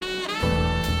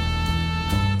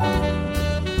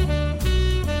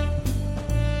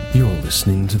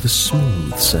listening to the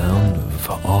smooth sound of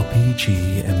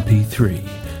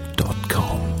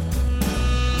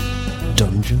RPGMP3.com.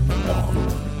 Dungeon On.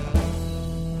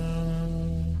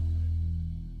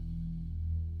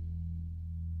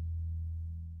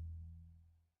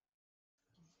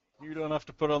 You don't have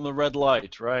to put on the red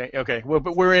light, right? Okay,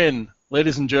 but we're in.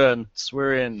 Ladies and gents,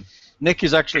 we're in. Nick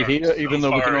is actually here, even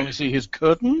though we can only see his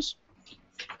curtains.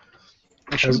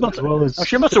 I assume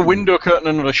that's a window curtain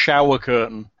and not a shower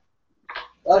curtain.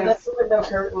 That's the window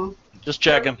curtain. Just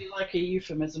checking. That would be like a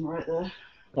euphemism right there.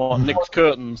 What, Nick's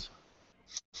curtains?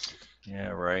 Yeah,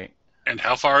 right. And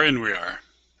how far in we are.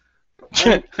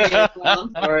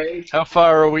 How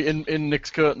far are we in Nick's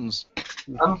curtains?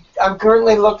 I'm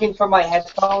currently looking for my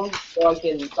headphones so I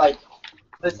can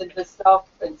listen to stuff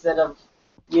instead of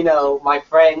my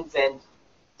friends and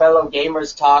fellow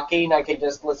gamers talking. I can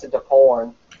just listen to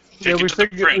porn. Yeah, we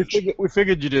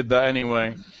figured you did that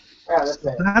anyway. Yeah, that's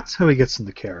it. That's how he gets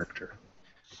into character.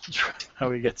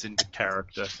 How he gets into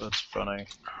character. That's funny.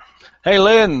 Hey,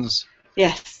 Linz.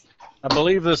 Yes. I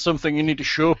believe there's something you need to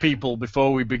show people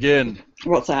before we begin.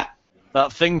 What's that?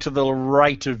 That thing to the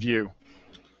right of you.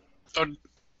 Oh,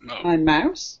 no. My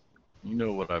mouse? You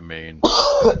know what I mean.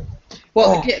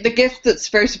 Well, the gift that's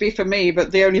supposed to be for me,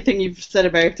 but the only thing you've said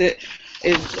about it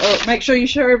is, make sure you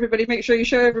show everybody, make sure you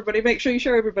show everybody, make sure you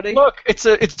show everybody. Look,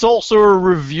 it's also a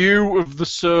review of the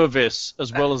service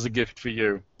as well as a gift for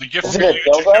you. The gift for you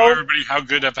to show everybody how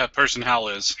good of that person Hal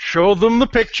is. Show them the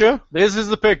picture. This is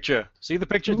the picture. See the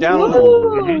picture down on the...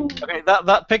 Okay,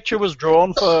 that picture was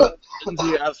drawn for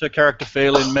as her character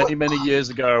Phelan many years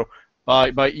ago by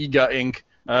Ega Inc.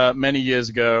 Many years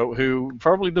ago, who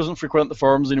probably doesn't frequent the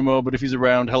forums anymore, but if he's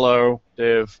around, hello,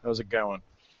 Dave, how's it going?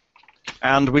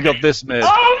 And we got this made.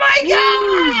 Oh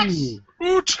my gosh!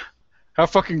 Woot! How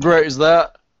fucking great is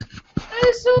that? That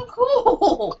is so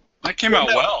cool! That came out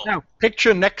well. Now,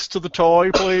 picture next to the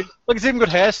toy, please. Look, it's even got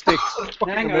hair sticks.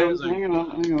 Hang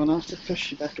on, I'll have to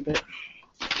push you back a bit.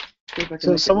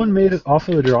 So someone made it off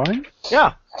of the drawing?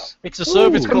 Yeah. It's a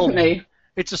service called... Company.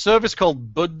 It's a service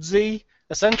called Budsy.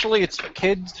 Essentially, it's for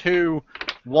kids who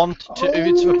want to...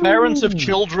 It's for parents of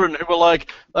children who are like,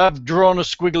 I've drawn a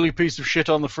squiggly piece of shit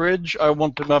on the fridge, I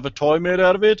want to have a toy made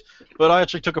out of it, but I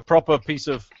actually took a proper piece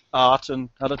of art and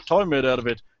had a toy made out of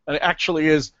it. And it actually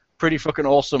is pretty fucking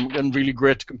awesome and really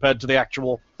great compared to the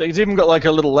actual... It's even got like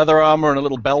a little leather armor and a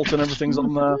little belt and everything's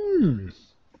on there.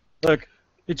 Look,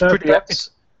 it's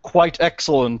quite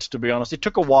excellent, to be honest. It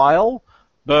took a while,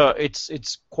 but it's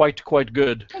quite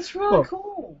good. That's really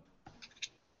cool.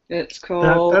 It's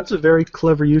called... That's a very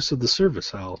clever use of the service,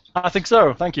 Hal. I think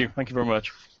so. Thank you. Thank you very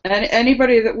much. And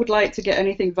anybody that would like to get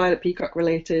anything Violet Peacock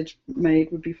related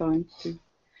made would be fine too.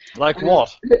 Like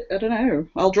what? I don't know.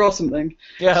 I'll draw something.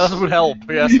 Yeah, that would help.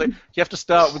 Yes, you have to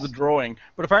start with the drawing.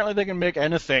 But apparently they can make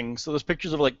anything. So there's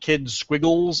pictures of like kids'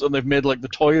 squiggles, and they've made like the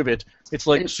toy of it. It's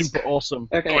like super awesome.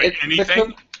 Okay. Wait,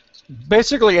 anything?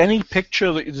 Basically, any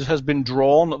picture that has been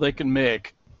drawn that they can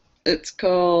make. It's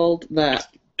called that.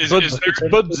 Is there, it's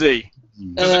Budsy.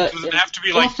 Does it have to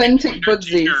be like authentic PG-13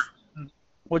 Budsies?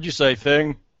 What'd you say,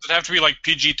 Thing? Does it have to be like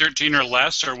PG-13 or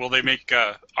less, or will they make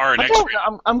R and X?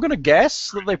 I'm going to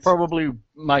guess that they probably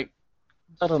might.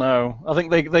 I don't know. I think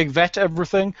they vet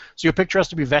everything. So your picture has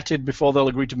to be vetted before they'll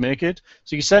agree to make it.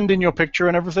 So you send in your picture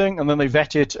and everything, and then they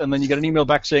vet it, and then you get an email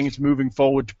back saying it's moving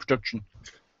forward to production.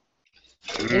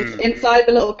 Inside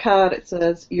the little card it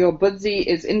says, your Budsy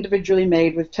is individually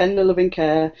made with tender loving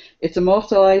care. It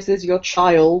immortalizes your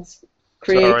child's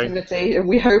creativity, and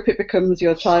we hope it becomes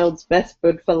your child's best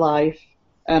bud for life.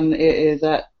 And it is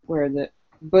at, where is it?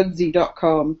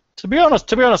 Budsy.com. To be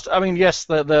honest, I mean, yes,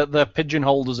 they're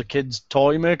pigeonholed as a kid's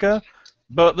toy maker,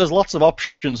 but there's lots of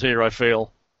options here, I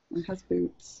feel. It has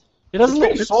boots. It has a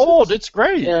little sword, it's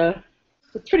great. Yeah.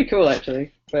 It's pretty cool,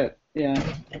 actually, but, yeah.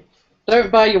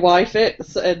 Don't buy your wife it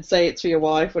and say it's for your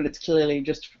wife when it's clearly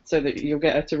just so that you'll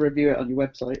get her to review it on your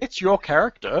website. It's your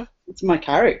character. It's my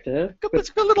character.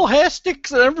 It's got little hair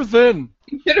sticks and everything.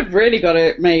 You should have really got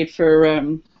it made for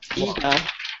Ega.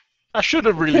 I should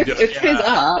have really done it. It's his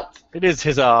art. It is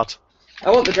his art. I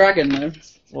want the dragon, though.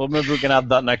 Well, maybe we can add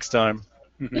that next time.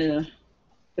 Yeah.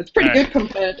 It's pretty good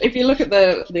compared... If you look at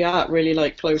the art really,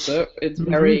 like, close up, it's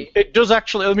very... It does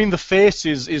actually... I mean, the face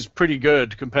is pretty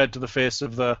good compared to the face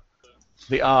of the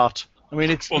art. I mean,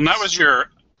 it's... Well, and that was your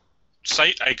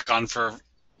site icon for a long time.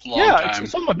 Yeah,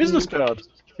 it's on my business card.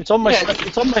 It's on my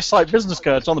site business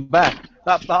card. It's on the back.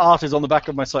 That art is on the back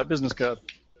of my site business card.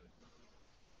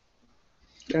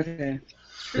 Okay.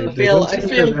 I feel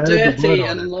dirty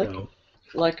and like...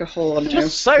 like a whore now.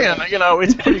 Just saying,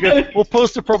 it's pretty good. We'll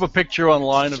post a proper picture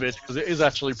online of it because it is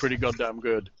actually pretty goddamn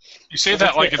good. You say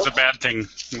that like it's a bad thing,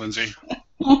 Lindsay.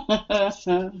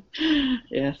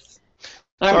 Yes.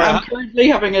 I'm currently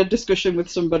having a discussion with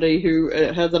somebody who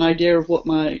has an idea of what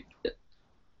my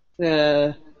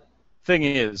thing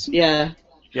is. Yeah.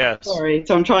 Yes. Sorry,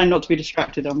 so I'm trying not to be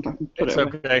distracted. It's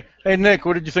okay. Hey, Nick,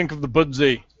 what did you think of the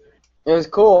Budsy? It was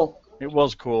cool. It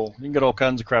was cool. You can get all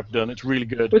kinds of crap done. It's really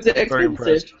good. Was it Very expensive?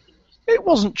 impressed. It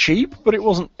wasn't cheap, but it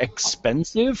wasn't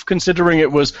expensive, considering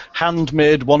it was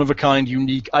handmade, one-of-a-kind,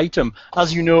 unique item.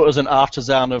 As you know, as an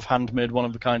artisan of handmade,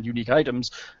 one-of-a-kind, unique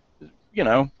items,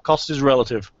 cost is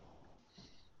relative.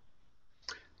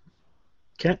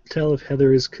 Can't tell if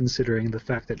Heather is considering the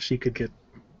fact that she could get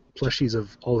plushies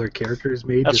of all her characters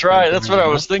made. That's right. That's what I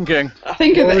was thinking. I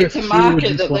think Or it's a if she would market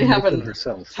just that want they to make them haven't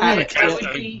herself. tapped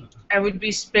I would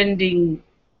be spending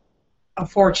a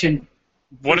fortune.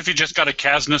 What if you just got a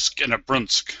Kaznisk and a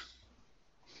Brunsk?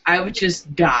 I would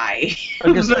just die.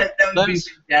 I guess But that would be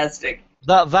fantastic.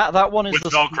 That one is With the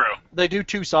Velcro. They do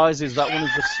two sizes. That one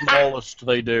is the smallest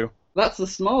they do. That's the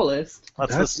smallest.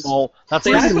 That's the That's small. That's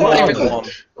See, the I thought small it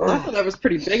was- one. I thought that was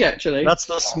pretty big, actually. That's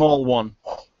the small one.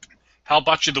 How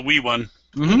about you the wee one?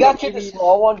 He got you the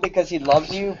small one because he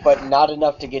loves you, but not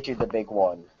enough to get you the big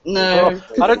one. No.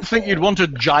 I don't think you'd want a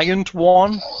giant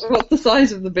one. What's the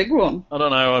size of the big one? I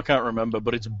don't know. I can't remember,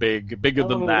 but it's bigger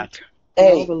than Oh. that. I'll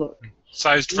Hey, have a look.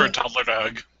 Sized for a toddler to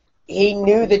hug. he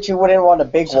knew that you wouldn't want a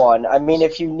big one. I mean,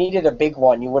 if you needed a big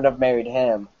one, you wouldn't have married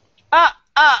him.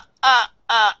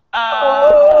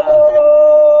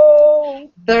 Oh!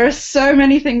 There are so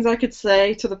many things I could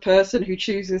say to the person who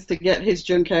chooses to get his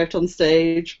junk out on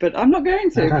stage, but I'm not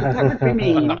going to, because that would be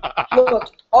mean.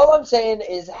 Look, all I'm saying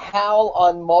is Hal,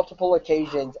 on multiple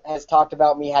occasions, has talked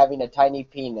about me having a tiny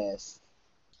penis.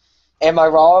 Am I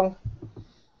wrong?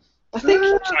 I think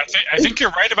I think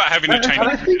you're right about having a tiny.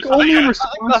 I think only in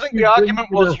response I think the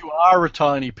argument was you are a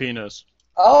tiny penis.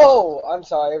 Oh, I'm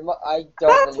sorry. I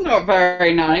don't. that's really- not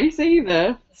very nice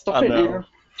either. Stop I it know. now,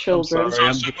 children. I'm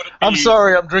sorry. So would it be- I'm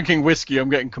sorry. I'm drinking whiskey. I'm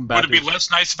getting Would combative. it be less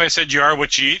nice if I said you are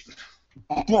what you eat?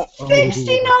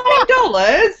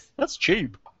 $69? That's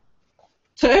cheap.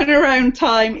 Turnaround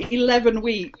time 11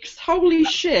 weeks. Holy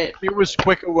shit. It was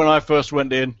quicker when I first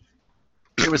went in.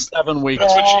 It was 7 weeks.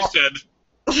 That's what she said.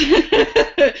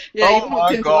 Yeah, Oh you my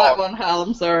walked into God. that one, Hal.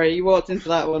 I'm sorry, you walked into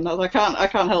that one. I can't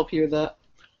help you with that.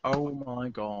 Oh my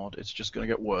god, it's just going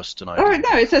to get worse tonight. Oh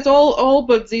no, it says all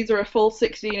Budsies are a full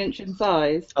 16-inch in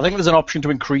size. I think there's an option to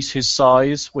increase his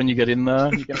size when you get in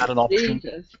there. You can add an option.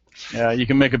 Jesus. Yeah, you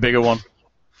can make a bigger one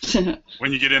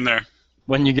When you get in there.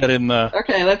 when you get in there.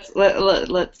 Okay, let's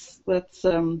Go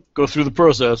through the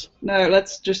process. no,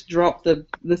 let's just drop the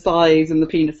size and the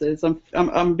penises.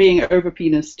 I'm being over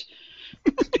penised.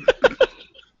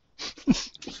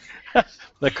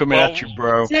 They're coming at you,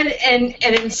 bro. And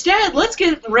instead, let's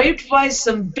get raped by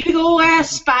some big ol' ass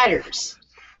spiders.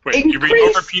 Wait, you read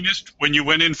Increase- over penis when you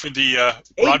went in for the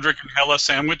Roderick and Hella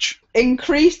sandwich?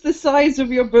 Increase the size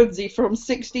of your Budsie from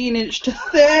 16-inch to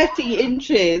 30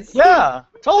 inches. Yeah,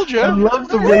 told you. I love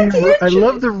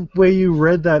the way you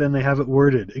read that, and they have it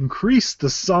worded. Increase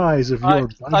the size of your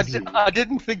Budsy. I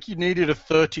didn't think you needed a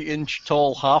 30-inch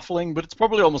tall halfling, but it's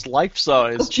probably almost life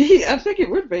size. Gee, I think it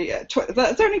would be.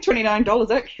 That's only $29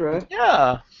 extra.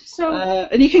 Yeah. So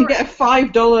And you can get a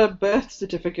 $5 birth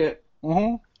certificate.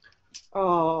 Mm-hmm.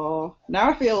 Oh, now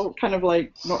I feel kind of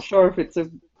like not sure if it's a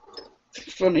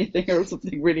funny thing or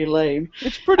something really lame.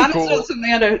 It's pretty And cool. it's not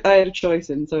something I had a choice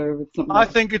in, so it's something. I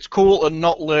think it's cool and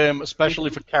not lame, especially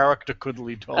for character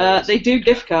cuddly dolls. They do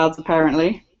gift cards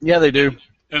apparently. Yeah, they do.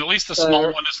 And at least the small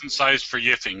one isn't sized for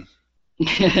yiffing.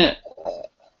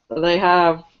 They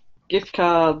have gift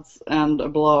cards and a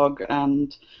blog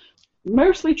and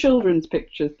mostly children's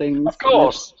picture things. Of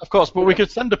course, but we could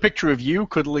send a picture of you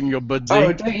cuddling your Budsy.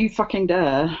 Oh, don't you fucking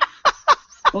dare.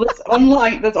 Well, there's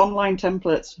online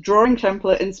templates. Drawing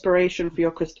template inspiration for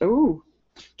your Ooh.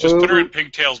 Just put her Ooh. in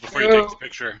pigtails before you take the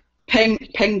picture.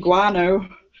 Penguano.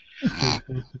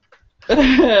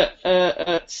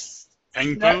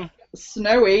 Pengpoo?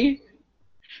 Snowy.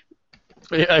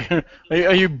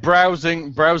 Are you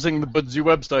browsing the Budsy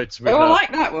websites with Oh, that? I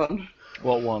like that one.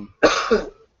 What one?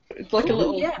 It's like a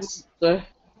little. yes. I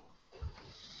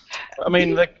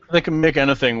mean, they can make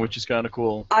anything, which is kind of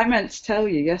cool. I meant to tell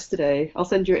you yesterday. I'll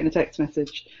send you it in a text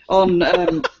message on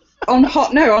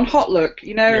Hotlook.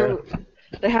 You know,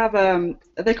 they have are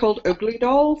they called ugly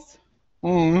dolls?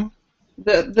 Mm-hmm.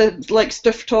 The like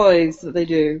stuffed toys that they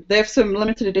do. They have some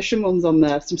limited edition ones on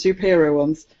there, some superhero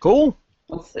ones. Cool.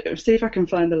 I'll see if I can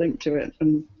find the link to it.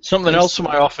 And Something else for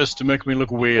my office to make me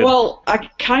look weird. well, I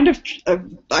kind of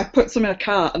I put some in a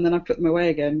cart and then I put them away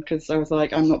again because I was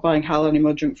like, I'm not buying Hal any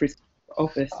more junk for his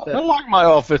office. I like my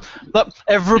office.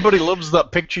 Everybody loves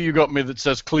that picture you got me that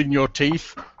says "clean your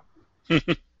teeth."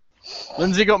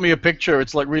 Lindsay got me a picture.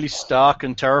 It's like really stark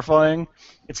and terrifying.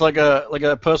 It's like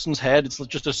a person's head. It's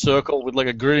just a circle with like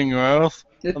a grinning mouth.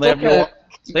 It's And they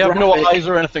have no graphic. eyes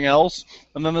or anything else.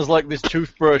 And then there's like this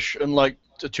toothbrush and like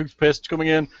a toothpaste coming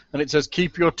in, and it says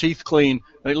 "keep your teeth clean."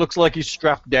 And it looks like he's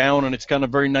strapped down, and it's kind of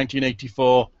very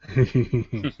 1984.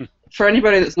 For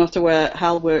anybody that's not aware,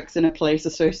 Hal works in a place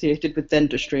associated with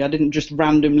dentistry. I didn't just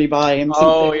randomly buy him something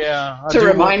Oh yeah. to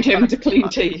remind him to clean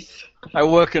teeth. I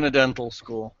work in a dental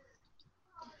school.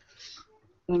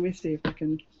 Let me see if I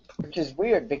can. Which is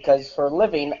weird because for a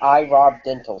living I rob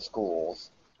dental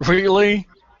schools. Really?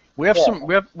 We have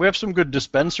Yeah. we have some good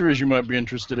dispensaries you might be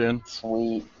interested in.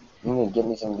 Sweet. You can give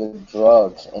me some good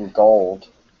drugs and gold.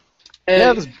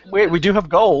 Yeah, we do have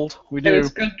gold. We do.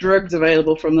 There's good drugs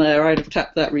available from there. I'd have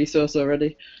tapped that resource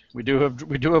already. We do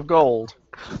have gold.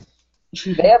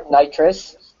 They have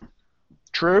nitrous.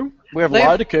 True. We have They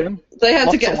have- lidocaine. They had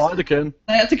Lots to get of lidocaine.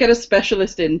 they had to get a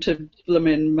specialist in to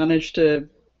manage to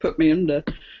put me under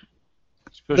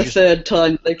the third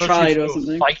time they tried or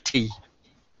something Fighty.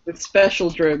 with special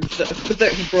drugs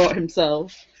that he brought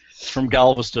himself. From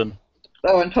Galveston.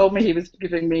 Oh, and told me he was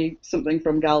giving me something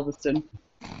from Galveston.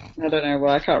 I don't know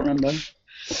why. I can't remember.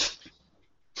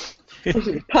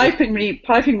 piping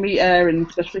me air, and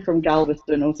especially from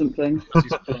Galveston or something.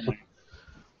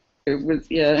 It was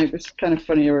kind of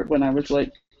funnier when I was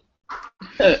like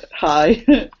high.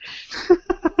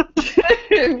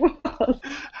 It was.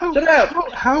 Shut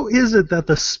up. How is it that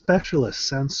the specialist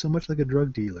sounds so much like a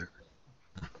drug dealer?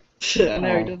 I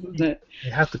know he does, isn't it?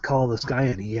 You have to call this guy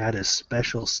in. He had his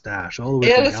special stash all the way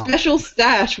He had from a Gal- special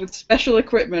stash with special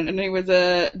equipment, and he was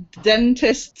a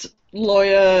dentist,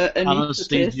 lawyer,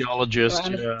 anaesthetist,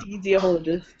 Anesthesiologist. Yeah.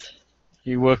 anesthesiologist.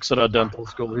 He works at our dental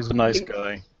school. He's a nice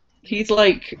guy. He's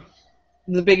like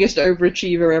the biggest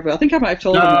overachiever ever. I think I might have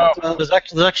told him that as well. There's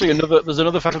actually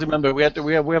another faculty member. We have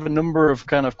a number of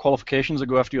kind of qualifications that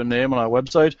go after your name on our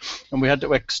website, and we had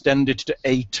to extend it to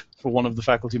 8 for one of the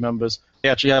faculty members. They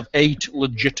actually have 8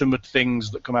 legitimate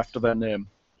things that come after their name,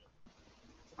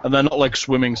 and they're not like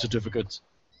swimming certificates.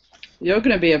 You're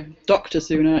going to be a doctor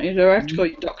soon, aren't you? Do I have to call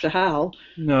you Dr. Hal?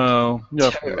 No.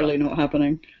 Totally not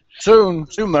happening. Soon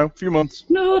though, a few months.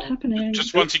 Not happening.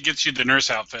 Just once he gets you the nurse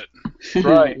outfit.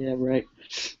 Right. Yeah, right.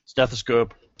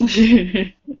 Stethoscope.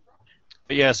 But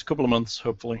yes, a couple of months,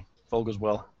 hopefully, if all goes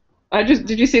well.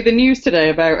 Did you see the news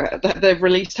today about that they've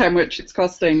released how much it's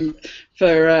costing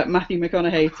for Matthew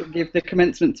McConaughey to give the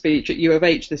commencement speech at U of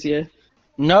H this year?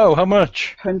 No, how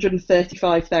much?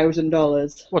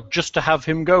 $135,000. What, just to have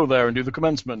him go there and do the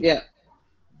commencement? Yeah.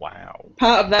 Wow.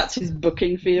 Part of that's his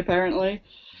booking fee, apparently.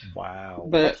 Wow.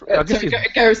 But I so guess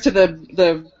it goes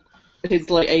to his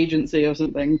like agency or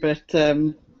something. But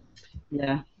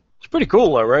yeah. it's pretty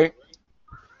cool though, right?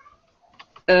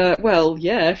 Well,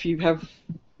 yeah. If you're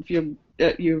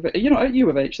at you're not at U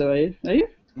of H though, are you? Are you?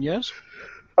 Yes.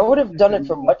 I would have done it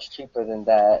for much cheaper than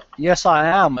that. Yes, I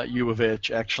am at U of H,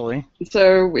 actually.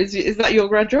 So is that your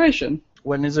graduation?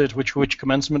 When is it? Which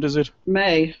commencement is it?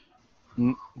 May.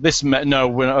 This May?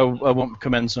 No, I won't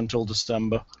commence until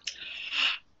December.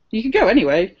 You can go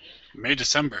anyway. May,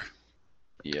 December.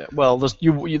 Yeah. Well, the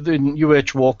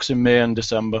UH walks in May and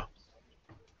December.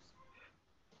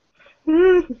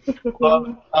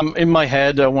 In my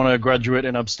head, I want to graduate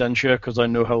in absentia because I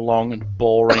know how long and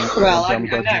boring Well, I know,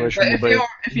 graduation but will be.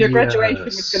 if your graduation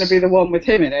was going to be the one with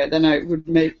him in it, then it would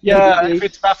make... Yeah, if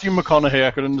it's Matthew McConaughey,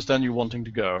 I could understand you wanting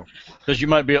to go. Because you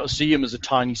might be able to see him as a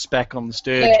tiny speck on the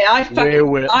stage. Yeah,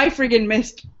 I friggin'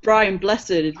 missed Brian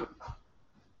Blessed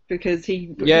because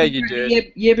he... Yeah, you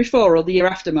did. Year before or the year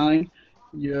after mine?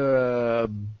 Yeah.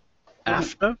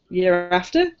 After? Year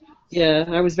after? Yeah,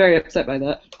 I was very upset by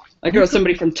that. I got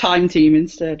somebody from Time Team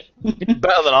instead.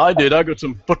 Better than I did. I got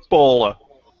some footballer.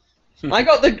 I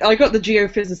got the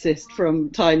geophysicist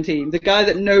from Time Team, the guy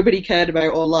that nobody cared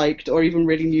about or liked or even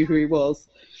really knew who he was.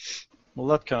 Well,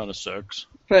 that kind of sucks.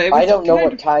 But it was I don't know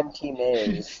what Time Team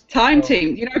is. Time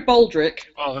Team, you know Baldrick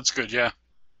Oh, that's good, yeah.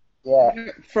 Yeah.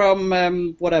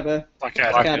 from whatever.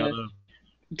 Blackadder.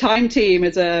 Time Team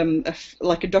is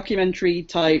like a documentary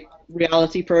type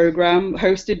reality program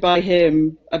hosted by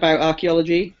him about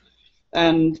archaeology.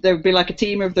 And there would be like a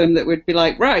team of them that would be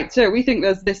like, right, so we think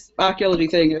there's this archaeology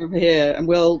thing over here, and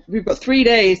we've got 3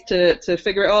 days to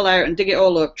figure it all out and dig it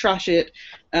all up, trash it,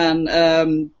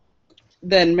 and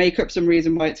then make up some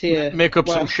reason why it's here. Make up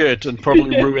some shit and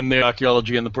probably ruin the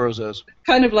archaeology in the process.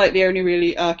 Kind of like the only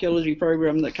really archaeology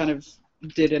program that kind of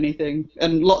did anything.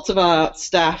 And lots of our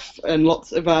staff and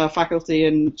lots of our faculty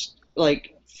and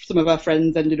like some of our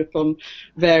friends ended up on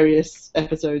various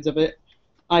episodes of it.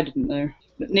 I didn't know.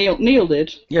 Neil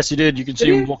did. Yes, he did. You can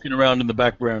see him walking around in the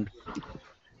background.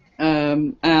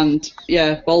 And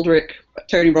yeah, Baldrick,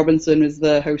 Tony Robinson is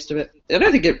the host of it. I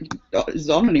don't think it is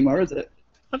on anymore, is it?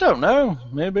 I don't know.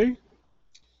 Maybe.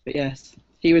 But yes,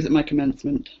 he was at my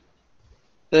commencement.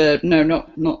 No,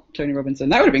 not Tony Robinson.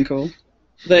 That would have been cool.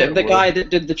 The guy that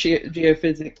did the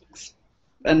geophysics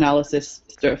analysis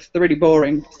stuff, the really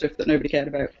boring stuff that nobody cared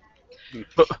about.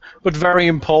 But very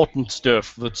important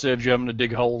stuff that saves you having to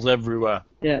dig holes everywhere.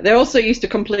 Yeah, they also used to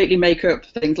completely make up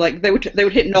things. Like they would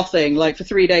hit nothing. Like for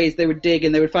 3 days they would dig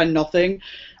and they would find nothing.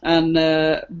 And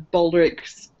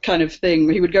Baldrick's kind of thing,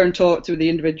 he would go and talk to the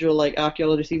individual like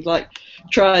archaeologists. He'd like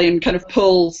try and kind of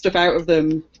pull stuff out of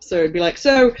them. So it'd be like,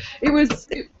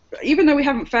 even though we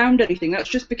haven't found anything, that's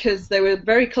just because they were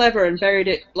very clever and buried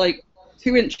it like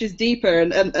 2 inches deeper.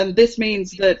 And this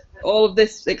means that all of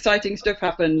this exciting stuff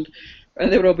happened.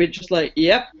 And they would all be just like,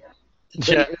 yep.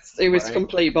 Yeah, it was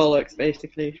complete bollocks,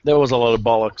 basically. There was a lot of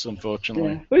bollocks,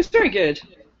 unfortunately. Yeah. But it was very good.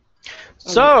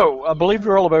 So, I believe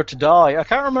we're all about to die. I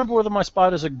can't remember whether my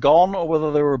spiders had gone or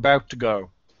whether they were about to go.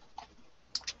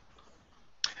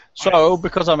 So,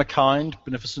 because I'm a kind,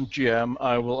 beneficent GM,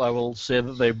 I will say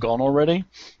that they've gone already.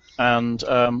 And,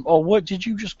 what did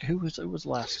you just... Who was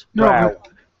last? No, Wow.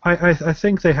 I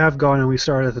think they have gone, and we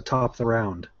started at the top of the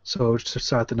round. So it's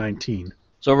just at the 19.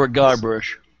 So we're at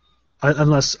Guybrush.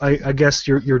 Unless, I guess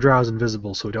your Drow's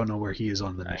invisible, so we don't know where he is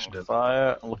on the initiative.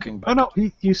 Fire, looking back. Oh, no,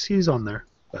 he's on there.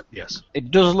 But yes. It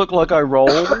does look like I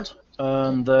rolled,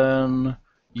 and then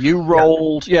you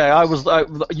rolled. Yeah,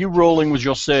 you rolling was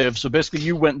your save. So basically,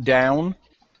 you went down,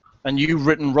 and you've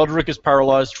written Roderick is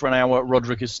paralyzed for an hour.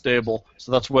 Roderick is stable.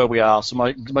 So that's where we are. So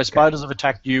my spiders have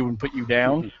attacked you and put you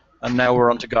down, and now we're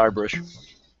on to Guybrush.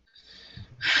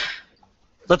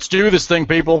 Let's do this thing,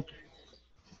 people.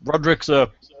 Roderick's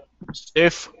a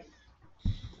stiff.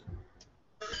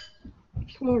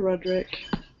 Poor Roderick.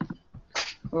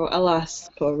 Oh, alas,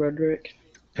 poor Roderick.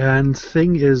 And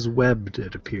Thing is webbed,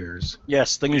 it appears.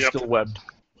 Yes, thing is still webbed.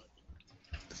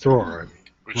 Thor.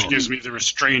 Which gives me the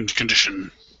restrained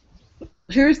condition.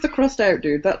 Who's the crossed out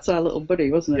dude? That's our little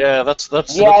buddy, wasn't it? Yeah, that's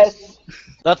Yes.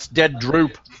 that's dead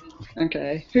Droop.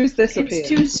 Okay. Who's this up here? It's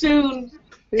too soon.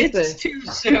 Who's It's this? too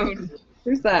soon.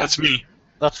 Who's that? That's me.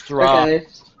 That's Thra. Okay.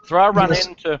 Thra ran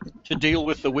in to deal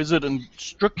with the wizard and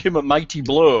struck him a mighty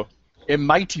blow,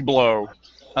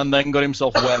 and then got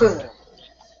himself webbed.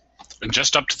 And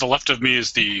just up to the left of me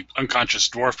is the unconscious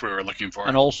dwarf we were looking for.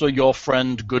 And also your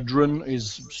friend Gudrun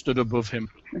is stood above him.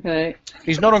 Okay.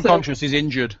 He's not unconscious, he's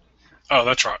injured. Oh,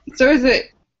 that's right. So is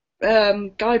it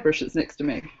Guybrush that's next to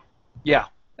me? Yeah,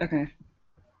 Okay.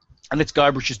 and it's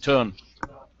Guybrush's turn,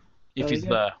 if Oh, he's yeah.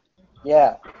 there.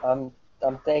 Yeah, I'm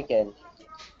thinking.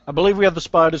 I believe we have the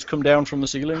spiders come down from the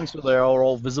ceiling, so they are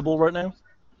all visible right now.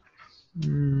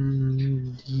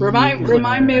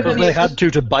 Remind me of Because any. they had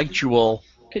to bite you all.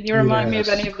 Can you remind me of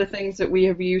Yes. any of the things that we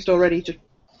have used already? To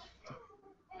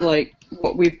like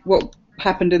what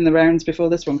happened in the rounds before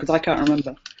this one? Because I can't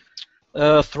remember.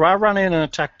 Thra ran in and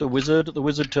attacked the wizard. The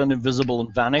wizard turned invisible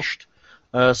and vanished.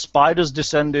 Spiders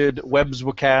descended, webs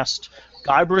were cast.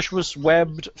 Guybrush was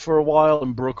webbed for a while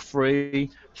and broke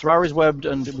free. Thra is webbed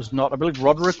and it was not. I believe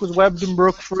Roderick was webbed and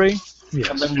broke free. Yes.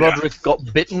 And then Roderick got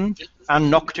bitten and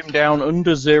knocked him down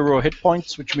under 0 hit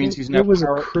points, which means he's now. It was a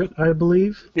crit, I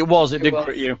believe. It was. It did was.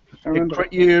 crit you. I It remember.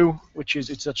 crit you, which is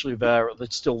it's actually there.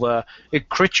 It's still there. It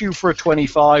crit you for a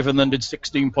 25 and then did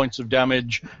 16 points of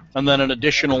damage, and then an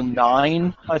additional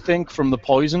 9, I think, from the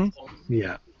poison.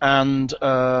 Yeah. And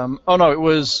oh no, it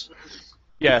was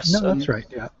yes. No, and- that's right,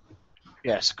 yeah.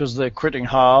 Yes, because they're critting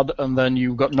hard, and then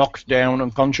you got knocked down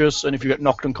unconscious, and if you get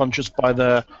knocked unconscious by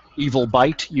their evil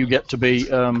bite, you get to be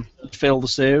fail the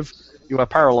save. You are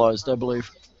paralyzed, I believe.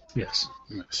 Yes.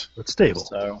 Nice. But stable.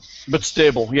 So, but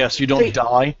stable. Yes, you don't Wait.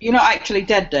 die. You're not actually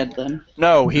dead then.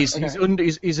 No, he's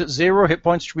at 0 hit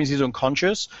points, which means he's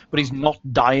unconscious, but he's not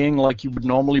dying like you would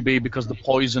normally be because the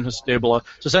poison has stabilized.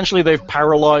 So essentially, they've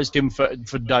paralyzed him for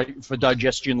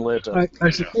digestion later. I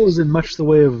suppose in much the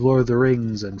way of Lord of the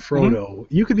Rings and Frodo,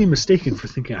 you could be mistaken for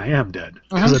thinking I am dead,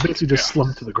 because I basically just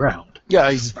slumped to the ground. Yeah,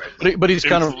 but he's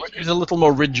he's a little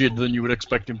more rigid than you would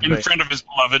expect him to In be. front of his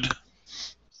beloved.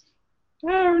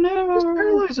 Oh no!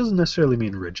 Paralyzed doesn't necessarily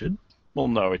mean rigid. Well,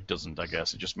 no, it doesn't. I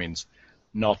guess it just means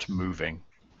not moving.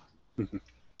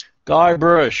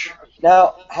 Guybrush.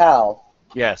 Now, Hal,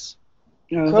 Yes.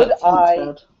 No, Could that sounds I-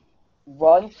 bad.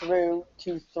 run through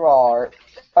to Thrar,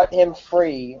 cut him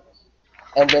free,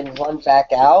 and then run back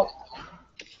out?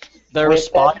 There are With that-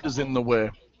 spiders in the way.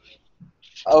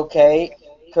 Okay,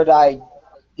 could I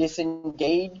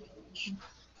disengage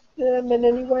them in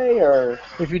any way, or?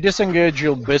 If you disengage,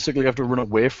 you'll basically have to run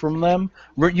away from them.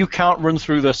 You can't run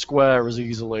through their square as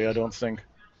easily, I don't think.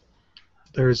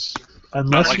 Unless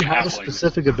like you have a halfling.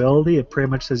 specific ability, it pretty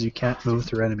much says you can't move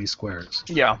through enemy squares.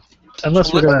 Yeah.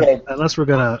 Unless we're Okay.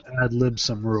 gonna ad lib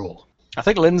some rule. I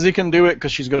think Lindsay can do it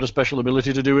because she's got a special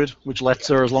ability to do it, which lets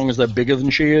her as long as they're bigger than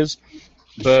she is.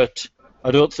 But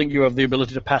I don't think you have the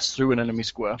ability to pass through an enemy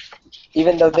square.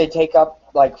 Even though they take up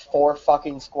like 4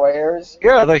 fucking squares?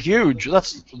 Yeah, they're huge.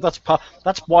 That's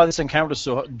why this encounter's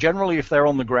so. Generally, if they're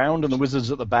on the ground and the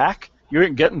wizard's at the back, you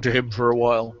ain't getting to him for a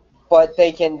while. But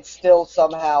they can still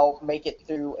somehow make it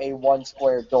through a 1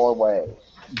 square doorway.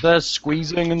 They're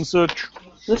squeezing and such.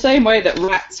 The same way that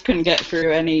rats can get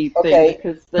through anything Okay.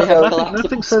 because they have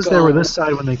Nothing says they were this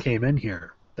side when they came in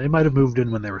here. They might have moved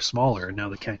in when they were smaller, and now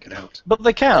they can't get out. But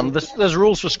they can. There's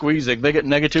rules for squeezing. They get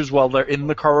negatives while they're in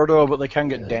the corridor, but they can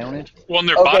get down it. Well, and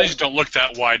their Okay. bodies don't look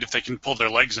that wide. If they can pull their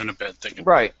legs in a bit, they can.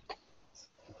 Right.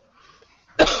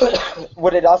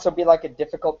 Would it also be like a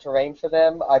difficult terrain for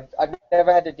them? I've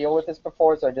never had to deal with this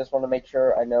before, so I just want to make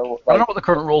sure I know. I don't Like, know what the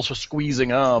current rules for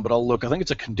squeezing are, but I'll look. I think it's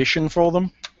a condition for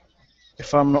them,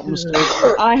 if I'm not mistaken.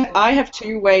 I have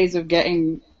 2 ways of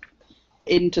getting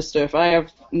into stuff. I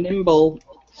have nimble,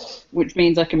 which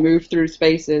means I can move through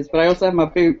spaces, but I also have my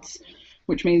boots,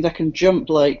 which means I can jump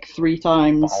like 3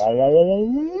 times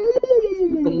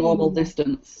the normal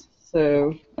distance.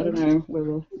 So I don't know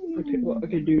what I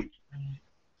could do.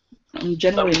 I'm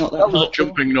generally not that That was a helpful.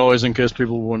 jumping noise, in case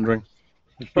people were wondering.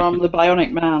 From the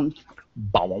Bionic Man.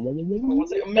 Or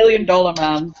was it $1 Million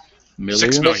Man?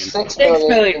 6 million. 6 million.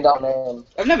 million man.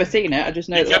 I've never seen it. I just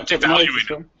know You that kept that's what the noise evaluating is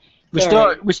from. We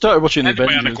Sorry. started watching the And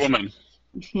Bionic Avengers.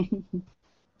 Woman.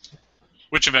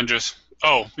 Which Avengers?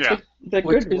 Oh, yeah. The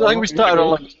Which- good I think we one. started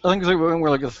on I think we're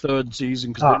like the 3rd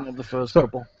season because we didn't have the first So,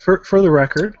 couple. for the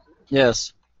record,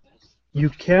 Yes. you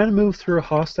can move through a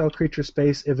hostile creature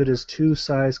space if it is 2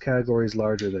 size categories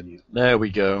larger than you, There we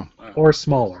go. or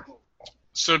smaller.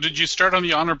 So did you start on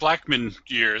the Honor Blackman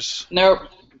years? No,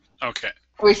 Okay.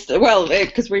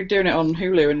 because we're doing it on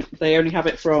Hulu and they only have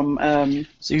it from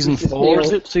Season Mrs. 4,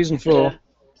 is Neal. it? Season 4.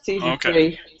 Season Okay.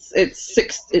 3. It's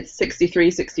 63,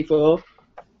 64,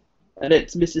 and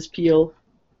it's Mrs. Peel.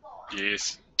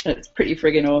 Yes. It's pretty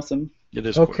friggin' awesome. It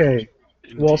is. Okay,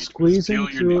 While Indeed. squeezing Steal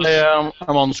your through- niece. Yeah,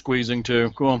 I'm on squeezing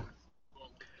too. Go on.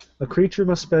 a creature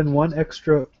must spend 1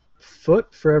 extra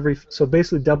foot for every, so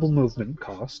basically double movement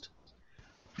cost,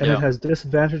 and Yeah. it has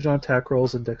disadvantage on attack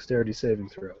rolls and dexterity saving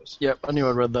throws. Yep, I knew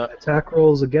I read that. Attack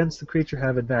rolls against the creature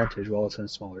have advantage while it's in a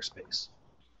smaller space.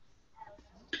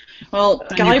 Well,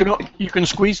 And Guy, you can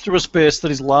squeeze through a space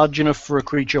that is large enough for a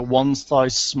creature 1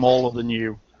 size smaller than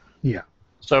you. Yeah.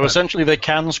 So essentially, they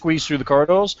can squeeze through the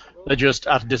corridors. They're just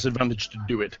at a disadvantage to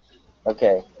do it.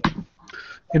 Okay.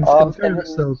 In and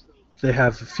fairness, though, they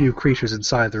have a few creatures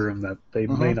inside the room that they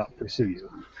may not pursue you.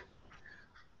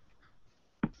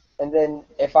 And then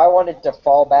if I wanted to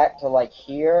fall back to like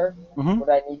here, Mhm.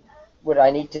 would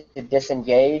I need to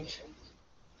disengage?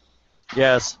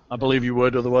 Yes, I believe you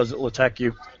would. Otherwise, it'll attack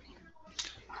you.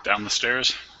 Down the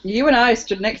stairs. you and I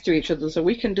stood next to each other, so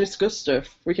we can discuss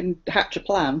stuff. We can hatch a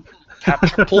plan.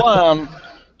 Capture plan.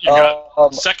 You got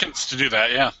Um, seconds to do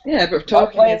that, yeah. Yeah, but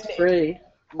talking plan- is free.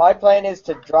 My plan is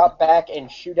to drop back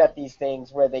and shoot at these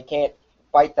things where they can't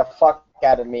bite the fuck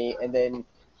out of me, and then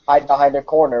hide behind a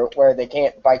corner where they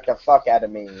can't bite the fuck out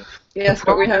of me. Yes,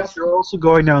 but You're also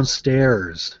going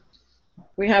downstairs.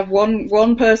 we have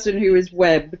one person who is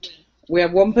webbed. We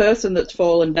have one person that's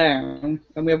fallen down,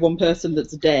 and we have one person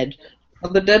that's dead.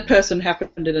 Well, the dead person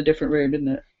happened in a different room, didn't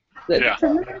it? Is it a Yeah.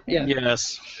 different room? Yeah.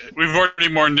 Yes. We've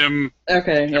already warned him.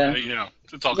 Okay. Yeah. Everything, you know,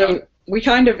 it's all gone. So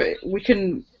we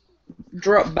can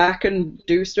drop back and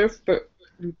do stuff, but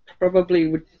we probably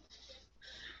would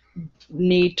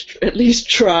need to at least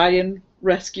try and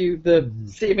rescue the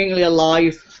seemingly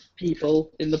alive people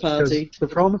in the Because party. the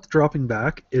problem with dropping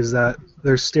back is that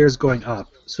there's stairs going up,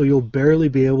 so you'll barely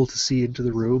be able to see into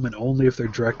the room, and only if they're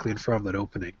directly in front of that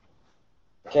opening.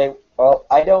 Okay, well,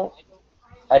 I don't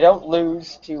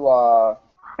lose to,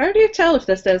 How do you tell if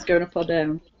the stairs going up or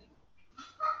down?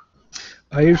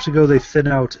 I usually go, they thin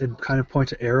out and kind of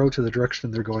point an arrow to the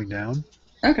direction they're going down.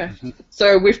 Okay.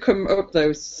 So we've come up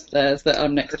those stairs that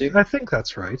I'm next to. I think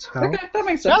that's right. How? Okay, that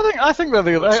makes sense. I think they're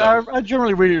the other. I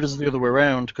generally read it as the other way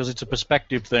around because it's a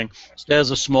perspective thing.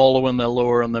 Stairs are smaller when they're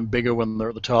lower and then bigger when they're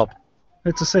at the top.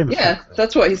 It's the same Yeah, effect.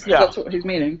 that's what he's Yeah. that's what he's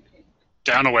meaning.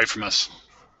 Down away from us.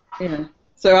 Yeah.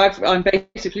 So I'm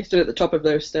basically stood at the top of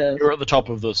those stairs. You're at the top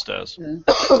of those stairs. Yeah.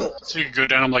 So you can go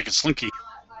down them like a slinky.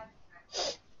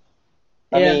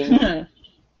 I mean,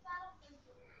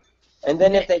 and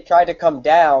then if they try to come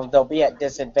down, they'll be at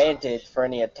disadvantage for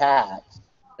any attacks.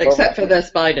 Except for their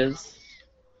spiders.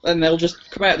 And they'll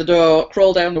just come out the door,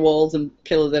 crawl down the walls, and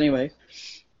kill us anyway.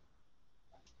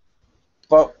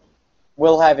 But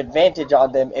we'll have advantage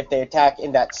on them if they attack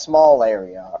in that small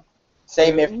area.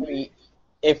 Same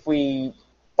if we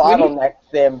bottleneck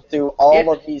them through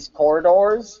all of these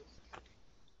corridors.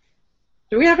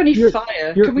 Do we have any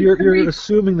fire? You're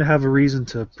assuming they have a reason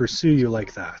to pursue you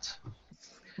like that.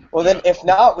 Well, then, if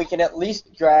not, we can at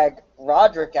least drag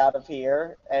Roderick out of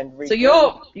here and. So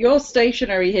you're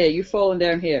stationary here. You've fallen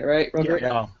down here, right, Roderick?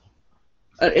 Yeah.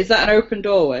 Is that an open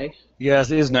doorway?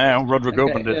 Yes, it is now. Roderick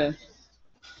opened it. Yeah.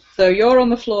 So you're on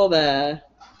the floor there.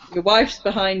 Your wife's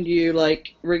behind you,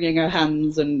 like wringing her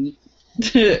hands, and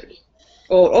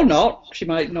or not. She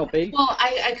might not be. Well,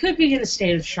 I could be in a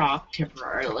state of shock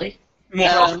temporarily.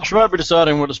 She might be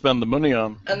deciding what to spend the money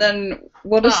on. And then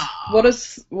what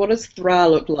does Thra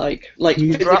look like? Like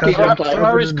He's physically look like?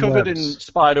 Thra is covered in webs.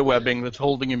 spider webbing that's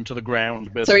holding him to the ground.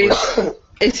 So Basically.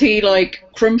 is he like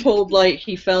crumpled, like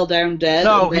he fell down dead?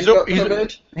 No, and then he's got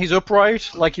covered? he's upright,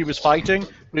 like he was fighting,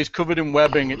 but he's covered in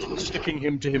webbing. It's sticking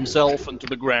him to himself and to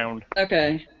the ground.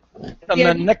 Okay. And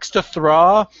then next to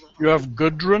Thra, you have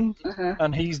Gudrun, Uh-huh.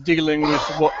 and he's dealing with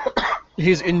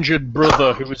his injured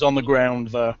brother who is on the ground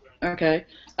there. Okay.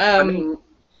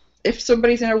 If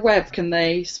somebody's in a web, can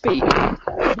they speak?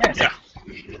 Yeah.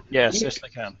 Yes, yes, they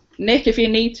can. Nick, if you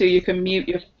need to, you can mute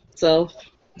yourself.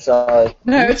 Sorry.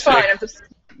 No, it's fine. I'm just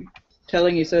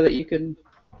telling you so that you can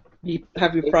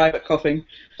have your private coughing.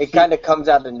 It kind of comes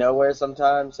out of nowhere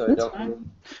sometimes, so I That's don't.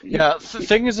 fine. Yeah, the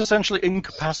thing is essentially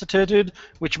incapacitated,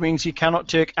 which means he cannot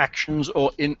take actions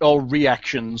or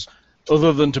reactions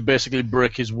other than to basically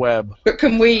break his web. But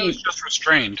can we? It's just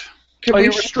restrained. Can Are we? you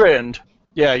restrained?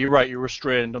 Yeah, you're right. You're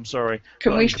restrained. I'm sorry.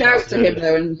 Can Not we shout to him incapacitated.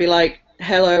 though and be like,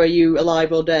 "Hello, are you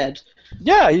alive or dead?"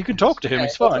 Yeah, you can talk to him. Okay,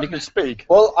 It's fine. that's He can speak.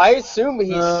 Well, I assume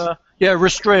he's. Yeah,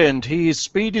 restrained. His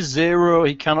speed is 0.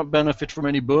 He cannot benefit from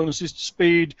any bonuses to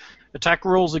speed. Attack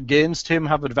rolls against him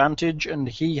have advantage, and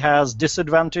he has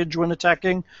disadvantage when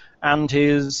attacking, and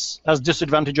has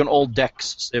disadvantage on all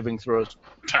dex saving throws.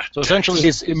 So essentially,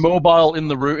 he's immobile in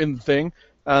the thing,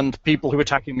 and people who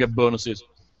attack him get bonuses,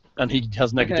 and he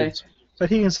has negatives. But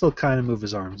he can still kind of move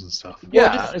his arms and stuff.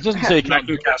 Yeah, it doesn't say he I can't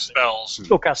can cast spells.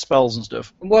 still cast spells and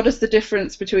stuff. What is the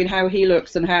difference between how he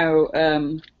looks and how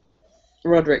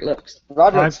Roderick looks?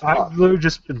 Roderick's I've literally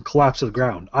just been collapsed to the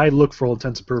ground. I look, for all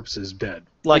intents and purposes, dead.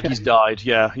 Like he's died.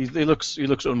 Yeah, he looks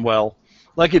unwell.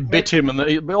 Like it bit him,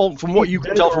 and from what you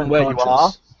can tell from where you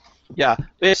are. Yeah,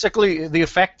 basically the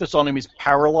effect that's on him is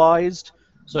paralyzed,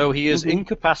 so he is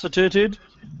incapacitated,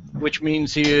 which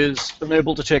means he is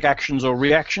unable to take actions or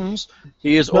reactions.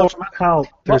 He is No, Hal,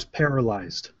 there's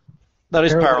paralyzed. that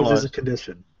is Paralyzed is a paralyzed.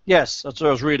 condition. Yes, that's what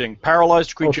I was reading.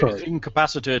 Paralyzed creature is sorry.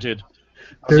 incapacitated.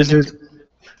 As in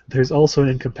There's also an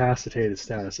incapacitated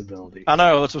status ability. I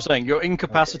know, that's what I'm saying. You're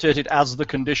incapacitated as the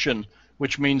condition,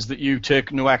 which means that you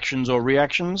take no actions or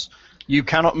reactions. You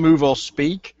cannot move or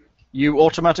speak. You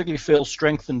automatically fail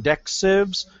strength and dex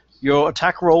saves. Your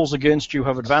attack rolls against you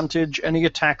have advantage. Any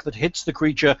attack that hits the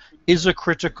creature is a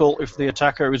critical if the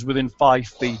attacker is within 5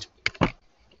 feet.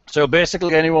 So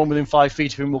basically anyone within 5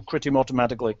 feet of him will crit him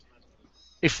automatically.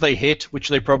 If they hit, which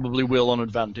they probably will on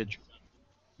advantage.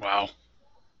 Wow.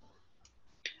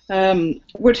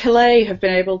 Would Hillel have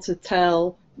been able to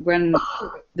tell when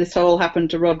this all happened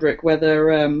to Roderick whether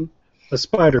A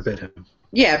spider bit him.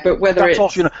 yeah, but whether That's it's all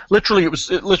she knows. Literally,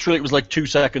 it was like 2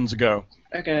 seconds ago.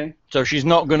 okay. So she's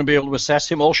not going to be able to assess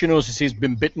him. All she knows is he's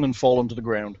been bitten and fallen to the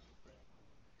ground.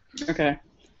 Okay.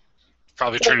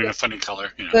 Probably turning a funny color.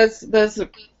 You know. There's ugh,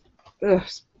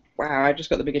 wow, I just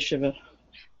got the biggest shiver.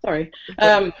 Sorry.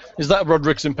 Is that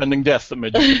Roderick's impending death that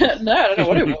made you... No, I don't know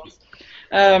what it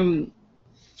was.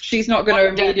 She's not going to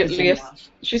immediately.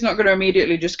 She's not going to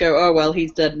immediately just go, "Oh well,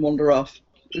 he's dead," and wander off.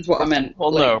 Is what I meant. Well,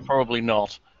 no, probably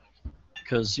not.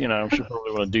 Because, she'll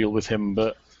probably want to deal with him,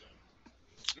 but...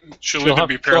 She'll She'll either have-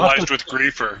 be she'll have paralyzed to- with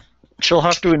grief or. She'll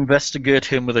have to investigate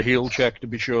him with a heal check to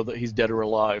be sure that he's dead or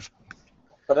alive.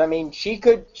 But I mean, she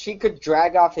could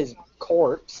drag off his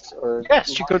corpse, or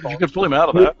Yes, she could pull him out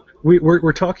of that.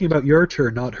 We're talking about your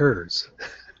turn, not hers.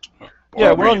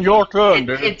 Yeah, we're on your turn,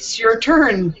 dude. It's your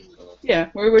turn. Yeah,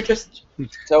 we were just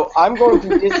So I'm going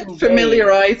to disengage.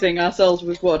 familiarizing ourselves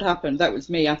with what happened. That was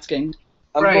me asking.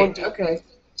 I'm Right,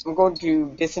 going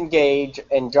to disengage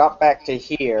and drop back to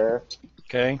here,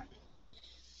 Okay.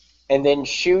 and then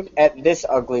shoot at this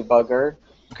ugly bugger.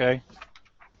 Okay.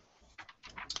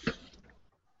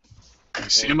 You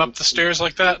see him up the stairs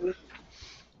like that?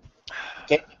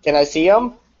 Can I see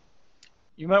him?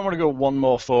 You might want to go one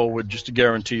more forward just to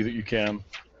guarantee that you can.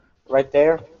 Right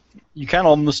there? You can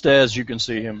on the stairs, you can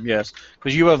see him, yes.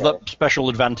 Because you have that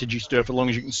special advantagey stuff. As long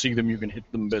as you can see them, you can hit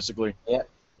them, basically. Yep.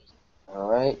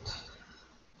 Alright.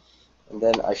 And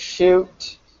then I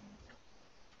shoot.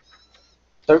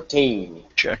 13.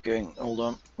 Checking. Hold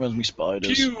on. Where's my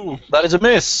spiders? Pew! That is a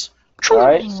miss.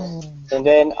 Alright. And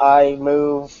then I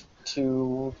move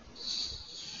to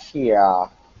here.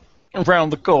 Around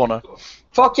the corner.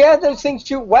 Fuck yeah, those things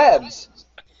shoot webs.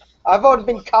 I've already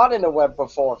been caught in a web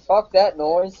before. Fuck that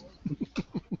noise.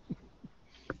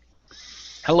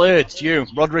 Hello, it's you.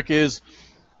 Roderick is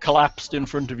collapsed in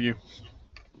front of you.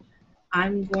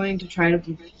 I'm going to try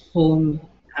to pull him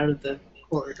out of the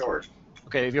corridor.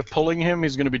 Okay, if you're pulling him,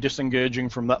 he's going to be disengaging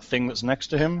from that thing that's next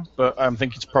to him, but I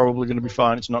think it's probably going to be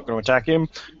fine. It's not going to attack him,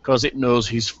 because it knows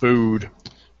he's food.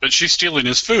 But she's stealing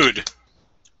his food.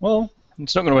 Well,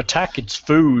 it's not going to attack its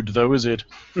food, though, is it?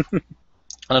 And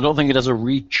I don't think it has a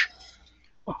reach.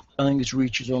 I think its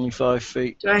reach is only 5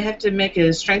 feet. Do I have to make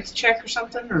a strength check or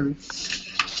something? Or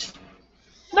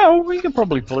No, we can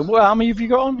probably pull him. Well, how many have you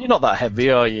got on? You're not that heavy,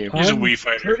 are you? He's a I'm wee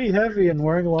fighter. pretty heavy and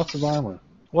wearing lots of armor.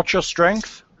 What's your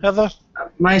strength, Heather?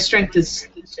 my strength is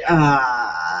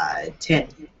 10.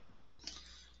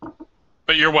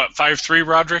 But you're what, 5'3",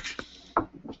 Roderick?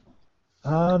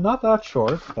 Not that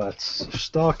short, but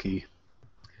stocky.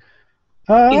 It's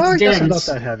I guess I'm not dense.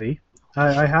 that heavy.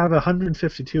 I have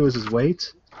 152 as his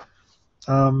weight.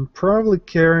 Probably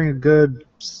carrying a good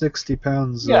 60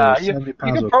 pounds, Yeah, 70 you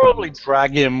pounds can of probably equipment.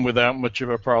 drag him without much of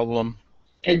a problem.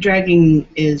 And dragging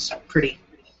is pretty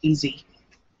easy.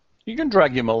 You can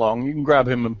drag him along. You can grab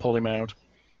him and pull him out.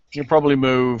 You can probably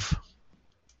move,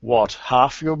 what,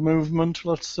 half your movement,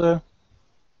 let's say?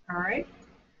 All right.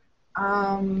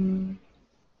 I'm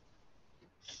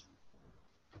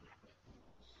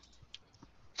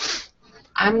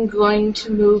going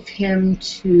to move him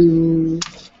to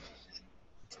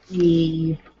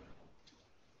the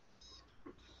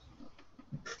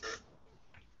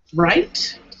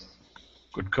right,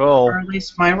 Good call. or at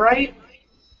least my right.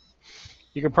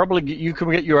 You can probably get, you can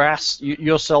get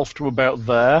yourself to about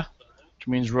there, which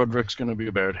means Roderick's going to be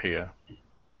about here.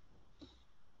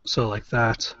 So like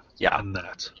that Yeah. and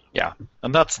that. Yeah,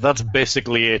 and that's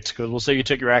basically it. Because we'll say you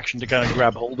take your action to kind of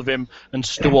grab hold of him and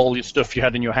stow all your stuff you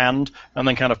had in your hand, and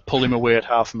then kind of pull him away at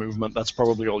half movement. That's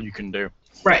probably all you can do.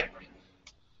 Right.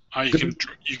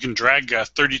 You can drag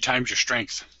 30 times your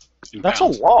strength. In That's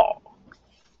pounds. a lot.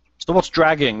 So what's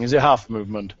dragging? Is it half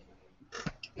movement?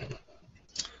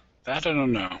 That I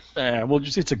don't know. Well,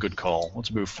 it's a good call. Let's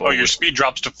move Oh, forward. your speed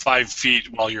drops to 5 feet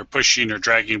while you're pushing or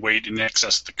dragging weight in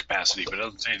excess of the capacity, but it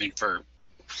doesn't say anything for...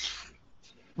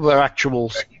 Their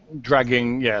actual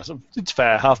dragging, yes, it's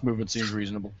fair. Half movement seems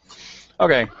reasonable.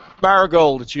 Okay,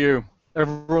 Marigold, it's you.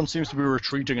 Everyone seems to be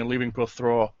retreating and leaving poor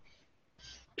Thor.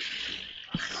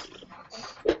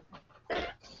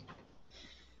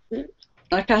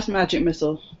 I cast magic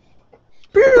missile.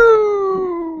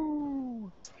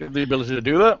 Pew! You have the ability to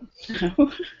do that?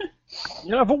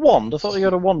 You don't have a wand? I thought you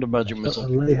had a wand of magic missile.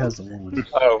 Lay has the one.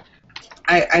 Oh.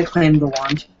 I claimed the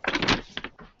wand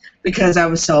because I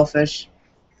was selfish.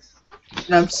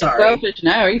 And I'm sorry. Selfish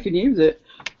now, you can use it.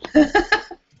 You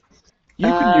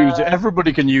can use it.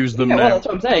 Everybody can use them Yeah, now. well, that's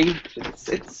what I'm saying.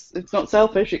 It's not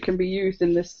selfish. It can be used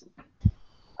in this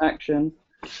action.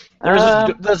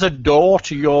 There's a door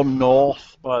to your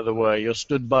north, by the way. You're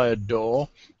stood by a door.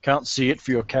 Can't see it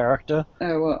for your character.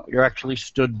 Oh, what? You're actually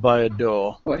stood by a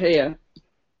door. What, here?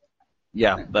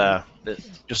 Yeah, there.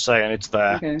 Just saying, it's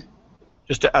there. Okay.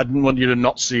 I didn't want you to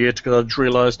not see it because I just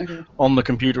realised Okay. on the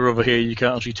computer over here you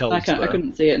can't actually tell I it's there.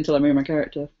 couldn't see it until I moved my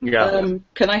character. Yeah.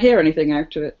 Can I hear anything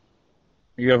out of it?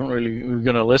 You haven't really. You're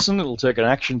going to listen. It'll take an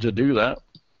action to do that.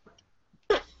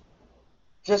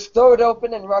 Just throw it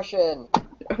open and rush in.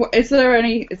 There's not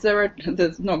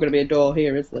going to be a door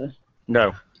here, is there?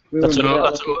 No, We that's wouldn't be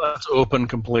able to- that's open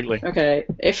completely. Okay.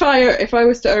 If I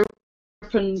was to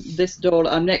open this door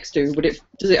that I'm next to,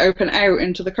 does it open out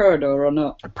into the corridor or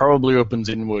not? It probably opens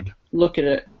inward. Look at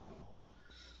it.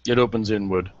 It opens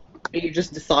inward. Are you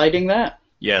just deciding that?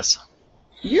 Yes,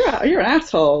 You're an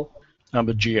asshole. I'm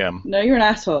a GM. No, you're an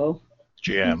asshole.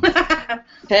 GM.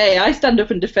 Hey, I stand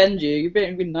up and defend you. You've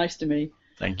been nice to me.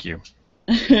 Thank you.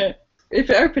 If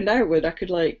it opened outward, I could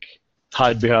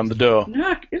Hide behind the door. No,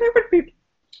 that would be.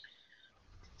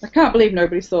 I can't believe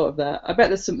nobody's thought of that. I bet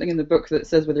there's something in the book that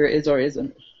says whether it is or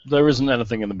isn't. There isn't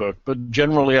anything in the book, but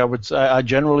generally I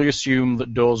generally assume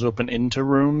that doors open into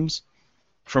rooms,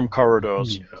 from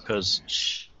corridors Yeah.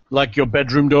 because, like, your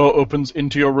bedroom door opens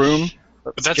into your room.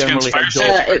 But that's against generally fire how safety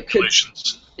doors, it could-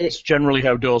 regulations. it's generally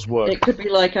how doors work. It could be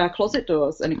like our closet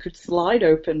doors, and it could slide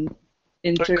open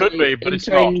into It could be, but it's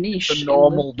into a not. niche. It's a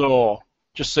normal door.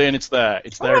 Just saying it's there.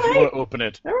 It's there if you Alright. want to open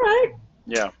it. All right,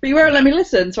 Yeah. but you won't let me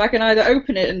listen, so I can either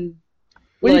open it and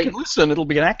Well, like you can listen. It'll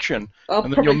be an action. I'll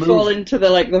and then probably you'll fall move. into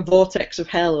the vortex of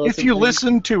hell. Or If you something.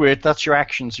 listen to it, that's your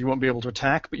action, so you won't be able to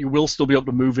attack, but you will still be able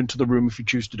to move into the room if you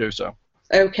choose to do so.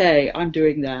 Okay, I'm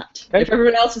doing that. Okay. If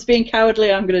everyone else is being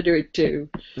cowardly, I'm going to do it too.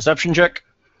 Deception check.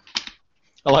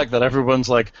 I like that everyone's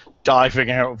like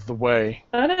diving out of the way.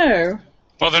 I know.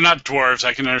 Well, they're not dwarves.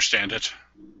 I can understand it.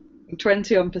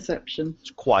 20 on perception.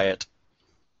 It's quiet.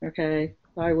 Okay,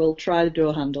 I will try the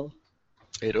door handle.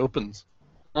 It opens.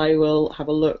 I will have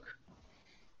a look.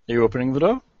 Are you opening the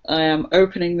door? I am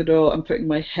opening the door and putting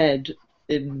my head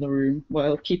in the room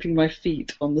while keeping my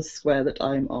feet on the square that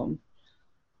I'm on.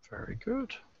 Very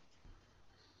good.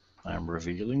 I am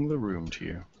revealing the room to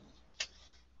you.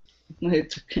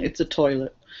 It's a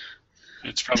toilet.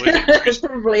 It's probably It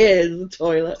probably is a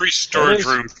toilet. pre-storage It is.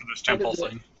 room for this temple What is it?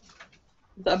 thing.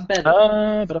 Is that a bed?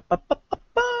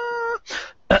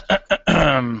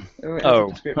 Or is it Oh,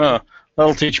 description?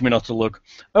 that'll teach me not to look.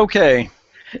 Okay.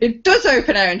 It does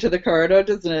open out into the corridor,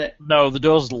 doesn't it? No, the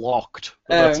door's locked.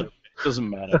 But Oh. that's okay. It doesn't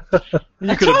matter.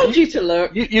 I told you to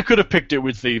look. You could have picked it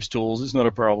with thieves' tools. It's not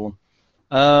a problem.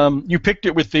 You picked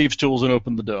it with thieves' tools and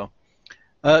opened the door.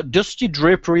 Dusty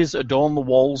draperies adorn the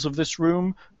walls of this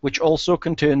room, which also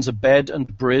contains a bed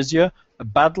and brazier. A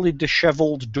badly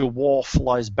disheveled dwarf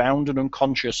lies bound and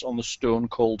unconscious on the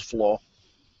stone-cold floor.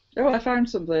 Oh, I found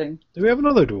something. Do we have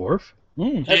another dwarf?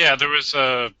 Yeah, there was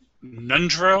a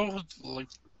Nundro, like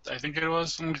I think it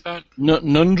was, something like that.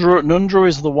 Nundro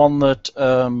is the one that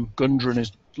Gundren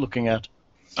is looking at.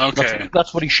 Okay.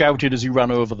 That's what he shouted as he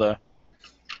ran over there.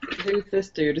 Who's this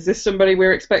dude? Is this somebody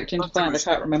we're expecting to find? I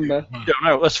can't remember. Don't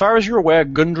know. As far as you're aware,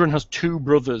 Gundren has two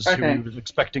brothers Okay. who he was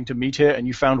expecting to meet here, and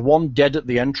you found one dead at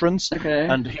the entrance, Okay.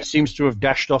 and he seems to have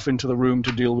dashed off into the room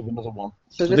to deal with another one.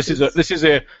 So So this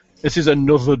is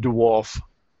another dwarf.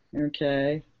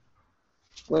 Okay.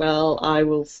 Well, I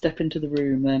will step into the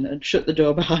room then and shut the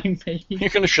door behind me. You're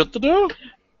going to shut the door?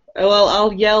 Well,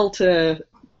 I'll yell to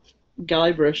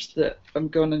Guybrush that I'm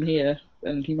going in here,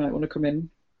 and he might want to come in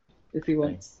if he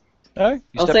wants. No? You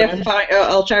I'll step say in?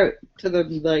 I'll shout to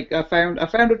them like I found a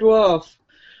dwarf.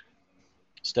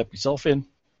 Step yourself in.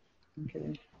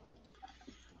 Okay.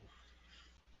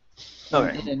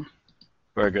 Okay. I'm in.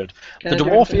 Very good. Can The I do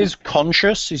dwarf anything? is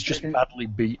conscious. He's just Okay. badly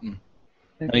beaten,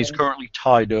 and Okay. he's currently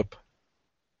tied up.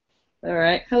 All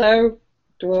right. Hello,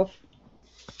 dwarf.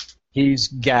 He's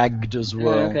gagged as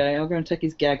well. Okay, I'll go and take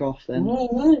his gag off then.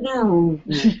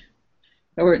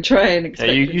 I won't try and Yeah,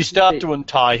 expect. you, him you start speak. to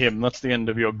untie him. That's the end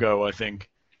of your go, I think.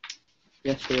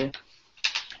 Yes, dear.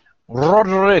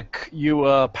 Roderick, you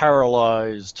are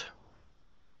paralyzed.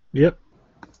 Yep.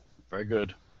 Very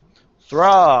good.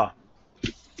 Thra,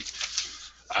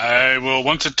 I will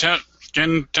once again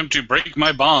attempt to break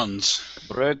my bonds.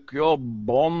 break your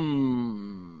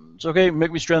bonds. Okay,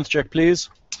 make me strength check, please.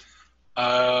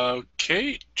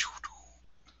 Okay.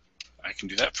 I can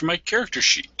do that for my character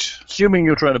sheet. Assuming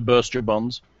you're trying to burst your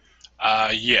bonds.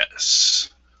 Yes.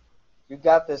 You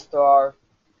got this, Thor.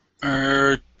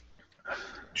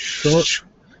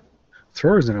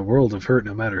 Thor's in a world of hurt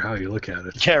no matter how you look at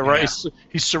it. Yeah, right. Yeah.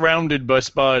 He's surrounded by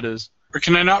spiders. Or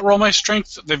can I not roll my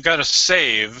strength? They've got a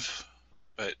save.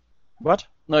 What?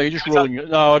 No, you're just rolling.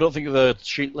 No, I don't think the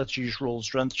sheet lets you just roll a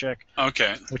strength check,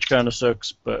 Okay. which kind of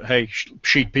sucks. But hey,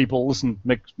 sheet people, listen,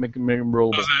 make them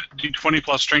roll. Was it D20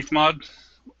 plus strength mod?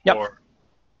 Yep. Or,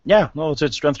 Yeah, no, it's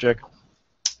a strength check.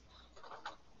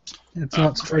 It's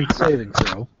not strength saving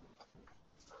throw.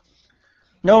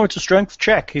 No, it's a strength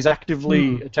check. He's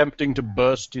actively attempting to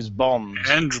burst his bonds.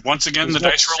 and once again, He's the not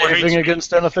dice roller saving hates me.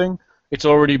 against anything. It's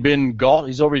already been got.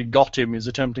 He's already got him. He's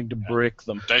attempting to break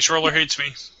them. Dice roller hates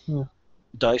me.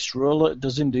 Dice roller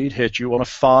does indeed hit you. On a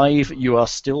 5, you are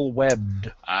still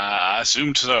webbed. I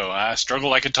assumed so. I struggle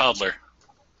like a toddler.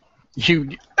 You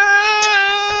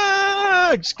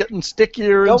it's getting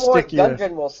stickier and Don't worry, stickier.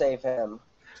 Gundren will save him.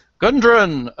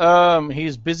 Gundren,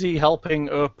 he's busy helping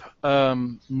up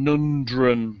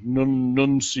Nuncio,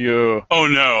 Oh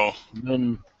no.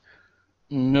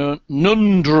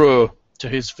 Nundro to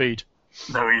his feet.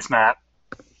 No, he's not.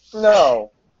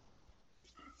 No.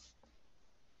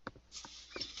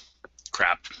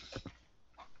 Crap.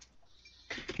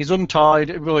 He's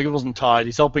untied. Well, he wasn't tied.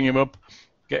 He's helping him up,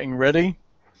 getting ready.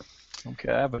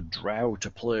 Okay, I have a drow to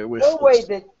play with. No way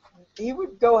that he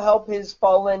would go help his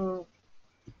fallen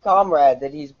comrade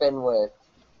that he's been with.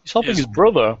 He's helping Yes. his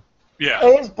brother. Yeah.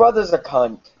 Hey, his brother's a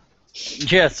cunt.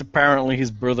 Yes, apparently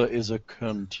his brother is a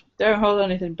cunt. Don't hold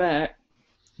anything back.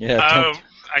 Yeah,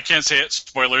 I can't say it.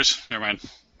 Spoilers. Never mind.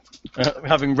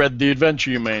 having read the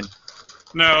adventure, you mean?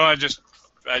 No, I just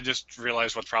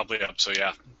realized what's probably up. So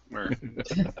yeah, we're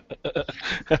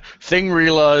Thing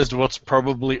realized what's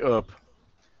probably up.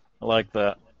 I like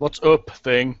that. What's up,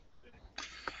 Thing?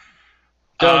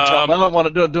 Don't tell me. I don't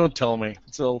want to. Don't tell me.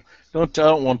 So I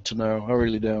don't want to know. I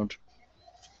really don't.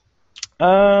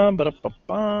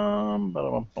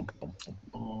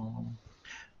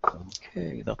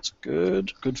 Okay, that's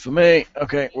good. Good for me.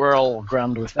 Okay, we're all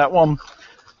grand with that one.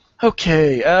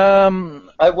 Okay.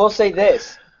 I will say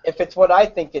this: if it's what I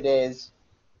think it is,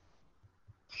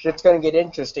 shit's gonna get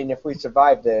interesting if we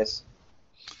survive this.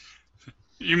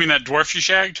 You mean that dwarf you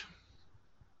shagged?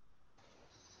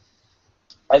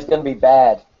 It's gonna be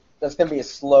bad. That's gonna be a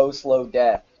slow, slow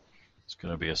death. It's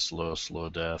gonna be a slow, slow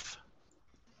death.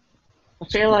 I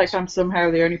feel like I'm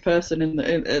somehow the only person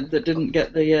that didn't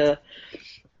get the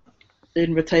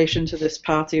invitation to this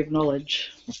party of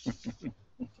knowledge.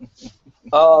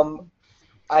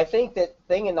 I think that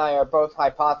Thing and I are both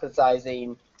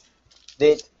hypothesizing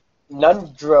that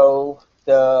Nundro,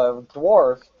 the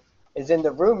dwarf, is in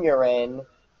the room you're in,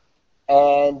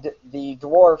 and the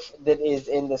dwarf that is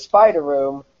in the spider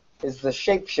room is the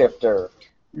shapeshifter.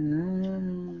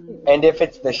 And if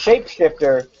it's the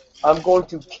shapeshifter, I'm going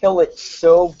to kill it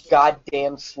so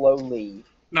goddamn slowly.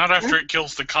 Not after it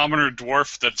kills the commoner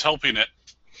dwarf that's helping it.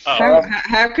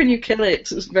 How can you kill it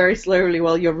very slowly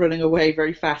while you're running away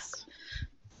very fast?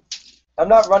 I'm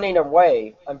not running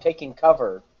away. I'm taking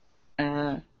cover.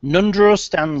 Nundro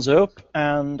stands up,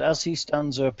 and as he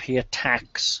stands up, he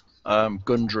attacks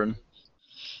Gundren.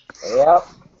 Yep.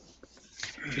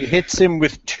 He hits him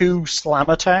with 2 slam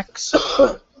attacks.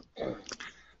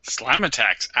 Slam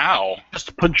attacks. Ow.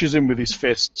 Just punches him with his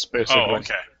fists, basically. Oh,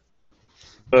 okay.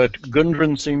 But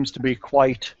Gundren seems to be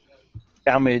quite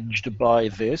damaged by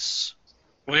this.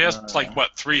 Well, he has,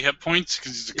 3 hit points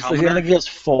because he's a I commoner? think he has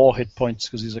 4 hit points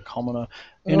because he's a commoner.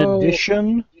 In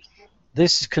addition,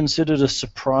 this is considered a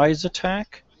surprise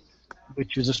attack,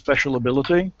 which is a special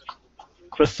ability,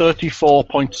 for 34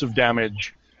 points of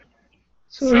damage.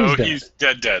 So he's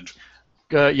dead.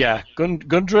 Yeah,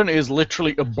 Gundren is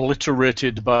literally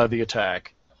obliterated by the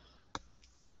attack.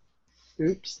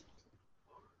 Oops.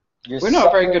 Your We're not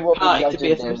a very suffering good will be party to be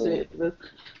judged in associated with.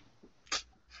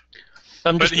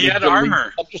 But he had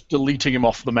armor. I'm just deleting him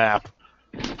off the map.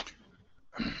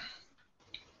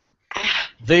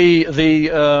 The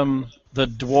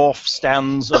dwarf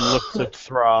stands and looks at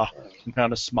Thra and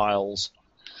kind of smiles.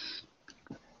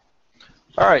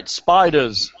 All right,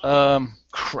 spiders.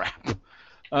 Crap.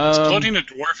 Exploding a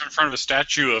dwarf in front of a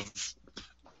statue of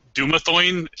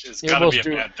Doomathoin is gotta be a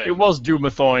bad thing. It was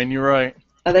Doomathoin, you're right.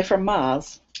 Are they from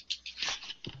Mars?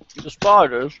 The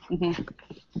spiders? Mm-hmm.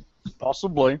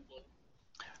 Possibly.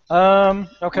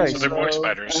 Okay, So they're void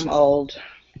spiders. I'm old.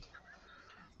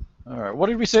 Alright, what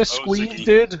did we say Squeeze Ziggy.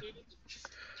 did?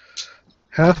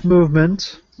 Half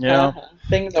movement, Yeah.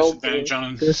 Things old. Disadvantage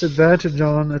on. disadvantage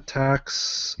on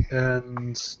attacks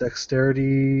and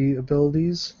dexterity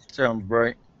abilities, Sounds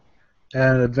great.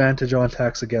 and advantage on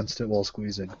attacks against it while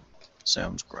squeezing.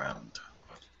 Sounds grand.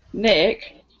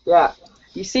 Nick, Yeah.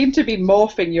 you seem to be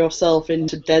morphing yourself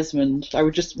into Desmond. I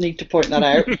would just need to point that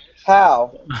out.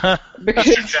 How?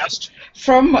 Because Chest.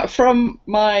 from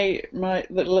the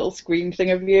little screen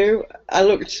thing of you, I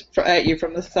looked at you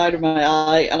from the side of my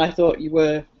eye, and I thought you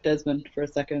were Desmond for a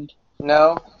second.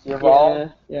 No, you're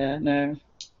wrong. Yeah, no.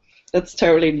 That's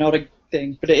totally not a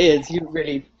thing, but it is. You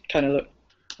really kind of look...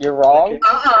 You're wrong.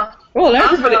 Well,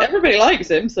 everybody likes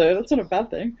him, so that's not a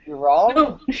bad thing. You're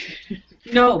wrong.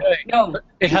 No.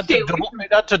 It had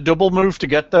to double move to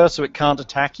get there, so it can't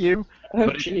attack you. Oh,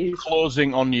 But it's jeez.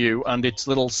 closing on you, and its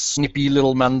little snippy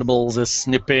little mandibles are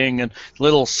snipping, and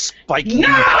little spiky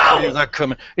things are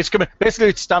coming. It's coming. Basically,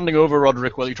 it's standing over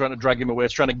Roderick while you're trying to drag him away.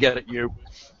 It's trying to get at you.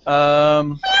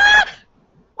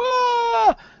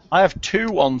 I have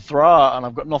 2 on Thra, and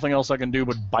I've got nothing else I can do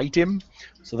but bite him.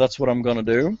 So that's what I'm gonna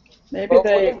do. Maybe But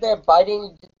they... wouldn't their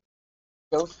biting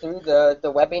go through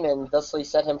the webbing and thusly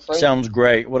set him free? Sounds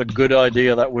great. What a good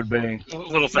idea that would be.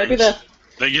 Little Maybe things. they're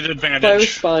They get bow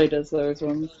advantage. spiders, those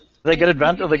ones. They get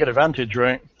advantage,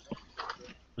 right?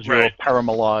 Because you're Right.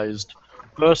 paralyzed.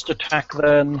 First attack,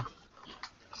 then.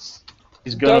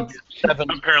 He's gonna Dogs. be 7.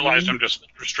 I'm paralyzed. I'm just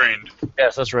restrained.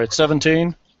 Yes, that's right.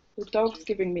 17. The dog's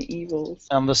giving me evils.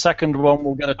 And the second one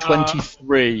will get a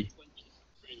 23.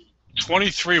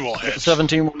 23 will hit.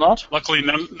 17 will not. Luckily,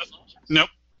 nope,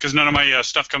 because none of my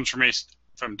stuff comes from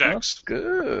from That's Dex.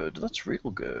 good. That's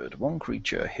real good. One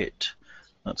creature hit.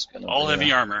 That's going to All be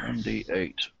heavy armor.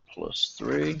 1d8 plus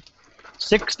 3.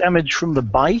 6 damage from the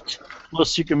bite.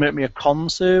 Plus, you can make me a con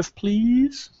save,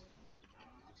 please.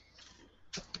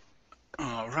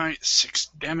 All right, 6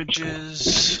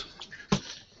 damages.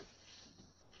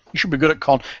 You should be good at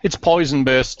con. It's poison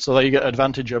based, so that you get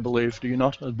advantage, I believe. Do you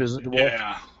not? As business dwarf?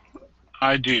 Yeah,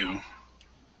 I do.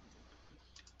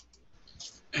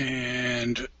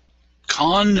 And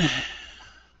con.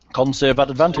 Con save at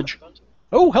advantage.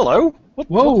 Oh, hello.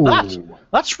 Whoa! What's that?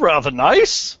 That's rather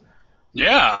nice.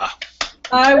 Yeah.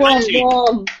 I want Crazy.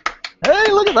 one.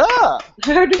 Hey, look at that.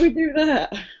 How do we do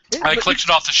that? I clicked it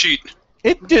off the sheet.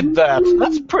 It did that.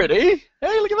 That's pretty.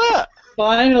 Hey, look at that.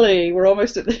 Finally, we're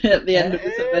almost at the end of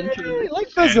this Hey, adventure. like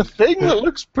there's a thing that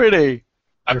looks pretty.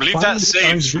 I They're believe finally that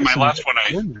saves from my finding last one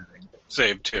I something.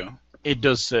 saved too. It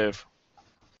does save.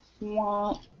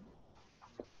 Wah.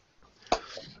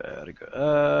 Very good.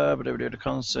 But we do the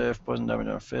con save, poison damage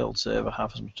on a failed save, or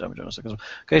half as much damage on a second.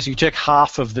 Okay, so you take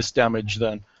half of this damage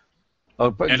then. Oh,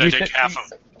 but And you I take half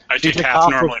of. I you take half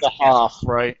normally. of the half,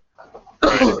 right?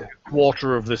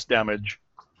 Quarter of this damage.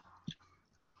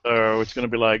 So it's going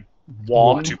to be like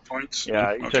 1. 2 points.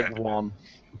 Yeah, you Okay. take 1.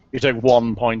 You take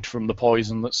 1 point from the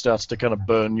poison that starts to kind of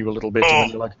burn you a little bit, and then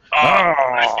you're like,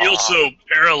 I feel so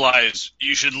paralyzed.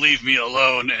 You should leave me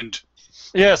alone. And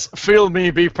yes, feel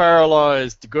me be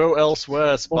paralyzed. Go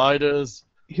elsewhere, spiders.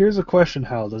 Here's a question,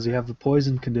 Hal. Does he have the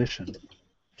poison condition?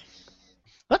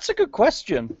 That's a good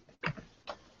question.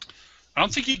 I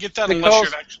don't think you get that Because- unless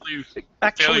you've actually.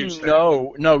 Actually, Failure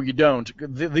save. no, you don't.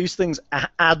 These things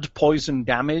add poison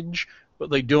damage, but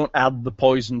they don't add the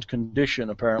poisoned condition,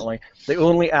 apparently. They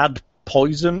only add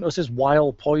poison. It says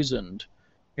while poisoned.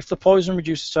 If the poison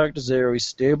reduces target to 0, he's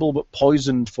stable but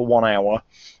poisoned for 1 hour.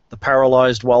 They're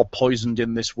paralyzed while poisoned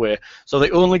in this way. So they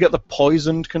only get the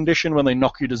poisoned condition when they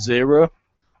knock you to 0.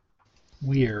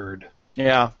 Weird.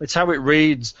 Yeah, it's how it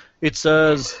reads. It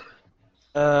says,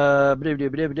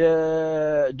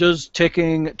 does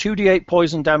taking 2d8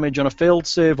 poison damage on a failed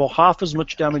save or half as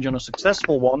much damage on a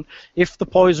successful one. If the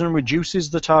poison reduces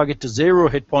the target to 0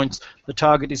 hit points, the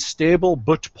target is stable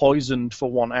but poisoned for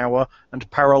 1 hour and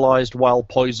paralyzed while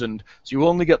poisoned. So you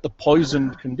only get the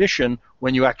poisoned condition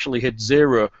when you actually hit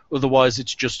 0. Otherwise,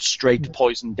 it's just straight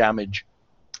poison damage.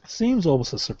 Seems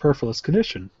almost a superfluous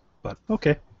condition, but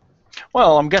okay.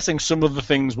 Well, I'm guessing some of the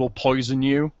things will poison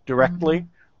you directly,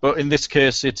 but in this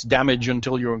case, it's damage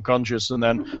until you're unconscious, and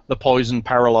then the poison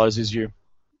paralyzes you.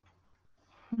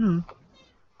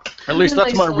 At least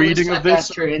that's my reading of this.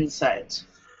 That's your insight.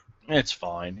 It's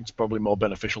fine. It's probably more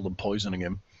beneficial than poisoning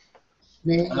him.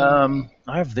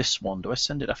 I have this one. Do I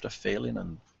send it after failing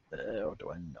or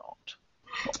do I not?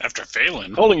 After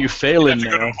failing. Calling you failing You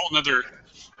have to go to now. a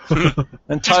whole nother.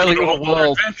 Entirely go to a other whole nother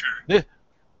world. adventure.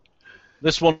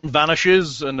 This one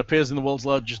vanishes and appears in the world's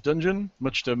largest dungeon,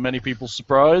 much to many people's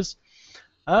surprise.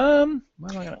 Where am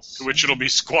I gonna To which it'll be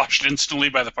squashed instantly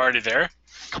by the party there.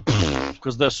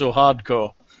 because they're so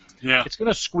hardcore. Yeah. It's going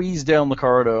to squeeze down the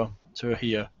corridor to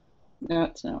here. No,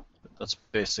 it's not. That's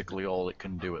basically all it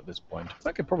can do at this point.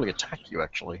 I could probably attack you,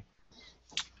 actually.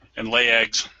 And lay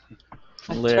eggs.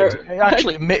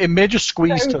 Actually, it may just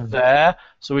squeeze to there,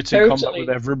 so it's in combat with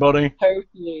everybody.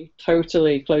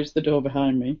 Totally close the door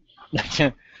behind me.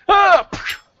 Ah!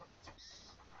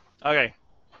 Okay,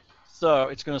 so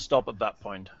it's going to stop at that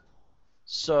point.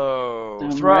 So,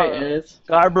 Right it is.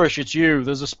 Guybrush, it's you.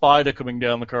 There's a spider coming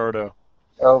down the corridor.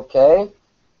 Okay.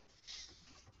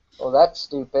 Well, that's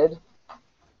stupid.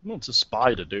 Well, it's a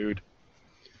spider, dude.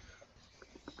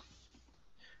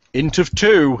 Int of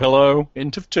 2, hello.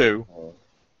 Int of 2.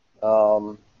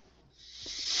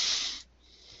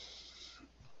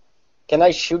 Can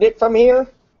I shoot it from here?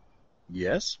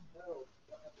 Yes.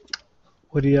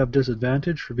 Would he have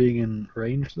disadvantage for being in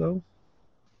range, though?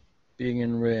 Being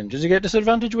in range. Does he get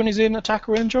disadvantage when he's in attack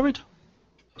range of it?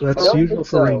 That's I don't usual think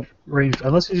for so. range,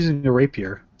 unless he's using a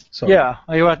rapier. So Yeah.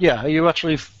 Are you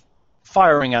actually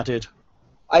firing at it?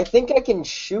 I think I can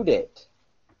shoot it.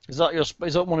 Is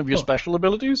that one of your special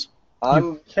abilities?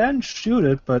 you can shoot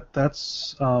it, but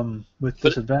that's with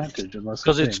disadvantage unless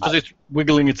Because it's it's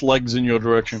wiggling its legs in your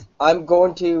direction. I'm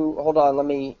going to hold on. Let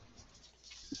me.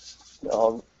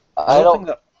 I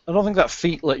don't think that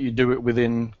feat let you do it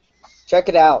within check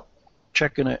it out.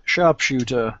 checking it.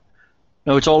 Sharpshooter.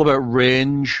 No, it's all about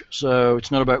range, so it's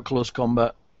not about close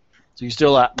combat. So you're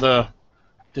still at the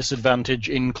disadvantage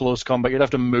in close combat. You'd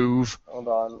have to move. Hold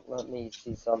on. Let me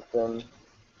see something.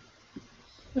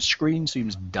 The screen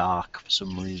seems dark for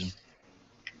some reason.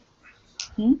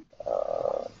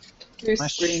 Your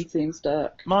screen seems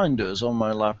dark. Mine does on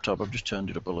my laptop. I've just turned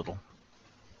it up a little.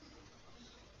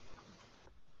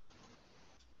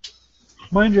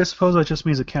 Mind you, I suppose that just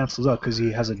means it cancels out because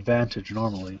he has advantage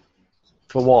normally.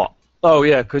 For what? Oh,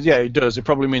 yeah, because, yeah, it does. It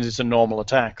probably means it's a normal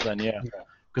attack then, yeah.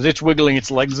 Because it's wiggling its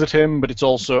legs at him, but it's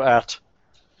also at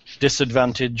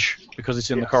disadvantage because it's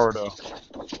in the corridor.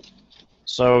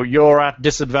 So you're at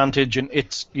disadvantage, and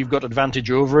you've got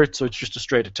advantage over it, so it's just a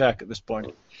straight attack at this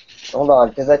point. Hold on,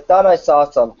 because I thought I saw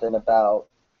something about...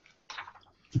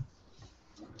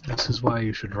 This is why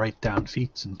you should write down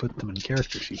feats and put them in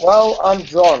character sheets. Well, I'm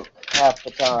drunk half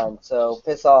the time, so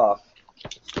piss off.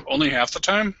 Only half the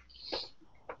time?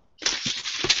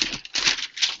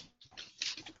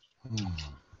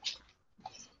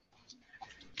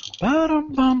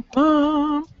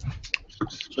 Ba-dum-bum-bum.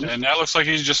 And that looks like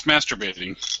he's just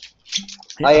masturbating.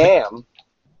 I am.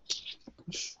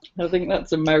 I think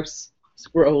that's a mouse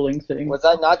scrolling thing. Was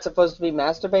I not supposed to be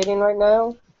masturbating right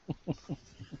now?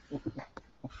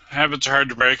 Habits are hard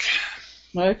to break.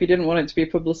 No, if you didn't want it to be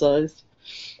publicized.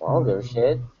 Well, I don't give a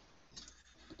shit.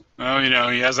 Oh, you know,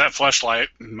 he has that fleshlight.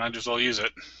 Might as well use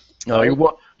it. No,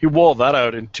 he wore that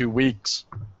out in 2 weeks.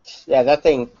 Yeah, that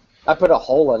thing, I put a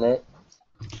hole in it.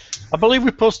 I believe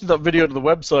we posted that video to the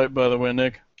website, by the way,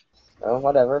 Nick. Oh,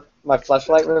 whatever. My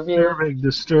fleshlight review?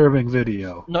 Disturbing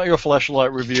video. Not your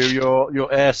flashlight review,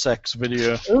 your air sex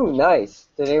video. Ooh, nice.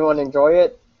 Did anyone enjoy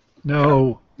it?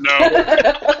 No. No.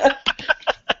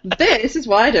 This is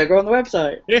why I don't go on the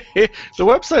website. The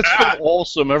website's still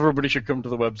awesome. Everybody should come to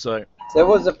the website. There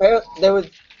was a Do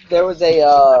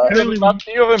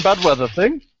you have a bad weather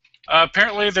thing?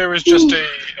 Apparently there was just a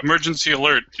emergency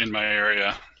alert in my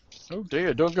area. Oh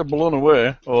dear, don't get blown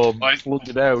away, or Like-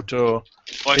 flooded out, or...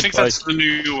 Well, I think that's the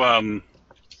new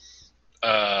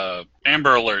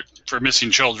Amber Alert for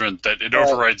missing children, that it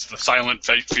overrides the silent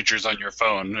features on your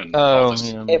phone. And all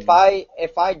this. Yeah. if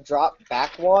I drop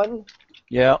back one,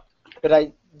 Yeah. would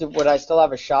I still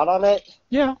have a shot on it?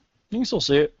 Yeah, you can still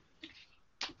see it.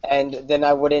 And then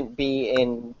I wouldn't be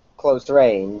in close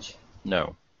range.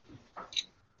 No.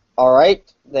 All right,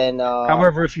 then.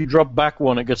 However, if you drop back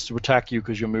one, it gets to attack you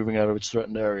because you're moving out of its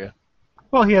threatened area.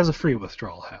 Well, he has a free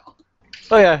withdrawal, Hal.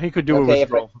 Oh yeah, he could do a Okay,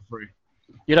 withdrawal for free.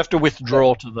 You'd have to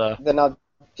withdraw to there. Then I'll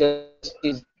just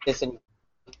use this and.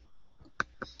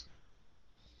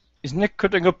 Is Nick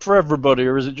cutting up for everybody,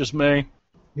 or is it just me?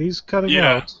 He's cutting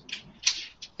Yeah. out.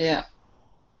 Yeah.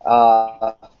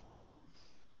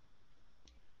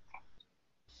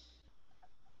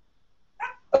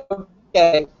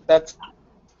 Okay, that's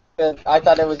good. I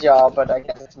thought it was y'all, but I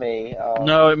guess it's me.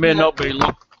 No, it may not be.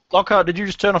 Lockhart, did you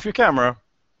just turn off your camera?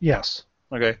 Yes.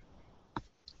 Okay.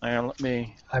 Hang on, let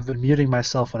me I've been muting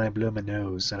myself when I blew my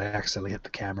nose, and I accidentally hit the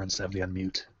camera instead of the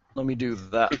unmute. do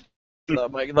that.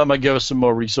 That might give us some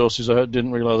more resources. I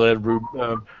didn't realize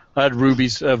I had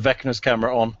Ruby's Vecna's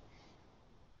camera on.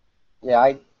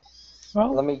 Yeah,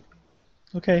 Well, let me.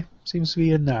 okay. Seems to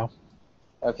be in now.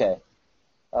 Okay.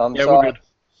 Yeah, so we're good.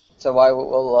 So I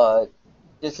will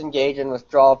disengage and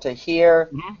withdraw to here,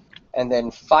 Mhm. and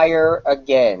then fire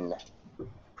again.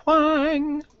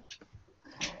 Twang!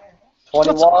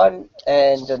 21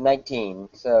 and 19.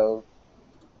 So.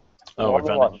 Oh,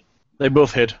 21. advantage. They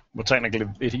both hit. Well, technically,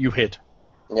 you hit.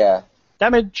 Yeah.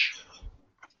 Damage!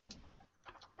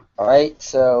 Alright,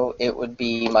 so it would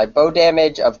be my bow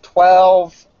damage of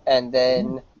 12, and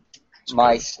then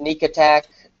my sneak attack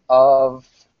of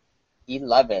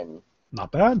 11.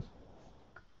 Not bad.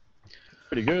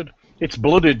 Pretty good. It's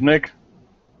blooded, Nick.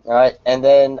 Alright, and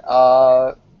then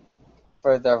for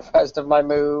the rest of my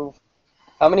move,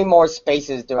 how many more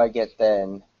spaces do I get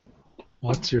then?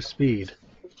 What's your speed?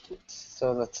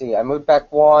 So let's see, I moved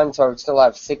back 1, so I would still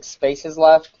have 6 spaces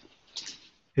left.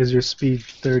 Is your speed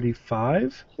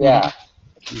 35? Yeah.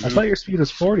 I thought your speed was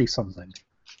 40 something.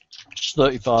 It's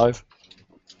 35.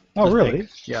 Oh, I really? think.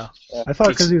 Yeah. I thought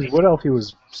because he was Wood Elf, he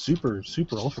was super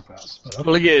ultra fast. But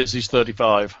Well, he is. He's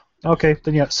 35. okay,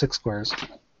 then yeah, 6 squares.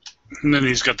 And then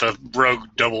he's got the rogue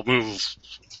double move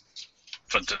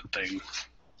foot thing.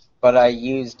 But I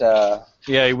used,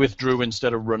 Yeah, he withdrew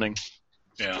instead of running.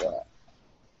 Yeah.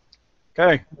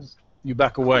 Okay. You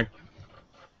back away.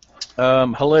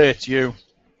 Hello, it's you.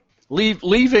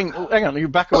 Leaving. Hang on, you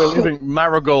back away, leaving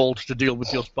Marigold to deal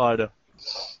with your spider.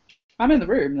 I'm in the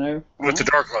room now. With the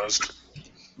door closed.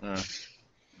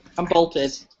 I'm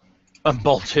bolted And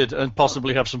bolted, and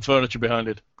possibly have some furniture behind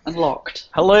it. and locked.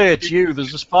 Hello, it's you.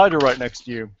 There's a spider right next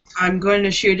to you. I'm going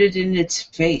to shoot it in its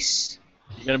face.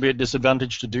 You're going to be at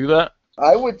disadvantage to do that.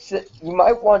 I would say you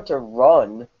might want to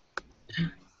run.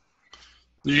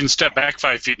 You can step back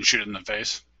 5 feet and shoot it in the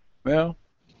face. Yeah.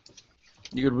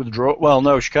 You could withdraw. Well,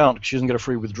 no, she can't. 'Cause she doesn't get a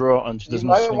free withdraw, and You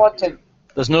might want to.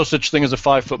 there's no such thing as a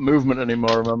 5-foot movement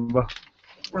anymore. Remember?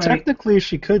 Right. Technically,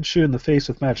 she could shoot in the face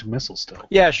with magic missile still.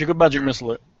 Yeah, she could magic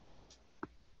missile it.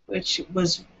 Which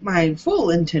was my full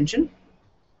intention.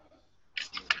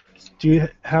 Do you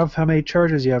have how many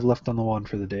charges you have left on the wand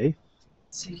for the day?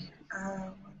 Let's see.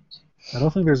 I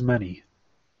don't think there's many.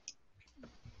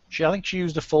 I think she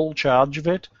used a full charge of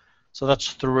it, so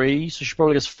that's 3. So she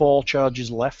probably has 4 charges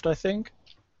left, I think.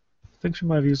 I think she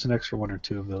might have used an extra 1 or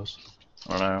 2 of those.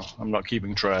 I don't know. I'm not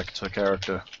keeping track. It's her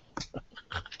character.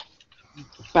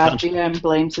 Bad GM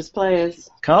blames his players.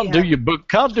 Can't do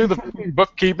the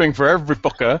bookkeeping for every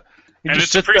fucker. You And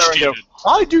just it's sit there and go, appreciated.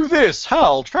 I do this.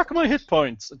 Hal, track my hit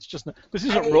points. It's just this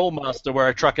isn't Rollmaster where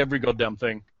I track every goddamn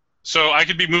thing. So I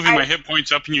could be moving my hit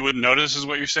points up and you wouldn't notice, is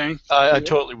what you're saying? I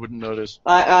totally wouldn't notice.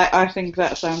 I think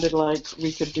that sounded like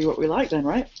we could do what we like then,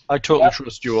 right? I totally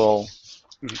trust you all.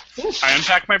 I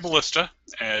unpack my ballista,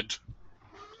 and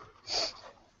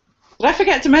Did I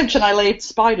forget to mention I laid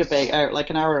spider bait out like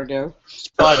an hour ago?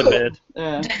 Spider bed.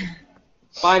 Yeah.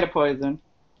 Spider poison.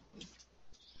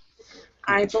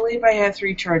 I believe I have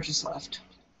 3 charges left.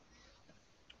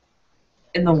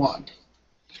 In the wand.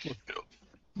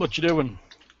 What you doing?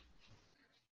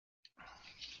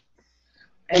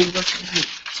 I'm looking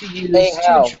to use Hey,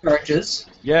 Hal. 2 charges.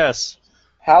 Yes.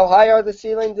 How high are the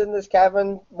ceilings in this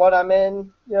cabin? What I'm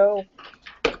in, yo?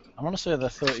 I want to say they're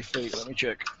 30 feet. Let me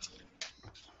check.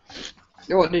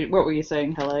 What were you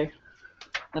saying, hello?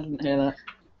 I didn't hear that.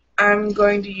 I'm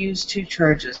going to use 2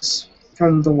 charges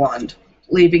from the wand,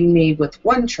 leaving me with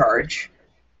 1 charge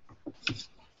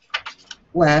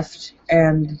left,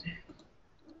 and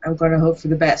I'm going to hope for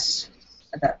the best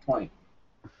at that point.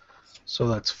 So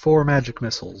that's 4 magic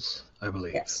missiles, I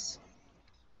believe. Yes.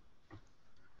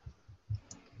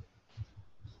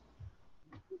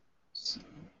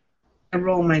 I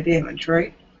roll my damage,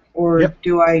 right? Or Yep.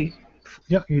 do I...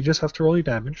 Yeah, you just have to roll your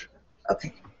damage.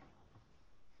 Okay.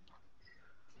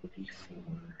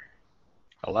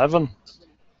 11.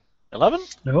 11?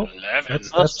 No, 11. That's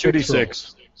six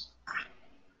 2d6.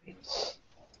 rolls.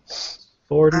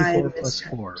 4d4 I plus missed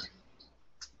 4.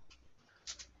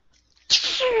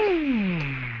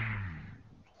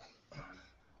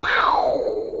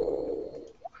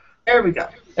 There we go.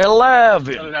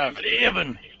 11.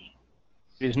 11.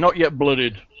 He's not yet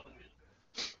blooded.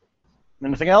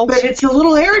 Anything else? But it's a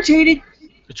little irritating.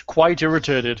 It's quite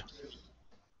irritated.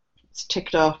 It's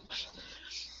ticked off.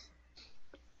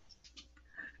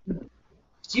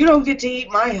 You don't get to eat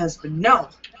my husband. No.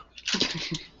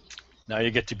 Now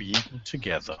you get to be eaten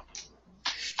together.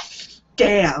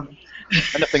 Damn.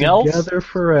 Anything else? Together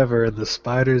forever in the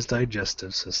spider's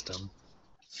digestive system.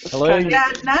 Hello?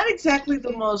 Yeah, not exactly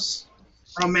the most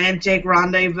romantic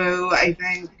rendezvous, I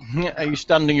think. Are you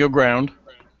standing your ground?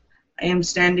 I am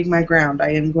standing my ground. I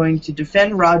am going to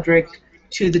defend Roderick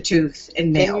to the tooth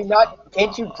and nail.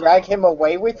 Can't you drag him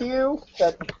away with you?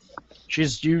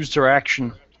 She's used her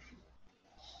action.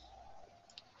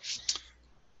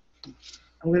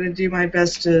 I'm going to do my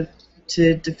best to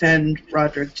defend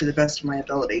Roderick to the best of my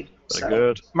ability. Very So.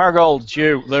 good. Marigold, it's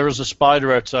you. There is a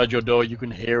spider outside your door. You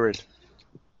can hear it.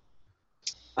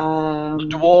 The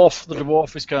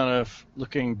dwarf is kind of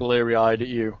looking bleary-eyed at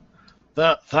you.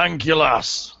 Thank you,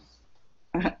 lass.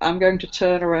 I'm going to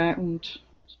turn around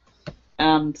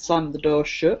and slam the door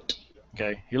shut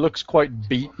Okay, he looks quite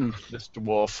beaten, this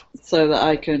dwarf. so that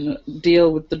I can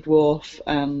deal with the dwarf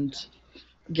and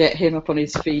get him up on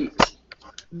his feet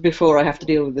before I have to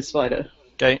deal with the spider.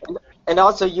 Okay. And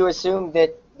also, you assume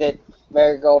that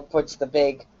Marigold puts the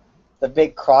big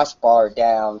crossbar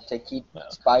down to keep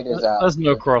spiders out. There's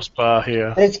no crossbar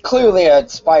here. It's clearly a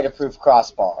spider-proof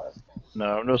crossbar.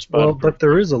 No spider. Well, but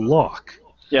there is a lock.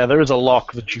 Yeah, there is a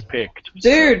lock that you picked.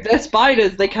 Dude, they're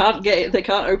spiders. They can't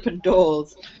open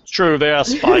doors. It's true, they are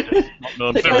spiders. Not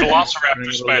known They're for They're being-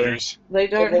 velociraptor spiders. They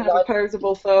don't they have not-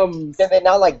 opposable thumbs. Did they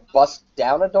not, bust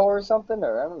down a door or something?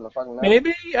 Or I don't know fucking know.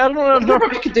 Maybe? I don't know. They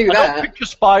probably could do I don't that. picture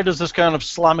spiders as kind of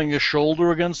slamming a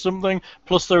shoulder against something,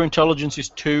 plus their intelligence is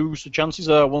 2, so chances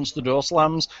are once the door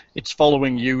slams, it's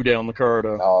following you down the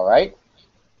corridor. Alright.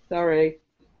 Sorry.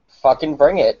 Fucking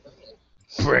bring it.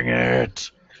 Bring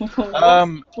it!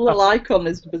 The little icon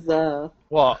is bizarre.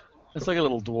 What? It's like a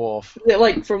little dwarf. Is it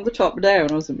like from the top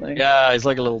down or something? Yeah, he's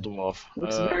like a little dwarf.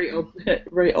 Looks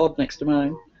very odd next to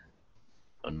mine.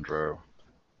 Andrew.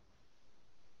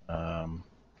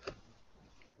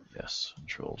 Yes,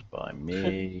 controlled by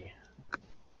me.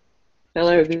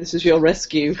 Hello, this is your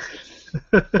rescue.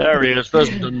 There he is, there's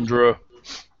Andrew.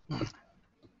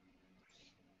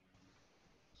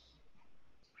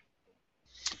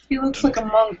 He looks like a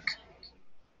monk.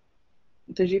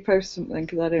 Did you post something?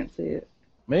 Because I don't see it.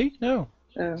 Me? No.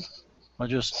 Oh. I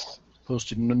just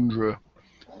posted Nundra.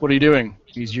 What are you doing?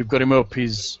 You've got him up.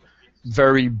 He's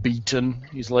very beaten.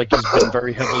 He's been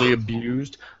very heavily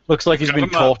abused. Looks like he's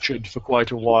been tortured for quite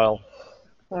a while.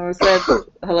 I said,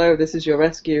 "Hello, this is your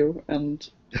rescue," and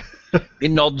he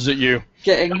nods at you.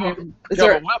 Getting him. Is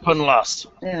there a weapon, lass?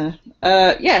 Yeah.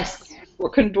 Yes.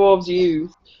 What can dwarves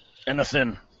use?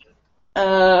 Anything.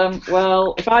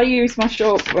 Well, if I use my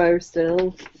short bow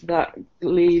still, that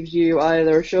leaves you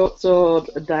either a short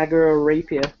sword, a dagger, or a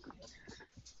rapier.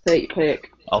 Take your pick.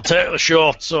 I'll take the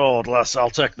short sword, lass. I'll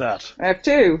take that. I have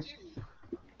two.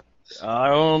 I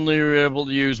only able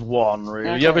to use one, really.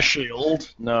 Okay. You have a shield?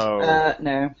 No.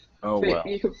 No. Oh, But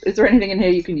well. is there anything in here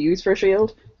you can use for a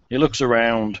shield? He looks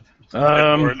around.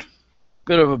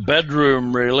 Bit of a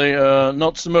bedroom, really.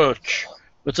 Not so much.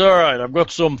 But it's alright, I've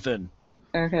got something.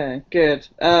 Okay, good.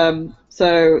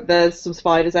 So there's some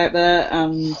spiders out there,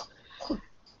 and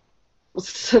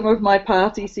some of my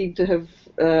party seem to have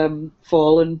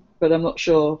fallen, but I'm not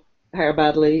sure how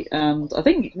badly. And I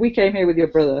think we came here with your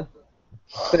brother,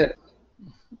 but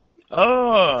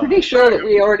pretty sure that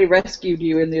we already rescued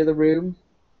you in the other room.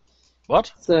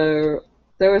 What? So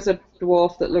there was a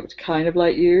dwarf that looked kind of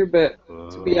like you, but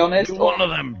to be honest, You're one of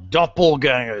them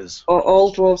doppelgangers.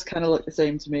 all dwarves kind of look the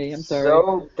same to me. I'm sorry.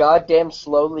 So goddamn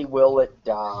slowly will it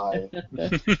die.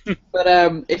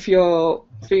 But if you're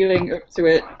feeling up to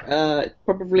it, it's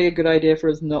probably a good idea for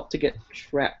us not to get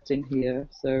trapped in here.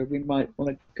 So we might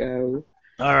want to go.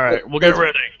 All right, we'll get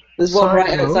ready. There's one Side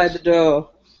right note. outside the door.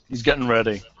 He's getting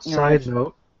ready. Side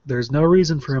note, there's no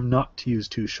reason for him not to use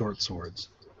two short swords.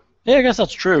 Yeah, I guess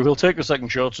that's true. He'll take the second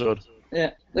short sword.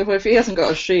 Yeah. If he hasn't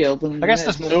got a shield, then I guess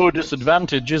there's no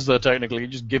disadvantage, is there, technically? It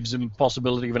just gives him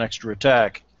possibility of an extra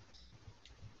attack.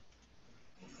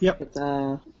 Yep. But,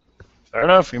 Fair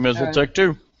enough, you may as well Alright. take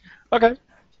two. Okay.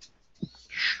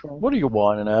 What are you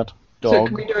whining at, so dog?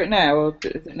 can we do it now, or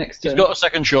is it next He's turn? got a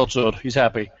second short sword. He's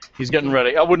happy. He's getting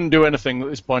ready. I wouldn't do anything at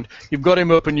this point. You've got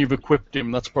him up and you've equipped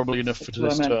him. That's probably enough for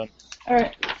this what I turn. meant.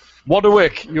 Alright.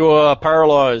 Waterwick, you are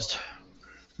paralyzed.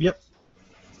 Yep.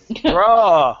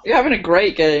 Hurrah! You're having a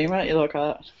great game, aren't you,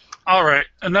 Lockhart? Alright,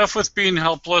 enough with being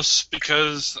helpless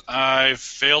because I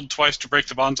failed twice to break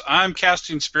the bonds. I'm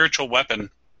casting Spiritual Weapon.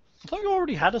 I thought you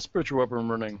already had a spiritual weapon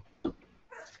running.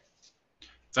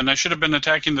 Then I should have been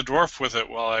attacking the dwarf with it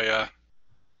while I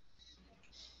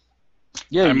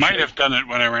Yeah, I you might should. have done it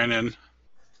when I ran in.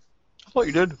 I thought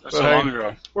you did. So long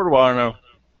ago. Where do I know?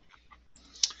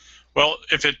 Well,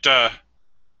 if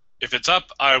it's up,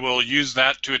 I will use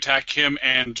that to attack him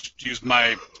and use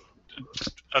my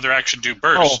other action to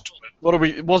burst. What are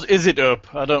we? Is it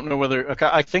up? I don't know whether. Okay,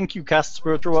 I think you cast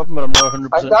spiritual weapon, but I'm not 100%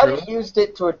 I sure. thought he used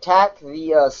it to attack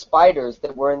the spiders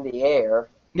that were in the air.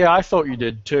 Yeah, I thought you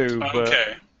did too. But...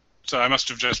 Okay, so I must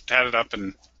have just had it up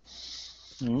and.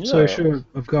 Yeah. So I should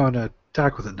have gone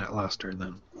attack with it that last turn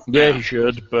then. Yeah, you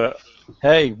should. But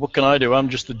hey, what can I do? I'm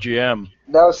just the GM.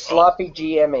 No sloppy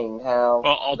GMing, Hal.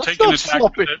 Well, I'll That's take an not attack.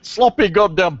 sloppy. Sloppy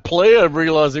goddamn player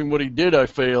realizing what he did. I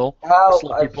feel. Hal,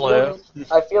 sloppy player.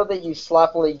 I feel that you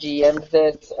sloppily GM'd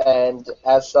this, and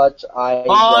as such, I will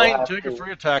Fine, have take to... a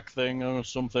free attack thing or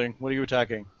something. What are you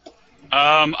attacking?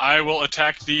 I will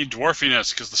attack the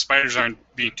dwarfiness because the spiders aren't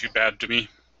being too bad to me.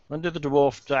 When did the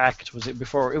dwarf act? Was it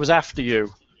before? It was after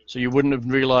you, so you wouldn't have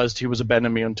realized he was a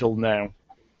enemy until now.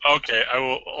 Okay,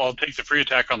 I'll take the free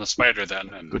attack on the spider then.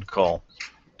 And Good call.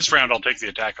 this round, I'll take the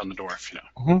attack on the dwarf. You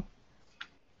know,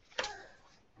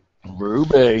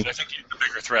 Ruby. I think he's the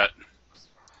bigger threat.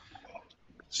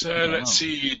 So let's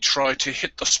see. Try to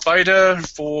hit the spider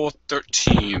for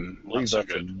 13. Not so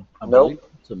good. Nope.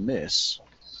 It's a miss.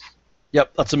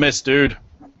 Yep, that's a miss, dude.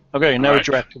 Okay, now Alright. it's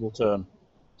your actual turn.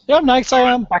 Yeah, nice. I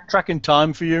am backtracking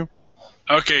time for you.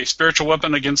 Okay, spiritual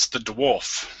weapon against the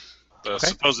dwarf, the Okay.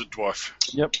 supposed dwarf.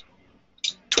 Yep,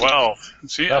 12.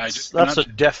 See, I just that's a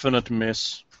cannot- definite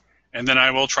miss. And then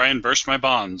I will try and burst my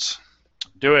bonds.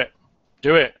 Do it.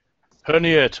 Do it.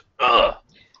 Herniate. Ugh.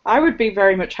 I would be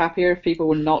very much happier if people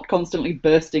were not constantly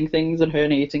bursting things and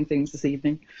herniating things this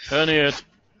evening. Herniate.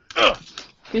 Ugh.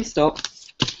 Please stop.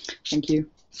 Thank you.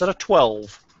 Is that a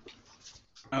 12?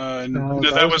 No,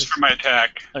 that that was was for my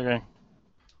attack. Okay.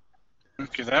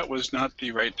 Okay, that was not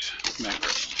the right number.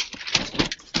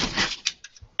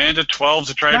 And a 12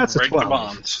 to try That's to a break the 12.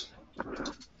 bonds.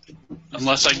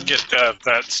 Unless I can get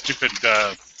that stupid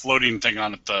floating thing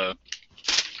on it, the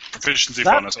proficiency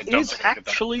bonus. I That don't is think I get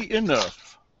that. actually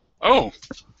enough. Oh,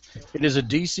 It is a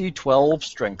DC 12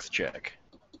 strength check.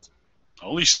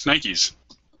 holy snikes.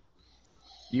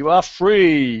 You are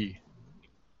free.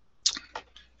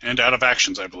 And out of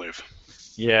actions, I believe.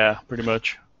 Yeah, pretty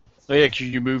much. Oh, yeah, 'cause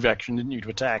you moved action, didn't you, to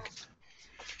attack?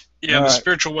 Yeah, the Alright.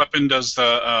 spiritual weapon does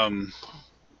the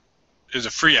is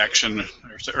a free action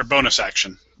or bonus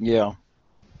action. Yeah.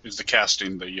 Is the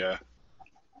casting the?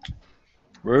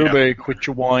 Ruby, quit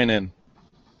your whining.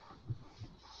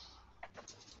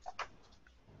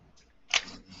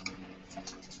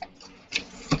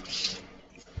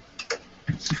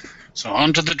 So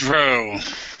on to the drow.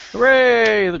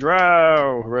 Hooray, the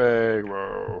drow! Hooray,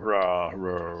 row, hurrah,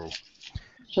 row.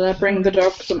 Shall I bring the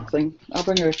dog something? I'll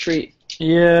bring her a treat.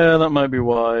 Yeah, that might be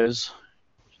wise.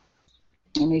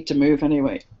 I need to move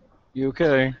anyway. You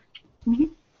okay? Mm-hmm.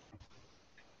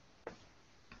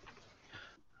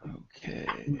 Okay,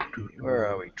 where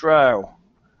are we? Drow.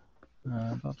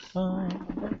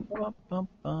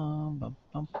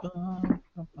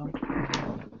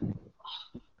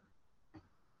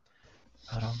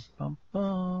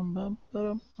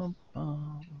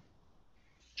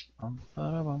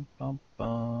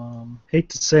 Hate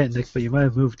to say it, Nick, but you might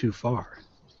have moved too far.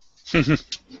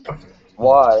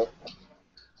 Why?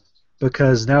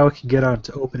 Because now it can get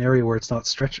onto open area where it's not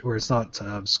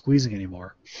squeezing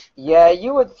anymore. Yeah,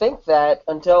 you would think that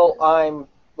until I'm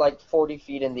like 40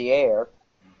 feet in the air.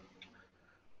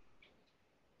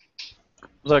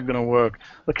 How's that going to work?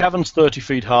 The cavern's 30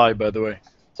 feet high, by the way.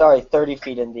 Sorry, 30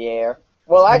 feet in the air.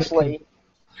 Well, actually,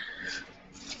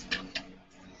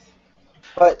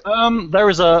 but there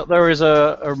is a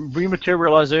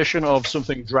rematerialization of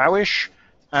something drowish,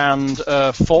 and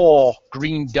 4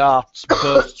 green darts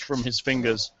burst from his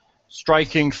fingers,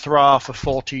 striking Thra for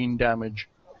 14 damage.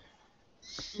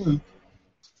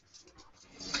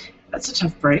 That's a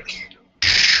tough break.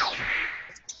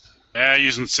 Yeah,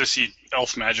 using sissy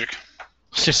elf magic.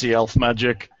 Sissy elf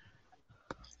magic.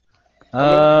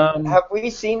 have we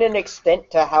seen an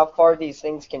extent to how far these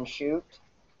things can shoot?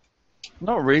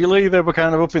 Not really. They were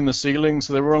kind of up in the ceiling,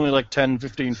 so they were only like 10,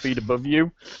 15 feet above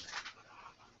you.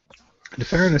 In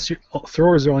fairness,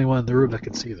 Thrower's the only one in the room that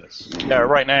can see this. Yeah,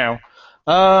 right now.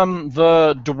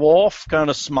 The dwarf kind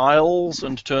of smiles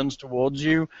and turns towards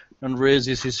you and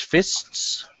raises his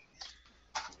fists.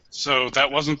 So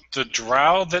that wasn't the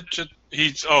drow that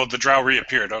he's. Oh, the drow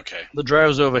reappeared. Okay. The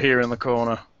drow's over here in the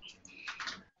corner.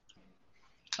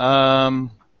 And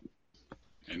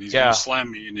he's gonna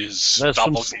slam me in his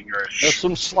doppelganger. There's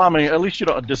some slamming. At least you're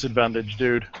not at disadvantage,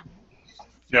 dude.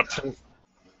 Yep.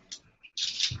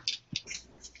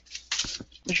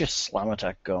 Where's your slam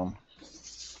attack gone?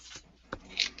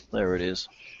 There it is.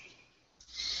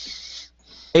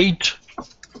 8.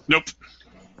 Nope.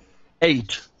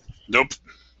 8. Nope.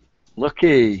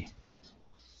 Lucky.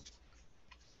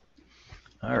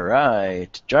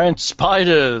 Alright. Giant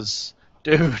spiders.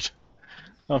 Dude.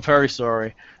 I'm very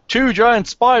sorry. 2 giant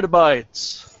spider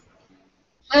bites.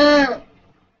 I'm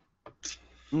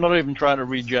not even trying to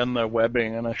regen their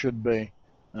webbing, and I should be.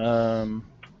 I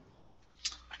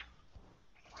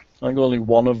think only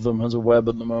one of them has a web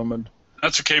at the moment.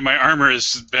 That's okay. My armor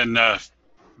has been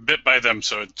bit by them,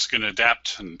 so it's going to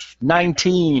adapt. And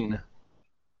 19.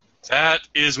 That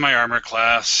is my armor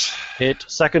class. Hit.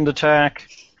 Second attack,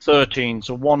 13.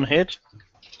 So 1 hit.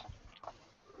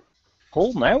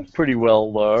 Holding out pretty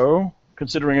well, though,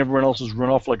 considering everyone else has run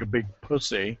off like a big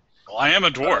pussy. Well, I am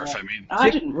a dwarf. I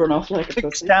didn't run off like a 6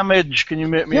 pussy. damage. Can you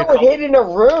make me You were hid in a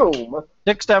room.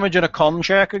 6 damage and a con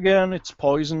check again. It's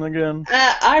poison again.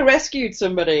 I rescued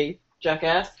somebody,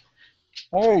 jackass.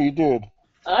 Oh, you did.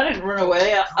 I didn't run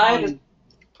away. I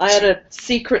had a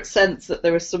secret sense that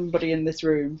there was somebody in this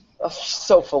room. Oh,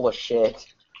 so full of shit.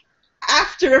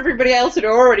 After everybody else had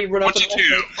already run off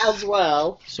 22. as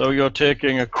well. So you're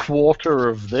taking a quarter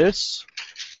of this.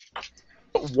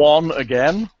 1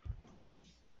 again.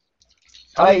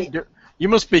 You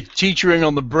must be teetering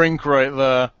on the brink right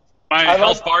there. My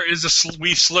health bar is a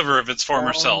wee sliver of its former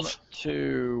 1, self.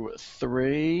 2,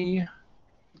 3,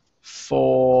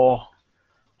 4,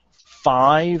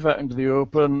 5 out into the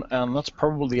open, and that's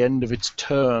probably the end of its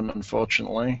turn,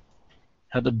 unfortunately.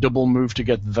 Had a double move to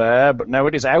get there, but now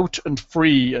it is out and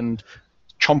free and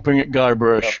chomping at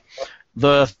Guybrush.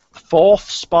 The 4th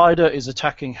spider is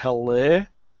attacking Helle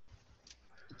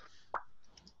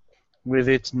with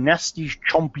its nasty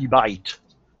chompy bite.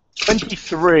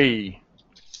 23.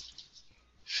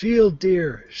 Shield,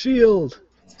 dear, shield.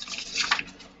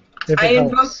 I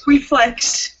invoke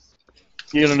reflex.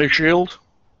 You get a new shield?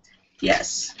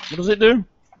 Yes. What does it do?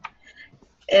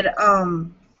 It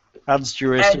Adds to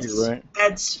your AC, right?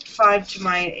 adds 5 to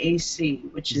my AC,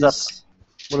 which is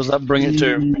What does that bring it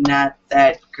to? not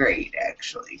that great,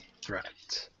 actually. Right.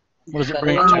 What does it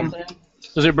bring it to?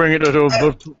 Does it bring it to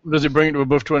above? Does it bring it to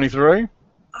above 23?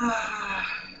 I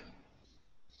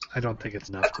don't think it's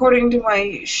enough. According to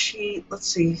my sheet, let's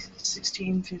see,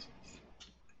 16, 15,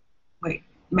 wait,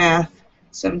 math,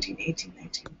 17, 18,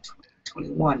 19, 20,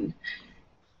 21.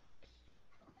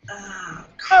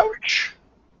 Ouch!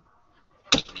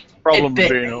 It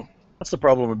bit That's the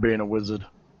problem with being a wizard.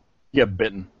 You get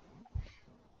bitten.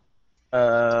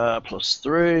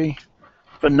 +3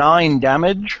 for 9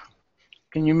 damage.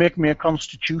 Can you make me a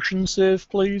Constitution save,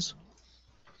 please?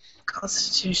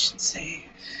 Constitution save.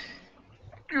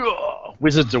 Ugh.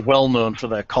 Wizards are well known for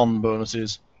their con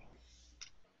bonuses.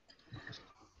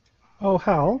 Oh,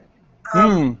 Hal,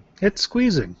 it's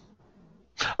squeezing.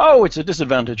 Oh, it's a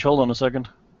disadvantage. Hold on a second.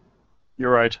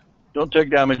 You're right. Don't take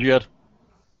damage yet.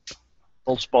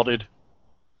 All spotted.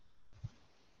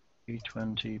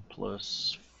 D20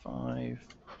 plus 5.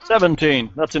 17.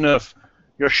 That's enough.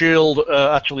 Your shield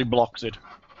actually blocks it.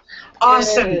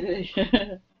 Awesome.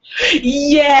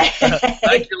 Yeah.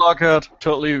 Thank you, Lockhart.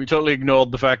 Totally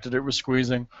ignored the fact that it was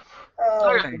squeezing.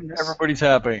 Okay, everybody's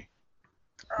happy.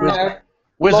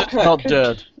 Wizard's not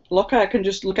dead. Lockhart can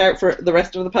just look out for the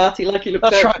rest of the party like he looks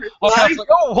That's out right. for his Lockhart's life. like,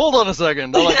 oh, hold on a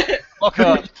second. They're like,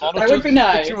 Lockhart, That would be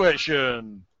nice.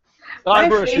 situation. My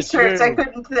Guybrush, face it's hurts. you. I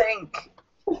couldn't think.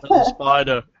 That's a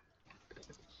spider.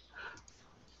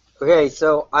 Okay,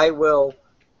 so I will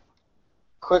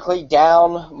quickly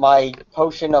down my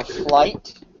potion of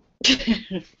flight.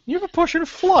 You have a potion of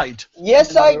flight?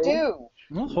 Yes, I do.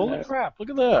 Oh, holy crap, look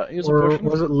at that. Here's a Or potion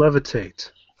of was it levitate?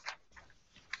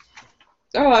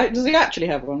 Oh, does he actually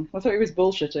have one? I thought he was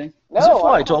bullshitting. No, Is it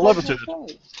flight I or have a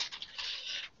levitated?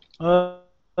 flight.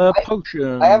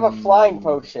 Potion. I have a flying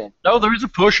potion. No, there is a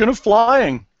potion of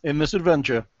flying in this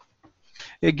adventure.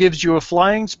 It gives you a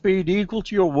flying speed equal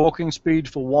to your walking speed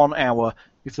for 1 hour.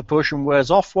 If the potion wears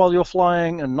off while you're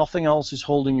flying and nothing else is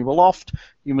holding you aloft,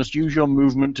 you must use your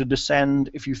movement to descend.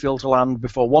 If you fail to land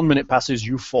before 1 minute passes,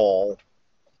 you fall.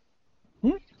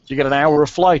 So you get an hour of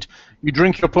flight. You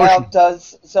drink your potion.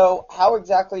 Now, how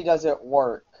exactly does it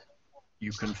work?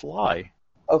 You can fly.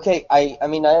 Okay, I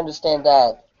mean, I understand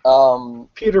that.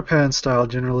 Peter Pan style,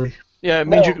 generally. Yeah, it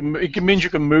means you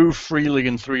can move freely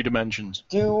in 3 dimensions.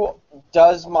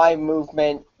 Does my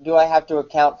movement, do I have to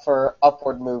account for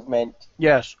upward movement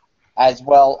Yes. as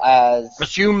well as...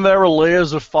 Assume there are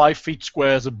layers of 5 feet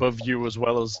squares above you as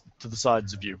well as to the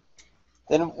sides of you.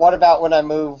 Then what about when I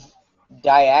move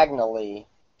diagonally?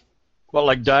 Well,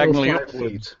 like diagonally Still 5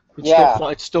 upwards. feet.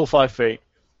 It's still 5 feet.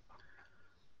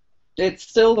 It's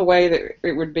still the way that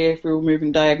it would be if we were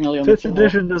moving diagonally on the Fifth floor.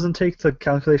 edition doesn't take the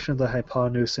calculation of the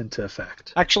hypotenuse into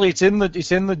effect, Actually, it's in the the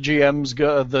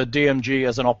DMG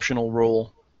as an optional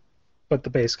rule, but the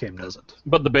base game doesn't.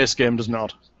 but the base game does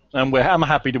not. And I'm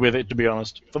happy with it, to be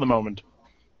honest, for the moment.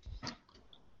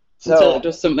 Until So, it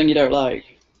does something you don't like.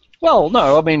 Well,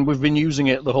 no, I mean, we've been using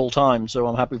it the whole time, so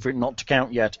I'm happy for it not to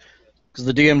count yet. Because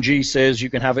the DMG says you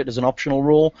can have it as an optional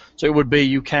rule. So it would be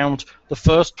you count the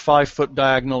first 5 foot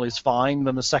diagonal is fine,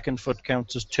 then the second foot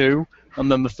counts as 2, and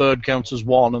then the third counts as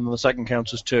 1, and then the second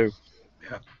counts as 2.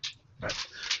 Yeah. Right.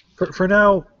 For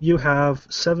now, you have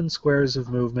 7 squares of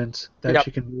movement that Yep.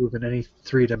 you can move in any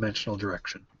 3-dimensional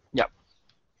direction. Yep.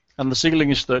 And the ceiling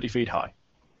is 30 feet high.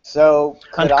 so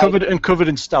And covered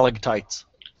in stalactites.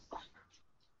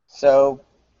 So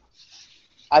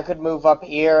I could move up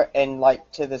here and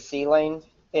like to the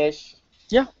ceiling-ish,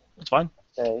 Yeah, that's fine.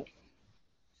 okay,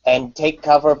 and take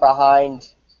cover behind.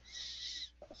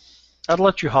 I'd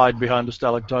let you hide behind a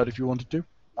stalactite if you wanted to.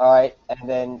 All right, and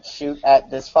then shoot at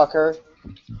this fucker.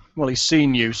 Well, he's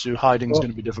seen you, so hiding's Well-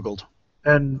 going to be difficult.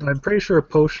 And I'm pretty sure a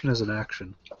potion is an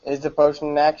action. Is the potion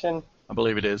in action? I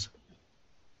believe it is.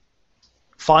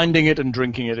 Finding it and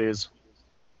drinking it is.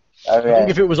 I think Okay.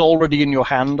 if it was already in your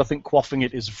hand, I think quaffing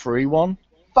it is a free one,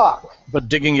 Fuck. but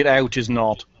digging it out is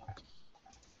not.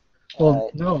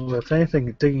 Well, no, if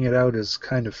anything, digging it out is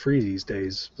kind of free these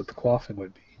days, but the quaffing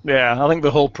would be. Yeah, I think the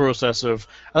whole process of...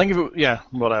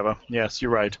 whatever. Yes,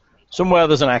 you're right. Somewhere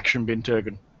there's an action being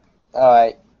taken. All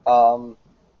right.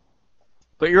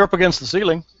 But you're up against the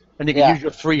ceiling, and you can Yeah. use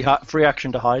your free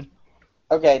action to hide.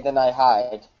 Okay, then I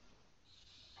hide.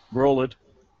 Roll it.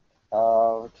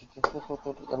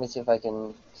 Let me see if I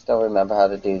can still remember how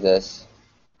to do this.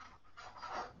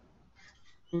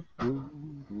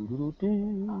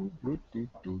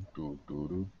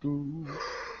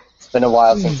 It's been a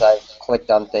while since I've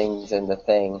clicked on things in the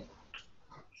thing.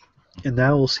 And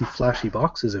now we'll see flashy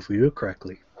boxes if we do it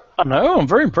correctly. I know, I'm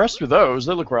very impressed with those.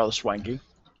 They look rather swanky.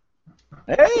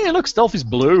 Hey, look, Stealth is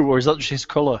blue, or is that just his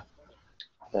colour?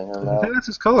 I don't I know. think that's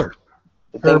his color.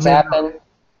 Did things happen?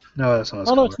 No, that's not his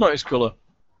Oh, no, color. it's not his colour.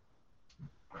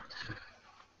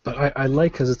 But I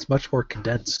like because it's much more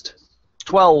condensed.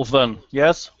 12, then,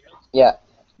 yes? Yeah.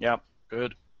 Yeah,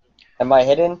 good. Am I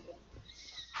hidden?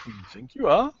 You think you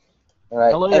are? All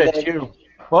right. Hello, And it's then, you.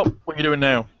 Well, what are you doing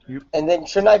now? And then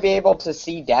shouldn't I be able to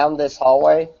see down this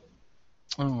hallway?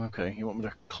 Oh, okay. You want me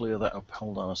to clear that up?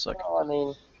 Hold on a second. Well, I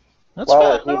mean, That's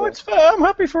well, fair. No, it's fair. I'm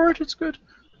happy for it. It's good.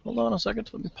 Hold on a second.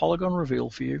 Let me polygon reveal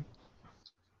for you.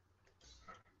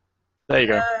 There you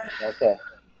go. okay.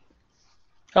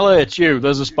 Hello, it's you.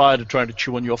 There's a spider trying to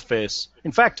chew on your face.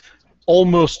 In fact,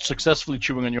 almost successfully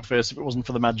chewing on your face if it wasn't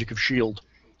for the magic of shield.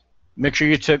 Make sure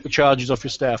you take the charges off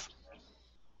your staff.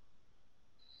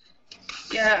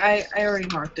 Yeah, I already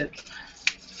marked it.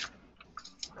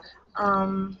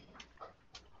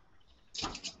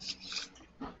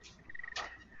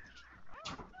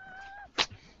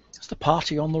 It's the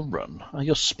party on the run.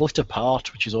 You're split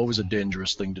apart, which is always a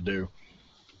dangerous thing to do.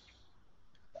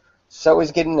 So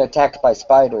is getting attacked by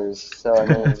spiders, so I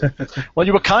mean... Well,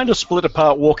 you were kind of split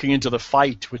apart walking into the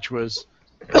fight, which was...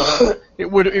 it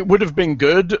would have been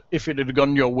good if it had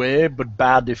gone your way, but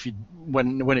bad if you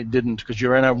when it didn't, because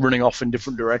you're now running off in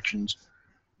different directions.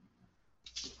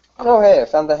 Oh, hey, I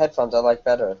found the headphones I like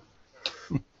better.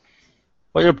 What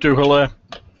are you up to, Hilaire?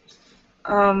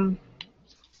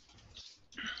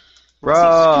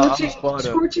 Rah,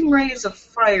 Scorching ray is a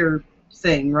fire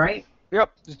thing, right?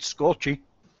 Yep, it's scorchy.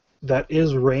 That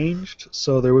is ranged,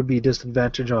 so there would be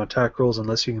disadvantage on attack rolls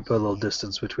unless you can put a little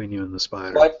distance between you and the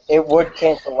spider. But it would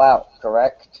cancel out,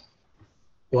 correct?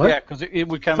 What? Yeah, because it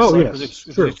would cancel Oh, because yes.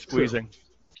 it's True, squeezing.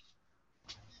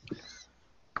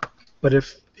 But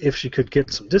if she could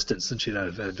get some distance, then she'd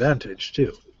have advantage,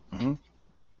 too. Mm-hmm.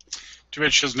 Too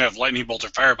bad she doesn't have lightning bolt or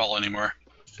fireball anymore.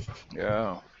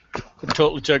 Yeah. Could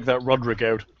totally take that Roderick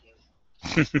out.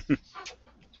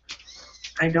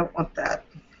 I don't want that.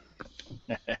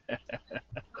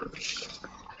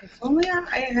 If only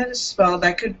I had a spell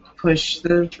that could push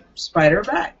the spider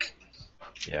back.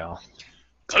 Yeah.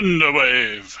 Thunder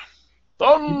wave.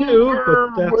 You do,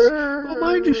 but that's... Well,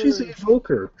 mind you, she's an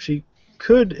evoker. She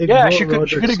could ignore Yeah, she could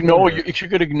Roderick's ignore spider. you. She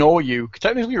could ignore you.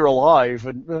 Technically, you're alive,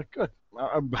 and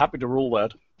I'm happy to rule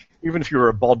that. Even if you were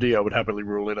a body, I would happily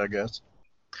rule it, I guess.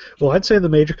 Well, I'd say the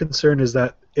major concern is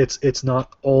that it's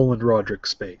not all in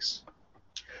Roderick's space.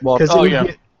 Well,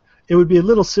 Because it would be a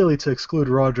little silly to exclude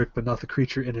Roderick, but not the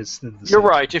creature in his. In the You're same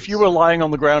right. space. If you were lying on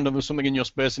the ground and there was something in your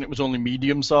space and it was only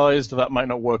medium-sized, that might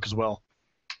not work as well.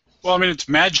 Well, I mean, it's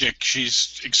magic.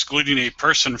 She's excluding a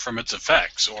person from its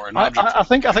effects, or an object. I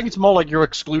think it's more like you're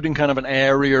excluding kind of an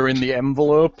area in the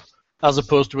envelope, as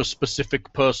opposed to a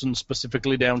specific person,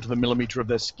 specifically down to the millimeter of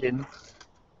their skin.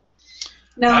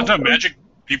 Now, I don't know, magic.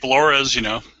 People auras, you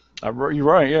know. You're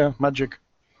right. Yeah, magic.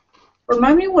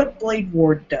 remind me what Blade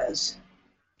Ward does.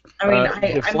 I mean, I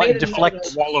made a deflect note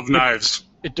of- Wall of knives.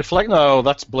 It deflect. No,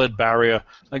 that's blade barrier.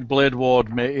 Like blade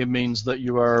ward, it means that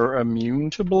you are immune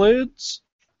to blades.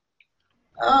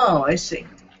 Oh, I see.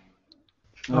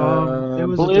 It was a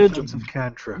blade. defensive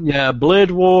cantrip. Yeah, blade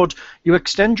ward. You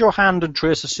extend your hand and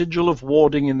trace a sigil of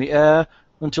warding in the air.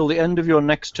 Until the end of your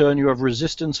next turn, you have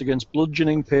resistance against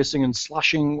bludgeoning, piercing, and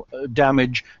slashing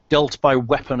damage dealt by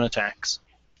weapon attacks.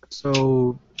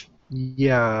 So,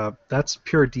 yeah, that's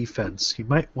pure defense. You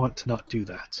might want to not do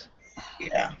that.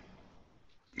 Yeah.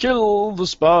 Kill the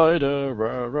spider,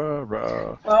 rah, rah,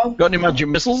 rah. Well, Got any magic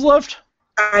missiles left?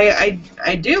 I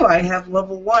do. I have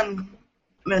level 1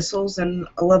 missiles and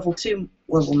a level 2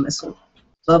 level missile.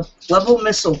 Level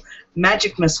missile.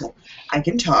 Magic missile. I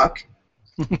can talk.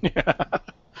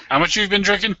 How much you've been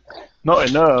drinking? Not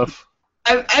enough.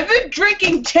 I've been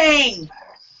drinking Tang.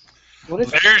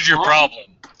 There's your problem.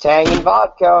 Tang and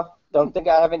vodka. Don't think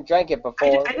I haven't drank it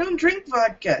before. I don't drink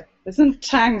vodka. Isn't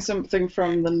Tang something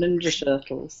from the Ninja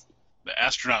Turtles? The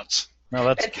astronauts. No,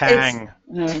 that's It's- Kang.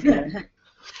 Okay.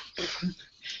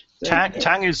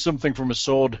 Tang is something from a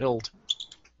sword hilt.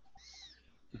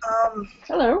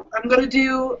 Hello. I'm gonna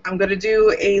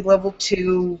do a level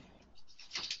 2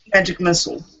 magic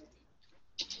missile.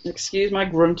 Excuse my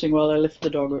grunting while I lift the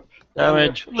dog up.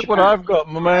 Damage. Look what I've got,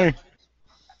 mummy.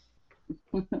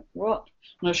 What?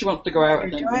 No, she wants to go out. I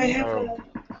Do think. I have Oh.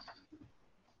 a...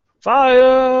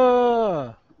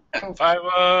 Fire!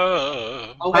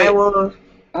 Fire!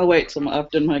 I'll wait till I've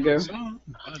done my go.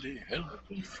 Somebody help.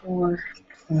 4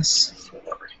 plus 4.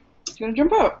 You gonna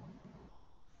jump out?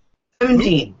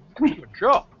 17. Good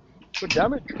job. Good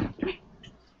damage.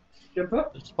 Jump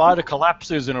up. The spider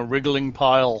collapses in a wriggling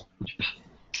pile.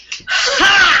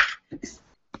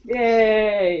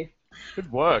 Yay!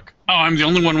 Good work. Oh, I'm the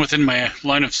only one within my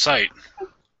line of sight.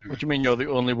 What do you mean you're the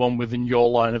only one within your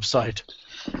line of sight?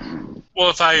 Well,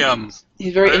 if I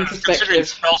He's very considering introspective.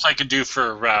 spells I can do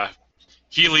for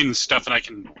healing and stuff, and I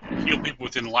can heal people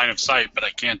within line of sight, but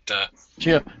I can't.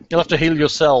 You'll have to heal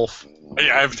yourself.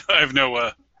 Yeah, I have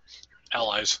no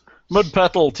allies.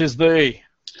 Mudpetal, 'tis thee.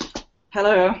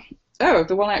 Hello. Oh,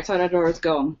 the one outside our door is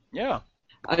gone. Yeah.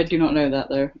 I do not know that,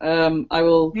 though. I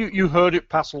will... You heard it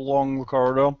pass along the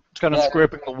corridor. It's kind of Yeah.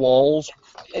 scraping the walls.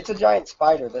 It's a giant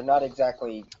spider. They're not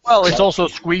exactly... Well, it's also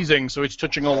squeezing, so it's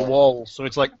touching all the walls. So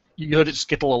it's like you heard it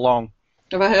skittle along.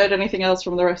 Have I heard anything else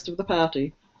from the rest of the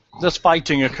party? There's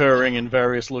fighting occurring in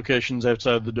various locations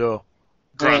outside the door.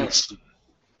 Grunts.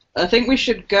 I think we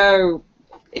should go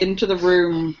into the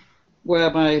room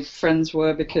where my friends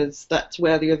were, because that's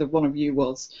where the other one of you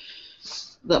was.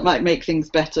 That might make things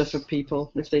better for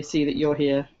people if they see that you're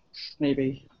here.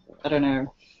 Maybe. I don't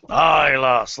know. Aye,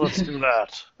 lass, let's do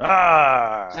that.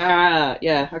 Ah!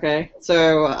 Yeah, okay.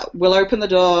 So we'll open the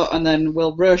door and then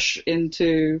we'll rush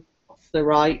into the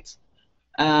right.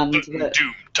 And,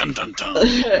 Dun, dun,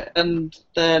 dun. and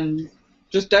then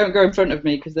just don't go in front of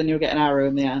me, because then you'll get an arrow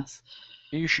in the ass.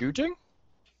 Are you shooting?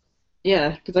 Yeah,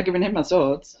 because I've given him my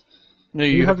swords. No,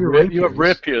 you have your you have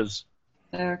rapiers.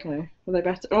 Okay. Well, they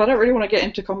better. Oh, I don't really want to get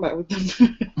into combat with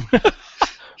them.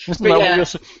 Isn't that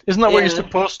what you're Yeah.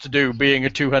 supposed to do, being a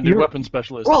two-handed weapon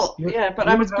specialist? Well, yeah, but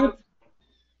I'm as good.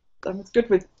 I'm as good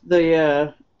with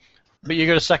the. But you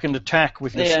get a second attack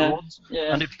with your swords,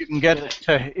 Yeah. and if you can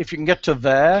get to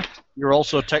there, you're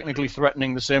also technically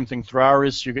threatening the same thing Thrar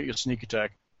is. So you get your sneak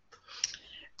attack.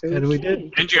 And we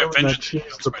did And you have determine that vengeance she is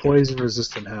against the spider.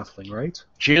 poison-resistant halfling, right?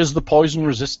 She is the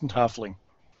poison-resistant halfling.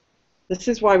 This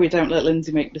is why we don't let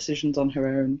Lindsay make decisions on her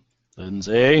own.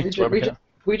 Lindsay,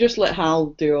 We just let Hal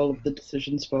do all of the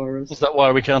decisions for us. is that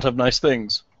why we can't have nice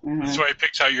things? That's why he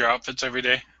picks out your outfits every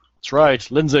day. That's right,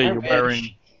 Lindsay.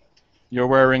 I You're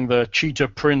wearing the cheetah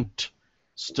print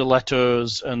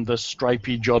stilettos and the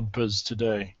stripy jodhpurs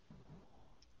today.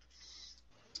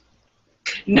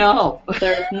 No.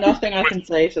 There's nothing I can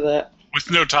say to that. With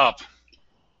no top.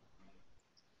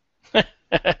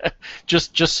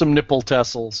 just some nipple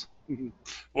tassels.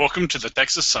 Welcome to the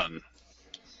Texas sun.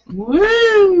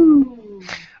 Woo!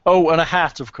 Oh, and a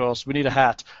hat, of course. We need a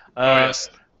hat. Yes.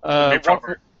 Be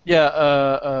proper.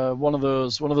 One of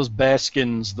those bear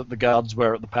skins that the guards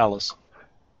wear at the palace.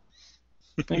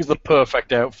 I think it's the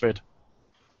perfect outfit.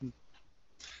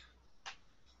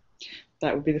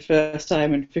 That would be the first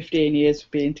time in 15 years of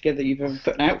being together you've ever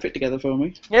put an outfit together for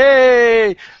me.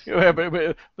 Yay! Yeah,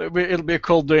 but it'll be a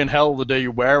cold day in hell the day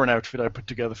you wear an outfit I put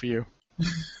together for you.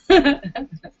 That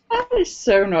is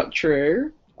so not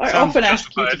true. I Sounds often ask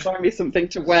you to justified. find me something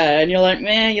to wear, and you're like,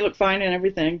 man, you look fine and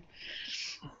everything.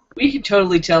 We can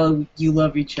totally tell you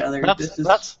love each other.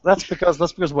 That's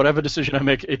because whatever decision I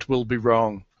make, it will be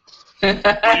wrong. Well,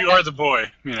 you are the boy,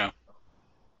 you know.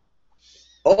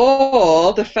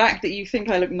 Or the fact that you think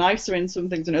I look nicer in some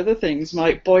things than other things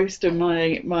might bolster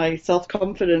my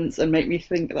self-confidence and make me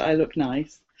think that I look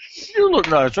nice. You look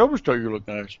nice. I always thought you look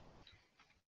nice.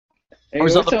 You Or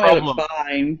is that the always tell me I problem? look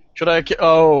fine. Should I?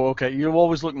 Oh, okay. You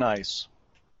always look nice.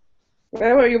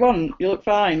 Whatever you want, you look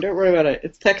fine. Don't worry about it.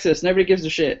 It's Texas. Nobody gives a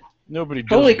shit. Nobody. Does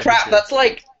Holy give a crap!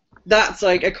 shit. That's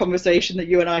like a conversation that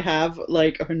you and I have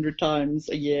like 100 times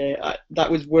a year. That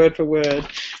was word for word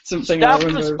something I Stab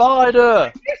remember. the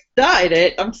spider. Started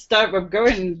it. I'm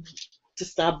going to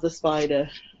stab the spider.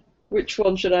 Which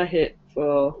one should I hit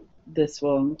for this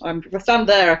one? If I stand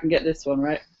there, I can get this one,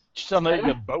 right? Just on there, you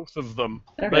get both of them.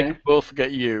 Okay. They can both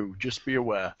get you. Just be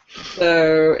aware.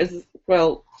 So,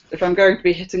 if I'm going to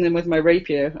be hitting them with my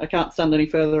rapier, I can't stand any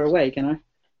further away, can I?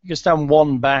 You can stand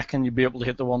one back and you'll be able to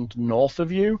hit the one to north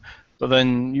of you, but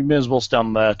then you may as well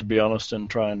stand there, to be honest, and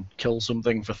try and kill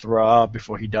something for Thrar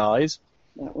before he dies.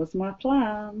 That was my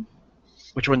plan.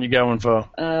 Which one you going for?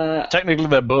 Technically,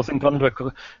 they're both in conflict.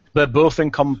 They're both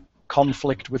in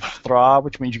conflict with Thrar,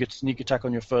 which means you get sneak attack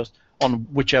on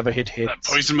whichever hit hits. That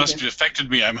poison must have affected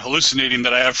me. I'm hallucinating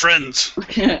that I have friends.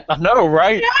 I know,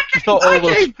 right? You thought all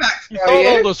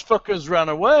those fuckers ran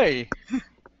away.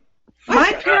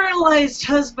 My paralyzed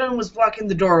husband was blocking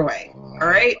the doorway.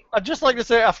 Alright? I'd just like to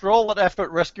say, after all that effort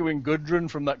rescuing Gudrun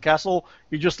from that castle,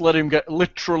 you just let him get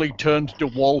literally turned to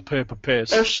wallpaper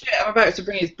paste. Oh shit, I'm about to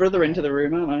bring his brother into the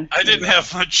room, aren't I? I didn't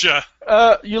have much.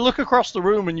 You look across the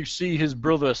room and you see his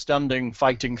brother standing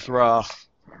fighting Thrar.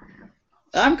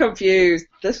 I'm confused.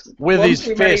 With one his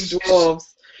too many fists. dwarves.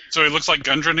 So he looks like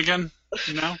Gundren again?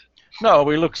 No? No,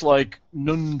 he looks like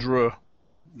Nundra.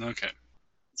 Okay.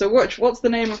 So what's the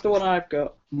name of the one I've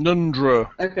got? Nundra.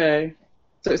 Okay.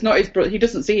 So it's not his brother. He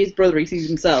doesn't see his brother, he sees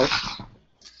himself.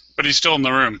 But he's still in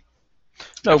the room.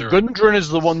 No, Gundren is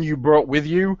the one you brought with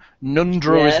you.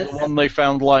 Nundra Yes. is the one they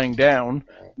found lying down.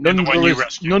 And the one you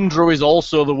rescued. Nundra is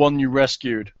also the one you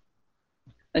rescued.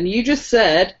 And you just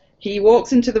said he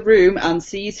walks into the room and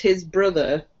sees his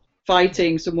brother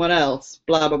fighting someone else.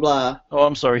 Blah, blah, blah. Oh,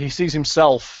 I'm sorry. He sees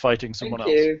himself fighting someone Thank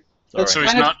else. you. Sorry. That's So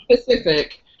he's kind of not-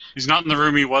 specific. He's not in the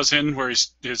room he was in where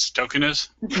his token is?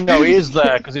 No, he is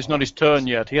there because it's not his turn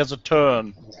yet. He has a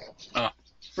turn.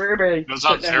 Ruby, Goes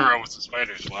sit on down. 0 with the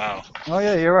spiders. Wow. Oh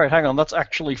yeah, you're right. Hang on, that's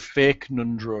actually fake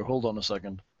Nundro. Hold on a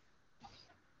second.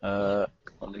 Let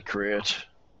me create.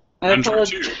 I Nundro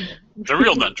apologize. 2. The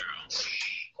real Nundro.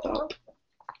 Stop.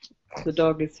 The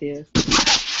dog is here.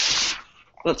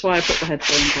 That's why I put the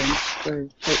headphones in, so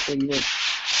hopefully you won't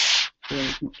hear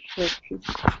as much.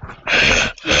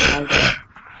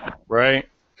 Right.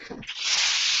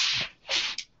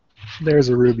 There's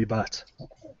a Ruby butt.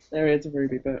 There is a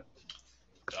Ruby, but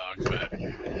Dog butt.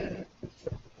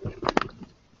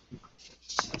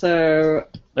 so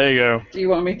There you go. do you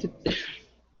want me to?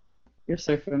 You're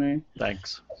so funny.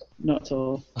 Thanks. Not at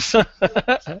all.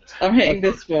 I'm hitting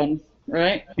this one,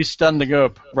 right? He's standing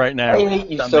up right now. I hate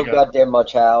you so Standing up. goddamn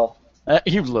much, Hal.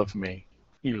 You love me.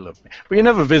 You love me. But you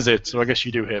never visit, so I guess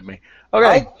you do hit me. Okay.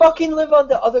 I fucking live on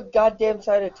the other goddamn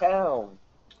side of town.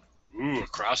 Ooh,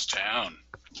 across town.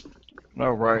 Oh,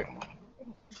 right.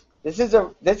 This is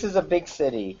a big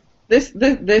city. This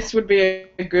would be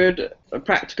a good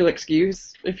practical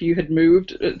excuse if you had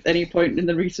moved at any point in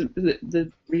the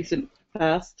recent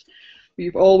past.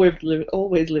 You've always lived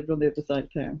on the other side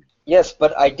of town. Yes,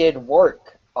 but I did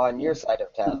work on your side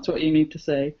of town. That's what you need to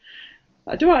say.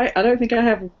 I don't think I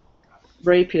have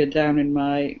rapier down in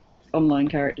my online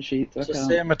character sheet, so It's I the can't.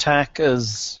 same attack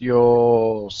as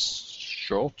your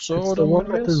short sword. It's the one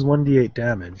that guess? does 1d8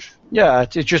 damage. Yeah, it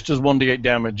just does 1d8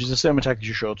 damage. It's the same attack as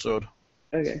your short sword.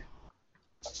 Okay.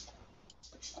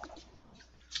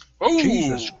 Oh,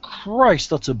 Jesus Christ,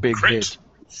 that's a big Crit. hit.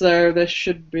 So there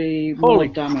should be more Holy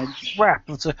damage. Crap,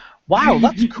 wow,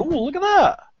 that's cool. Look at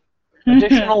that.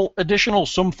 Additional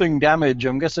something damage.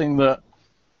 I'm guessing that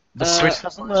the 6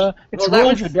 hasn't there. It's well, that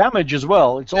rolled was- your damage as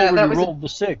well. It's that already was a- rolled the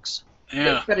 6.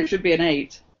 yeah. But it should be an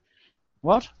 8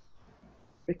 What?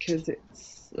 because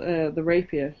it's the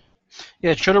rapier.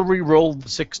 Yeah, it should have re-rolled the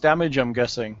 6 damage, I'm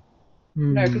guessing.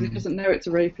 No, because it doesn't know it's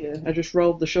a rapier. I just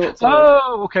rolled the short sword.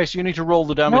 Oh, okay, so you need to roll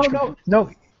the damage. No.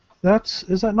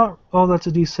 Is that not? Oh, that's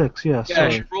a d6. Yeah, Yeah,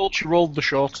 sorry. she rolled the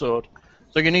short sword.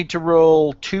 So you need to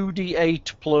roll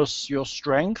 2d8 plus your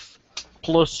strength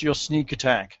plus your sneak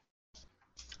attack.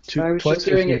 I was Twice just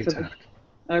your doing sneak it for attack.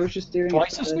 I was just doing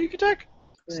Twice it a for sneak attack?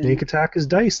 Sneak attack is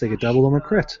dice. They get double on a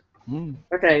crit.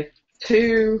 Okay,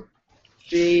 2d8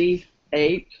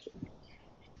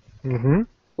 Mm-hmm.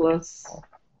 plus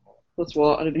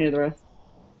what? I didn't hear the rest.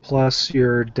 Plus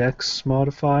your dex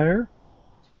modifier,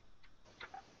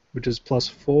 which is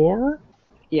 +4.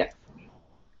 Yeah.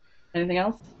 Anything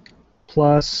else?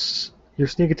 Plus your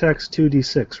sneak attack's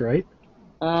 2d6, right?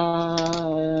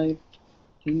 I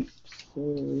think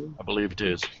so. I believe it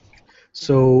is.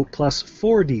 So plus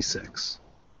 4d6.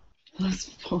 Plus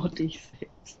 4d6.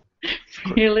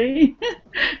 Really?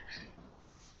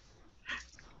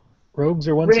 Rogues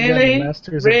are once again Really? the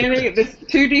masters of Really? the This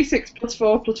 2d6 plus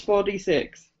 4 plus 4d6.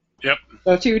 Yep.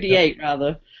 Or 2d8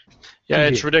 rather. Yeah,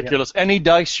 it's Yeah. ridiculous. Any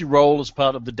dice you roll as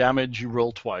part of the damage, you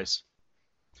roll twice.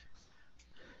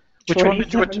 Which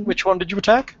one did you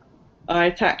attack? I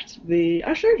attacked the.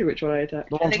 I showed you which one I attacked.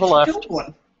 The one I to think the she left. killed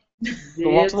one. The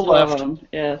one to the left. One,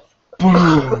 yes.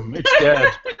 Boom! It's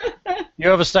dead. You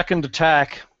have a second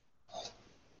attack.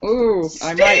 Ooh,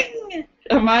 I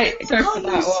might go for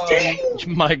that one. Sting!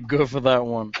 You might go for that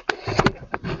one.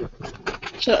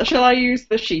 Shall I use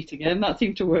the sheet again? That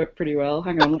seemed to work pretty well.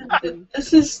 Hang on.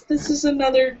 This is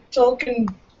another Tolkien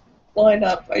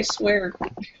lineup, I swear.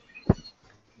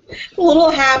 The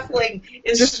little halfling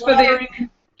is Just for the slaughtering.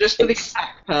 just for the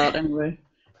attack part, anyway.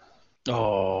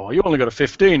 Oh, you only got a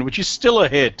 15, which is still a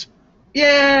hit.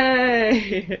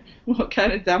 Yay! What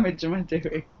kind of damage am I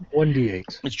doing?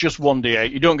 1d8. It's just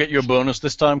 1d8. You don't get your bonus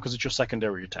this time because it's your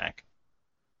secondary attack.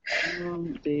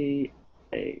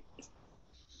 1d8.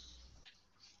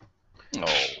 Oh.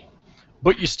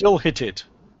 But you still hit it.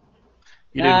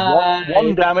 You did Nice.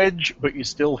 one damage, but you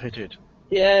still hit it.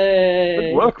 Yay!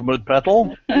 Good work,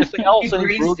 Mudpetal. Anything else? He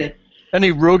breezed it.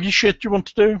 Any roguey shit you want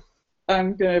to do?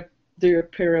 I'm gonna do a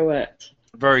pirouette.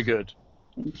 Very good.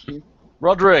 Thank you.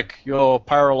 Roderick, you're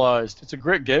paralyzed. It's a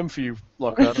great game for you,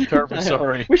 Lockhart. I'm terribly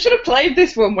sorry. We should have played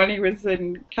this one when he was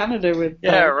in Canada with.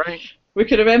 Yeah, right. We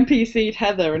could have NPC'd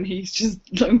Heather, and he's just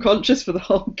unconscious for the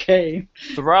whole game.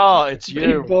 Hurrah, it's Pretty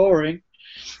you. boring.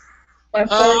 My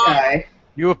poor guy.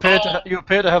 You appear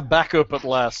to have backup at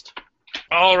last.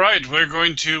 All right, we're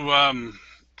going to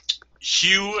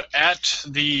hew at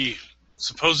the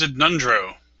supposed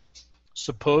Nundro.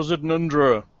 Supposed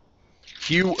Nundra.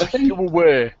 Hew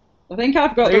away. I think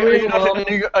I've got the real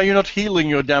one. Are you not healing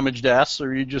your damaged ass, or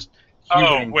are you just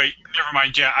Oh, wait, never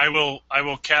mind. Yeah, I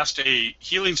will cast a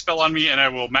healing spell on me, and I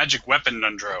will magic weapon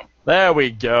Nundro. There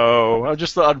we go. I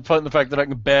just thought I'd point the fact that I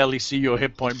can barely see your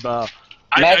hit point bar.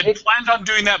 I planned on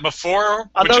doing that before.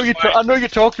 I know you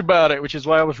talked about it, which is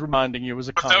why I was reminding you.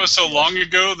 But that was so long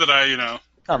ago that I know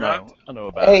about it.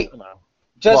 I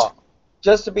know.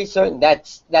 Just to be certain,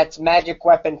 that's magic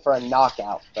weapon for a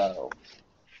knockout, though.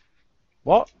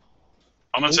 What?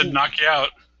 Almost said knock you out.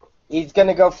 He's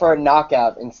gonna go for a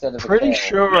knockout instead of a Pretty kill.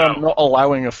 sure I'm not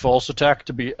allowing a force attack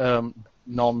to be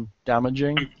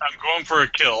non-damaging. I'm going for a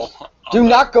kill. Do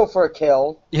not go for a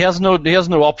kill. He has no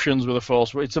options with a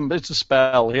force. It's a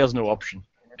spell. He has no option.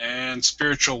 And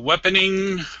spiritual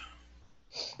weaponing.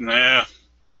 Nah.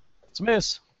 It's a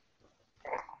miss.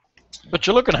 But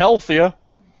you're looking healthier.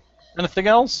 Anything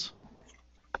else?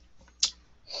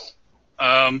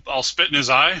 I'll spit in his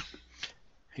eye.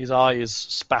 His eye is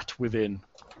spat within.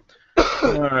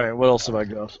 Alright, what else have I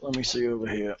got? Let me see over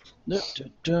here.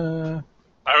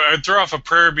 I would throw off a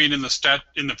prayer bead in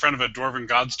the front of a dwarven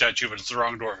god statue, but it's the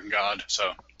wrong dwarven god,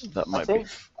 so. That might be.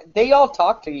 They all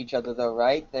talk to each other, though,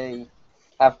 right? They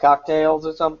have cocktails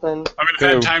or something? I mean, if I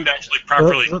had time to actually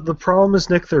properly... The problem is,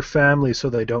 Nick, they're family, so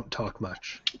they don't talk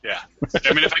much. Yeah.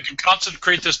 I mean, if I could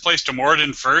consecrate this place to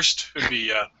Moradin first, it would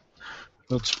be...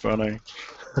 That's funny.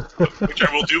 Which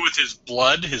I will do with his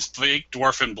blood, his fake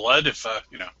dwarfen blood, if,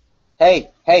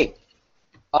 Hey,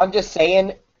 I'm just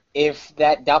saying, if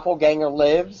that doppelganger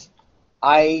lives,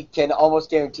 I can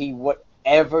almost guarantee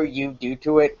whatever you do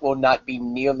to it will not be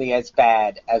nearly as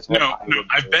bad as what I would do.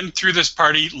 I've been through this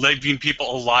party leaving people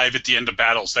alive at the end of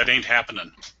battles. That ain't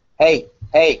happening. Hey,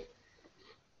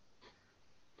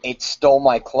 it stole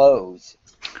my clothes.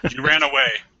 You ran away.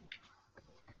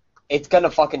 It's gonna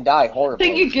fucking die horribly. I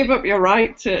think you give up your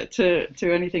right to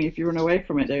anything if you run away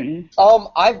from it, don't you?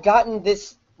 I've gotten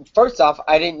this... First off,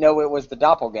 I didn't know it was the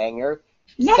doppelganger.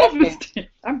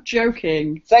 I'm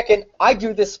joking. Second, I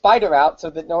drew this spider out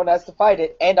so that no one has to fight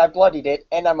it, and I bloodied it,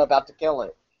 and I'm about to kill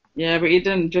it. Yeah, but you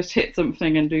didn't just hit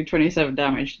something and do 27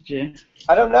 damage, did you?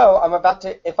 I don't know. I'm about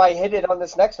to... If I hit it on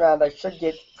this next round, I should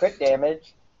get crit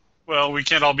damage. Well, we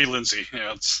can't all be Lindsay.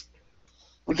 Yeah,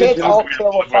 We can't all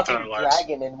kill a fucking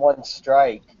dragon in one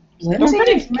strike. Lindsay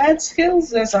has mad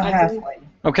skills as a halfling.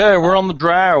 Okay, we're on the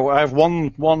drow. I have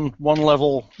one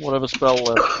level, whatever spell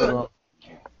left.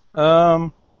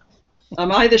 I'm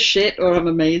either shit or I'm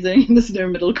amazing. There's no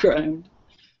middle ground.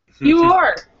 You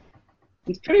are.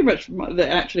 It's pretty much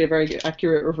actually a very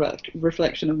accurate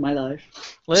reflection of my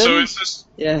life. Lynn, so is this...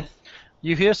 Yeah.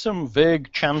 You hear some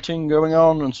vague chanting going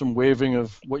on and some waving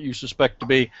of what you suspect to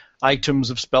be items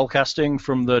of spellcasting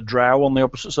from the drow on the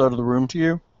opposite side of the room to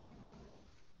you.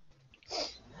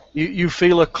 You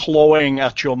feel a clawing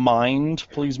at your mind.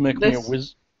 Please make me a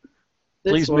wisdom.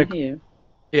 This one here.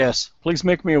 Yes, please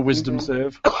make me a wisdom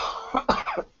save.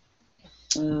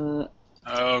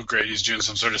 Oh, great! He's doing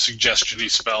some sort of suggestion-y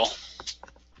spell.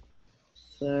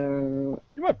 So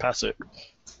you might pass it.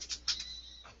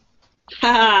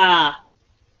 Ha!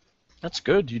 That's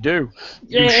good. You do.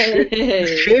 Yay! You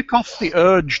shake off the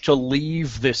urge to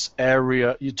leave this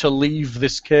area. To leave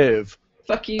this cave.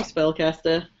 Fuck you,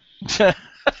 spellcaster.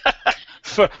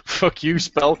 Fuck you,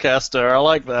 spellcaster. I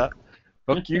like that.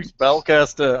 Fuck you,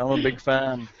 spellcaster. I'm a big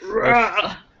fan.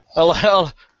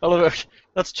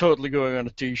 That's totally going on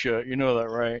a t-shirt. You know that,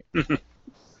 right?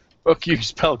 Fuck you,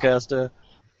 spellcaster.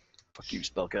 Fuck you,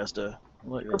 spellcaster.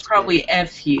 Or probably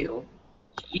F you.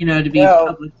 To be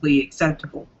publicly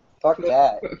acceptable. Fuck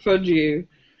that. Fudge you.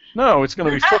 No, it's going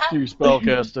to be fuck you,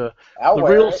 spellcaster. The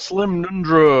real Slim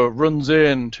Nundra runs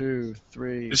in. 2,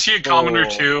 3. Is he a commoner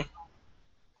too?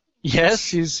 Yes,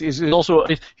 he's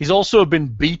also been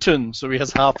beaten, so he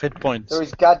has half hit points. So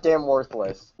he's goddamn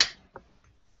worthless.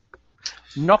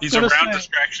 He's a round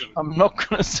distraction. I'm not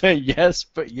going to say yes,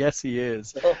 but yes, he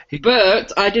is.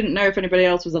 But I didn't know if anybody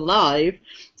else was alive,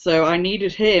 so I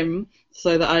needed him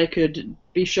so that I could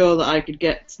be sure that I could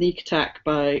get sneak attack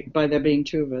by there being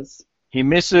two of us. He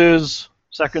misses.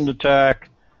 Second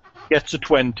attack. Gets a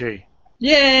 20.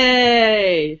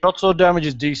 Yay! Not so damage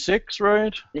is D6,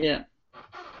 right? Yeah.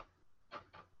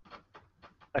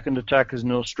 Second attack is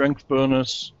no strength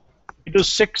bonus. He does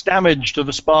 6 damage to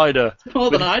the spider.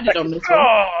 More than I did on this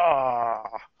one.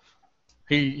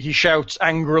 He shouts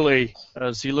angrily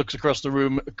as he looks across the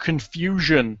room,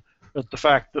 confusion at the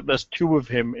fact that there's 2 of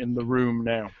him in the room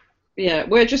now. Yeah,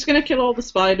 we're just going to kill all the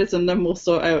spiders and then we'll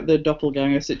sort out the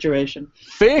doppelganger situation.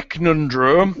 Fake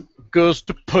Nundra goes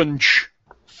to punch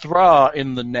Thra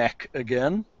in the neck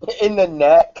again. In the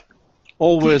neck?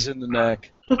 Always in the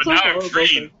neck. But now I'm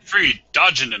free,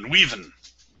 dodging and weaving.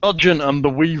 Dodging and the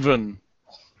weaving.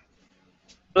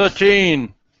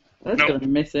 13. That's Nope. gonna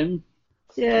miss him.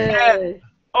 Yay!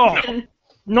 Oh,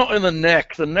 not in the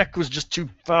neck. The neck was just too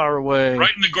far away.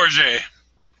 Right in the gorget.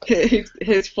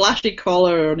 His flashy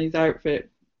collar on his outfit.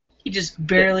 He just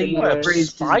barely I have Right. raised his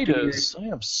spiders. I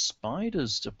have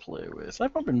spiders to play with.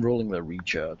 I've not been rolling their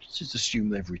recharge. Let's just assume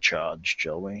they've recharged,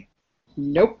 shall we?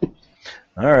 Nope.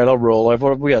 All right, I'll roll. What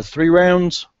have we got? 3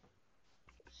 rounds.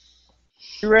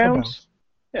 3 rounds.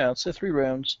 Yeah, I'd say 3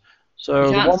 rounds. So You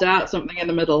the can't one, start something in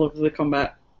the middle of the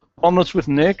combat. one that's with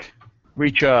Nick,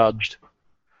 recharged.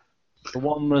 The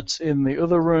one that's in the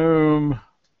other room,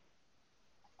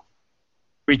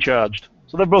 recharged.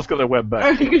 So they've both got their web back.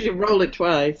 Oh, because you rolled it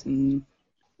twice.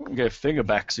 Okay, finger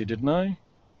backsy, didn't I?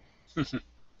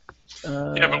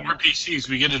 Yeah, but we're PCs.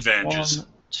 We get advantages. 1,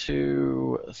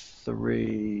 2,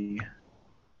 3.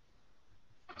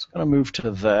 It's going to move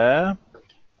to there,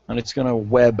 and it's going to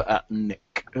web at Nick.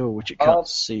 Oh, which it can't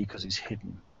see because he's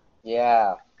hidden.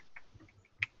 Yeah.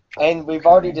 And we've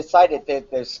already decided that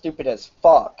they're stupid as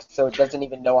fuck, so it doesn't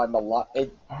even know I'm alive.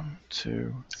 1,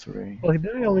 2, 3. Well,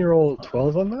 did he only roll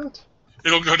 12 on that?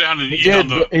 It'll go down and It eat did, on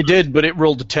the. it did, but it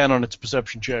rolled a 10 on its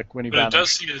perception check when he But it vanished.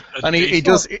 does see a And he face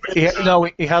does. with, No,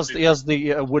 he has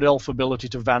the wood elf ability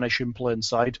to vanish in plain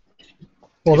sight.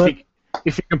 Well,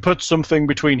 If you can put something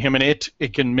between him and it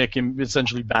can make him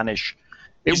essentially vanish.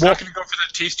 He's not going to go for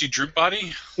that tasty droop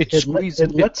body. it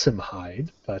lets him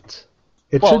hide, but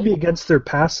it Well, should be against their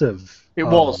passive.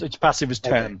 Its passive is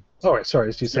 10. Oh, right, sorry.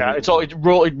 You said Yeah, it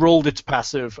rolled its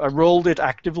passive. I rolled it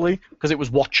actively because it was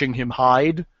watching him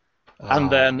hide,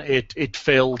 and then it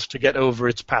failed to get over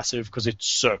its passive because it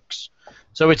sucks.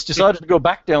 So it's decided to go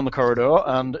back down the corridor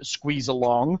and squeeze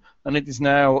along, and it is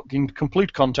now in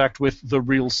complete contact with the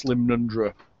real Slim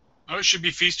Nundra. Oh, it should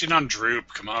be feasting on droop.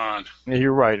 Come on. Yeah,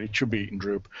 you're right. It should be eating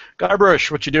droop.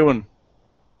 Guybrush, what you doing?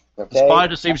 Okay. The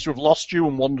spider seems to have lost you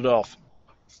and wandered off.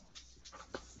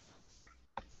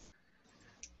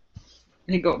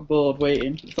 He got bored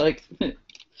waiting. It's like,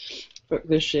 fuck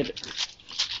this shit.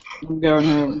 I'm going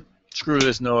home. Screw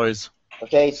this noise.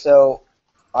 Okay, so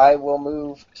I will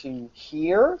move to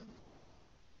here.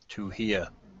 To here.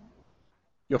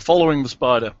 You're following the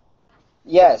spider.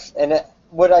 Yes, and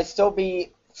would I still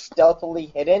be stealthily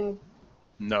hidden?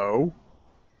 No.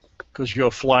 Because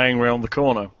you're flying around the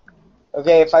corner.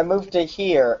 Okay, if I move to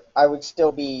here, I would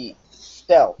still be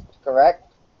stealth,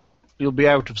 correct? You'll be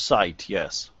out of sight,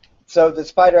 yes. So the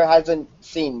spider hasn't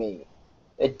seen me.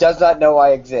 It does not know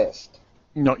I exist.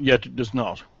 Not yet, it does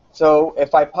not. So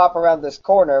if I pop around this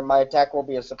corner, my attack will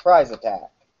be a surprise attack.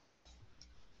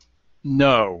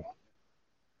 No.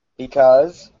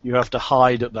 Because? You have to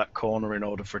hide at that corner in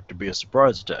order for it to be a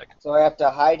surprise attack. So I have to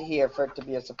hide here for it to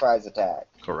be a surprise attack.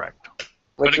 Correct. But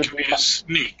Which it would could be be a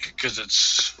sneak because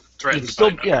it's threatened. It's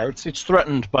still, by yeah, it's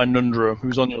threatened by Nundra,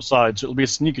 who's on your side, so it'll be a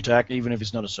sneak attack even if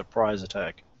it's not a surprise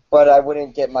attack. but I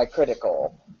wouldn't get my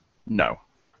critical. No.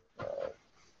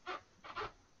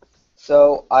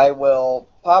 So I will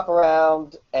pop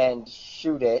around and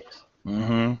shoot it.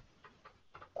 Mm-hmm.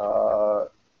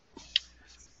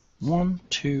 1,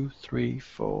 2, 3,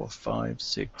 4, 5,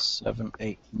 6, 7,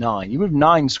 8, 9. You moved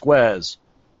 9 squares.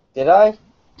 Did I?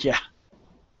 Yeah.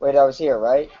 Wait, I was here,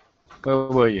 right? Where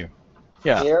were you?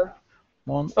 Yeah. Here?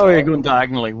 1. Oh, you're going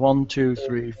diagonally. 1, 2,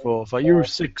 3, 4, 5. You were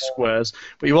 6 squares,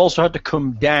 but you also had to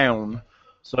come down.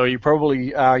 So you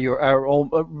probably are all,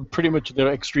 pretty much at the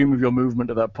extreme of your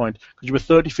movement at that point because you were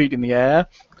 30 feet in the air.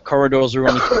 The corridors are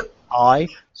only high,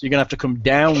 so you're gonna have to come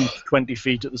down 20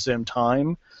 feet at the same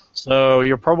time. So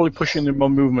you're probably pushing the more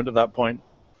movement at that point.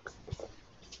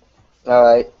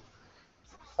 Alright.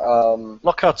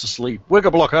 Lockhart's asleep. Wake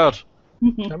up, Lockhart.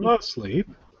 I'm not asleep.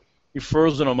 You're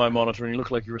frozen on my monitor and you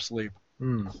look like you're asleep.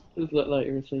 Does look like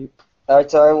you're asleep.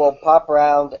 Alright, so I will pop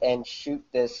around and shoot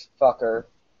this fucker.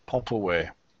 Pop away.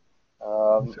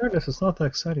 In fairness, it's not that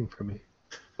exciting for me.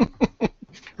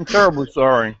 I'm terribly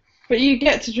sorry. But you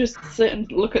get to just sit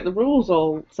and look at the rules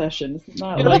all session. Isn't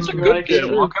that Yeah, like that's a good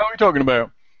game. What are we talking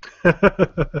about?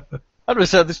 How do I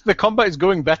say this? The combat is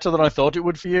going better than I thought it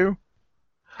would for you.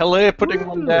 Hele putting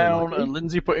one down and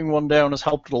Lindsay putting one down has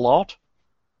helped a lot.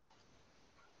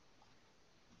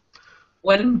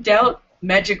 When in doubt,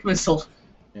 magic missile.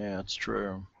 Yeah, it's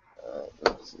true.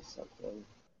 Let's see something.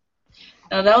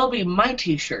 Now that'll be my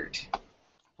T-shirt.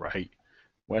 Right.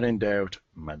 When in doubt,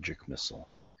 magic missile.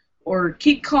 Or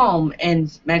keep calm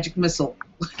and magic missile.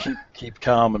 Keep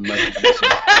calm and magic missile.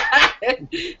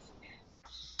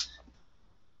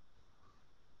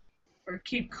 Or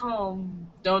keep calm.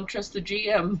 Don't trust the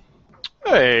GM.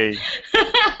 Hey.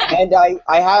 And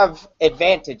I have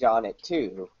advantage on it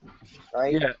too,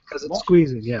 right? Yeah. Because it's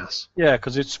squeezing, yes. Yeah,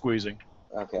 because it's squeezing.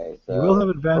 Okay, so... You will have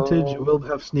advantage, you will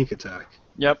have sneak attack.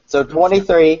 Yep. So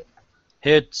 23.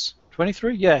 Hits.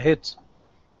 23? Yeah, hits.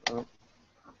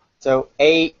 So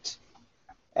 8.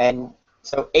 And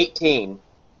so 18.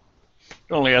 It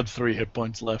only had 3 hit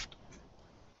points left.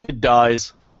 It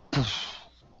dies.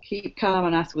 Keep calm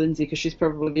and ask Lindsay, because she's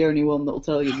probably the only one that'll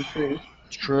tell you the truth.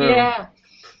 It's true. Yeah.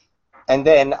 And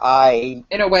then I...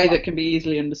 In a way that can be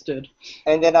easily understood.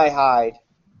 And then I hide.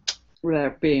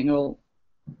 Without being all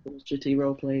bullshitty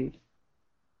roleplayed.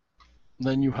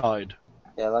 Then you hide.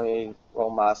 Yeah, let me roll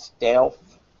my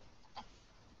stealth.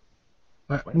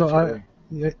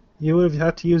 You would have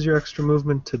had to use your extra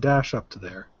movement to dash up to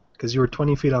there, because you were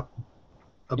 20 feet up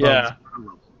above. Yeah.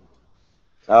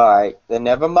 Alright, then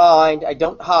never mind. I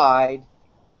don't hide.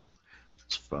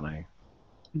 It's funny.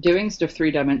 Doing stuff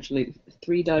three-dimensionally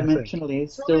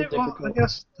is still difficult. I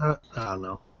guess, I don't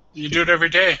know. You do it every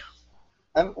day.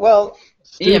 Well...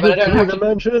 Yeah, but I don't have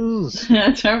dimensions!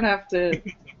 I don't have to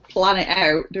plan it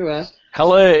out, do I?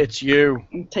 Hello, it's you.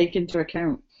 And take into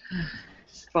account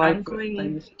I'm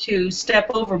going to step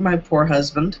over my poor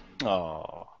husband.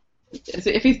 Oh.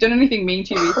 If he's done anything mean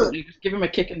to you recently, just give him a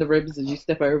kick in the ribs as you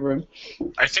step over him.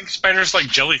 I think spiders like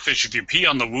jellyfish. If you pee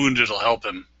on the wound, it'll help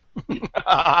him.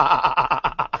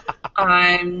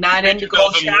 I'm not into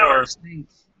cold showers.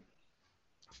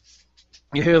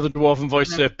 You hear the dwarven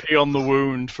voice say, pee on the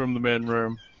wound from the main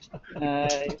room.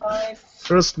 5,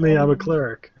 Trust me, I'm a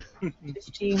cleric.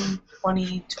 15,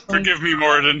 20, 20, Forgive me,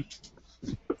 Morden,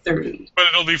 30. but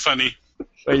it'll be funny.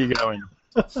 Where are you going?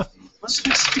 What's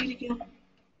my speed again?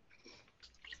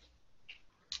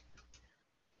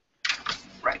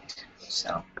 Right.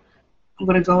 So I'm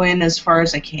going to go in as far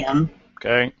as I can.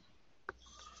 Okay.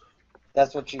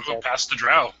 That's what she Go said. past the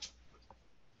drow.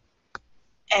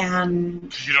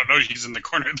 And You don't know he's in the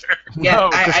corner there. yeah, No,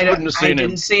 'cause I you wouldn't have seen him.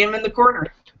 didn't see him in the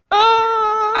corner.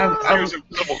 Ah! He was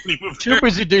invisible when he moved Too there.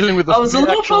 busy dealing with the I was a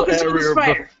little actual focused on the area of the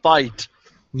spider. fight.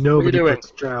 Nobody doing?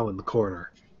 puts drow in the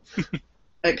corner.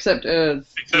 Except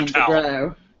us Except and the Hal.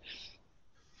 drow.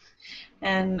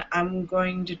 And I'm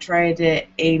going to try to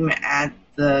aim at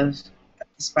the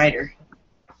spider.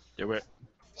 Do it.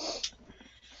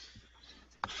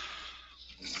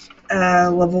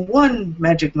 Level 1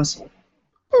 magic missile.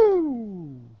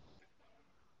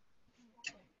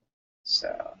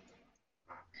 So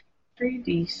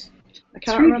 3D. I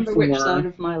can't remember which side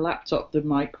of my laptop the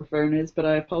microphone is, but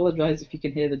I apologise if you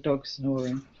can hear the dog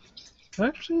snoring.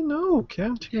 Actually, no,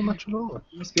 can't hear much at all. It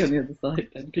must be on the other side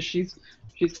then, because she's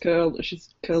curled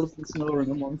up and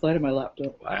snoring on one side of my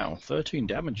laptop. Wow, 13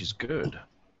 damage is good.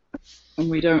 And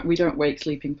we don't wake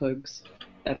sleeping pugs.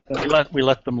 Ever. We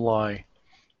let them lie.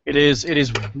 It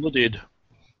is blooded.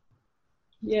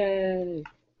 Yay.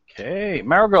 Okay,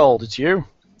 Marigold, it's you.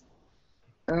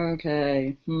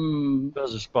 Okay.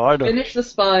 There's a spider. Finish the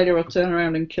spider or turn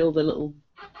around and kill the little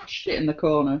shit in the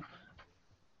corner.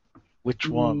 Which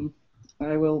one?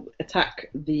 I will attack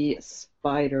the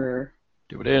spider.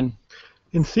 Do it in.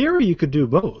 In theory, you could do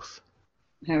both.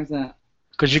 How's that?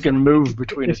 Because you can move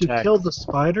between If you attacks. kill the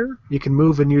spider, you can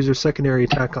move and use your secondary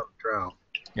attack on the drow.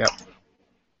 Yep.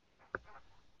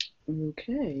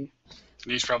 Okay.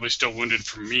 And he's probably still wounded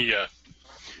from me.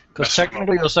 Because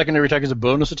technically your secondary attack is a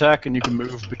bonus attack, and you can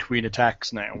move between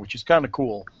attacks now, which is kind of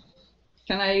cool.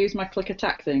 Can I use my click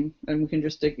attack thing, and we can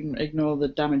just ignore the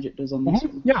damage it does on this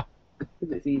one? Yeah.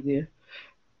 Because it's easier.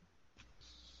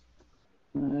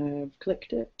 I've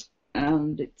clicked it,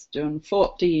 and it's done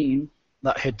 14.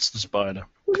 That hits the spider.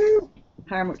 Woohoo!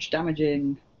 How much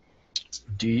damaging?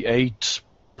 D8 Just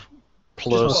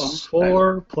plus...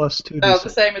 4 plus 2d6. Oh, the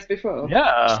same as before?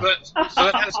 Yeah.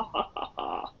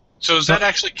 So is that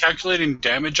actually calculating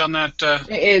damage on that?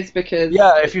 It is, because...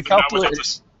 Yeah, if you Not calculate... without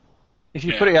this- If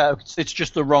you Yeah. put it out, it's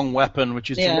just the wrong weapon,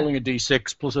 which is Yeah. rolling a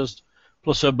D6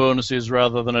 plus her bonuses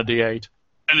rather than a D8.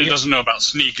 And it doesn't know about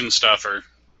sneak and stuff or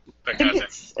that I kind think of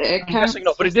thing. it I'm counts. guessing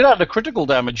not, but it did add a critical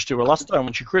damage to her last time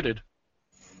when she critted.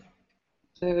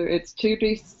 So it's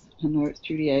 2d... No, it's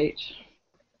 2d8.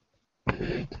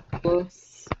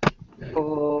 Plus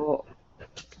 4...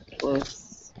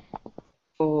 Plus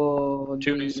 4...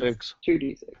 2d6.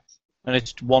 2d6. And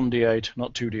it's 1d8,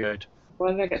 not 2d8.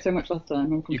 Why did I get so much last time?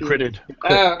 I'm You confused. critted.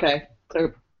 Oh, okay.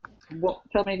 So, what?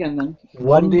 Tell me again then.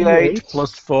 1d8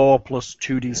 plus 4 plus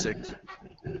 2d6.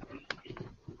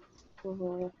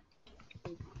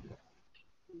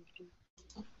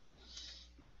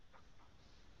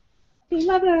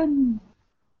 11!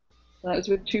 That was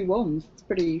with 2 1s. It's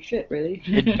pretty shit, really.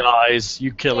 It dies.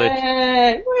 You kill it.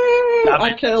 Yay! Woo! Damn I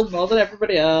it. killed more than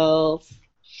everybody else.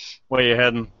 Where you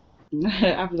heading?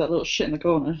 After that little shit in the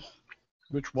corner.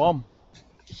 Which one?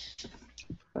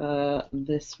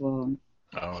 This one.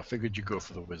 Oh, I figured you'd go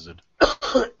for the wizard.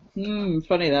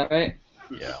 Funny that, right?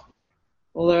 Yeah.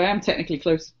 Although I am technically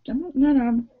close.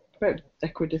 I'm about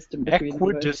equidistant between them both.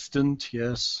 Equidistant,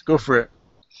 yes. Go for it.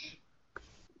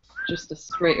 Just a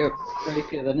straight up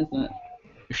rapier then, isn't it?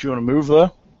 If you want to move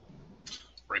there.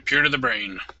 Rapier to the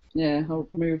brain. Yeah, I'll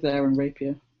move there and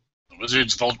rapier. The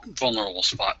wizard's vulnerable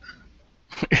spot.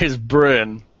 His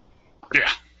brain. Yeah.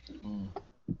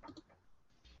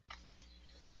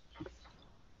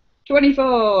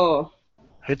 24!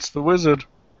 Hits the wizard.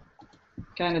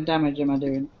 Kind of damage am I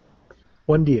doing?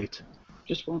 1d8.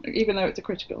 Just one, even though it's a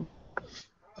critical.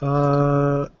 It's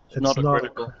not a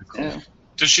critical. Yeah.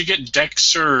 Does she get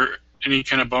dex or any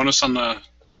kind of bonus on the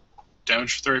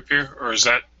damage for the rapier? Or is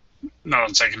that not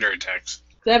on secondary attacks?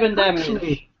 7 damage.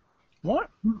 Actually, What?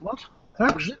 What?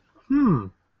 actually,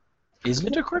 Is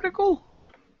it a critical?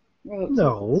 Well,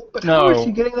 no. But No. how is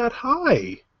she getting that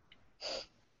high?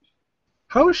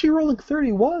 How is she rolling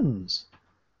 31s?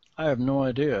 I have no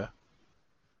idea.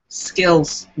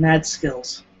 Skills. Mad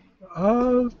skills.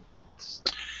 The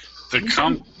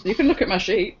you can look at my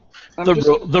sheet.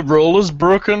 The roll is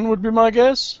broken, would be my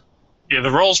guess. Yeah,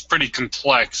 the roll's pretty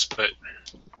complex, but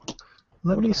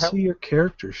Let me see your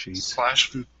character sheet.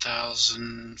 slash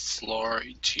 1,000, floor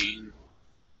 18.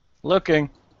 Looking.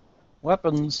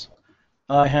 Weapons.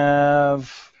 I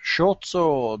have short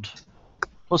sword.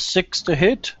 +6 to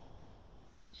hit.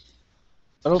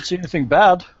 I don't see anything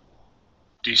bad.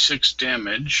 D6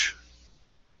 damage.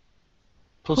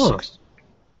 +6.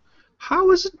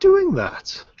 How is it doing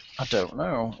that? I don't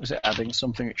know. Is it adding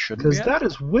something it shouldn't Because be? that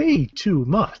is way too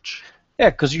much.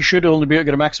 Yeah, because you should only be able to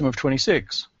get a maximum of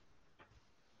 26.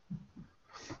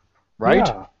 Right?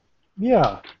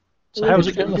 Yeah. So how is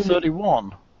it getting the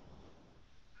 31?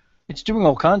 It's doing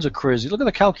all kinds of crazy. Look at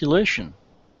the calculation.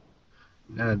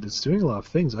 And it's doing a lot of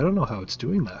things. I don't know how it's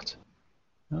doing that.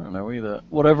 I don't know either.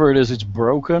 Whatever it is, it's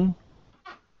broken.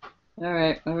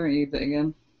 Alright, I won't use it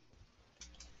again.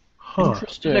 Huh. I don't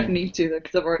Interesting. need to, though,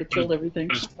 because I've already killed everything.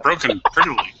 But it's broken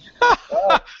prettily.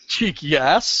 Cheeky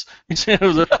ass. Look at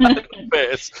the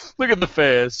face. Look at the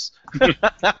face.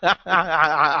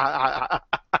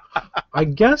 I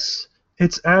guess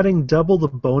it's adding double the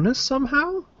bonus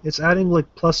somehow? It's adding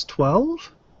like +12?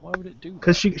 Why would it do that?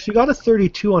 Because she got a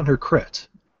 32 on her crit.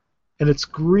 And it's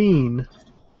green,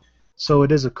 so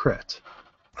it is a crit.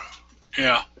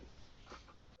 Yeah.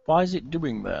 Why is it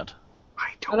doing that?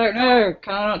 I I don't know.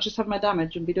 Can I not just have my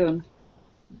damage and be done?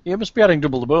 Yeah, it must be adding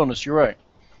double the bonus, you're right.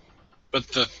 But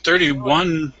the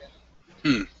 31...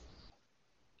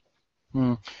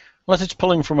 Unless it's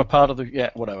pulling from a part of the...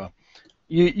 Yeah, whatever.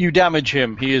 You damage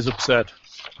him, he is upset.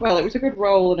 Well, it was a good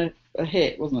roll and a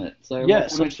hit, wasn't it? So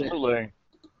Yes, I managed it. absolutely.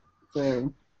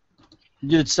 So, You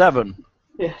did 7.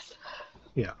 yes.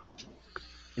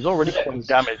 He's already getting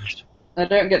damaged. I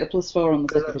don't get the +4 on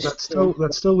the second hit.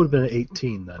 That still would have been an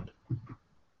 18 then.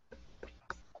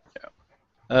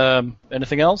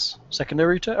 Anything else?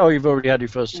 Secondary attack? Oh, you've already had your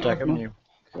first attack, haven't you?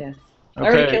 Yes. I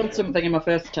already Okay. killed something in my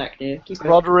first attack, dear. Keep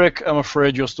going. Roderick, I'm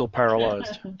afraid you're still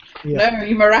paralyzed. Yeah. No,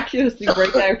 you miraculously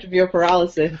break out of your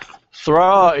paralysis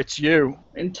Thra, it's you.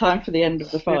 in time for the end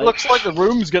of the fight. It looks like the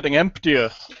room's getting emptier.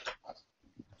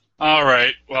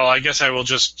 Alright, well, I guess I will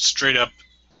just straight up...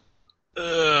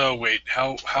 wait,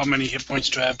 how many hit points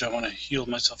do I have? Do I want to heal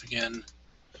myself again?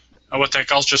 Oh, what the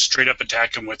heck, I'll just straight up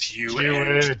attack him with you Do it.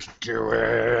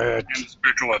 and the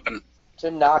spiritual weapon.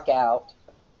 To knock out.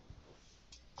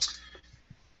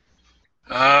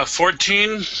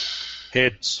 14.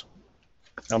 Hits.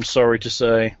 I'm sorry to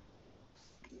say.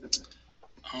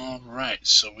 Alright,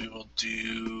 so we will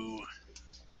do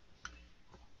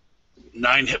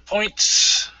 9 hit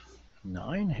points.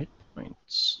 9 hit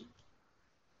points.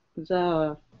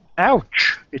 Huzzah.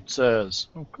 Ouch, it says.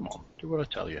 Oh, come on, do what I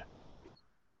tell you.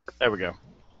 There we go.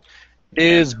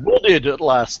 Is blooded at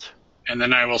last. And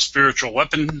then I will spiritual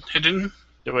weapon hidden.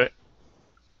 Do it.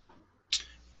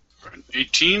 For an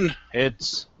 18.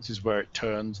 Hits. This is where it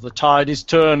turns. The tide is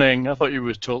turning. I thought you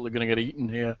were totally going to get eaten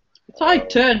here. The tide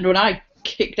turned when I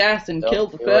kicked ass and Don't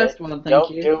killed the do first it. one, thank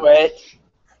Don't you. do it.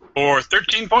 For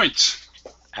 13 points.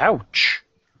 Ouch.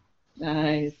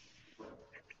 Nice.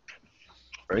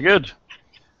 Very good.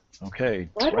 Okay.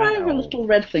 Why do I have a 12. little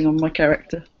red thing on my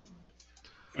character?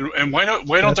 And why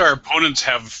don't our opponents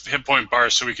have hit point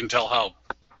bars so we can tell how?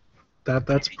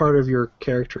 That's part of your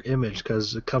character image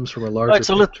because it comes from a larger It's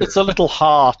picture. a little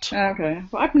heart. Okay.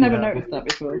 Well, I've never Yeah. noticed that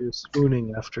before. You're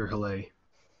spooning after Hale.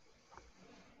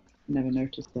 Never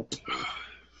noticed that before.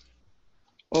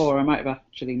 Or I might have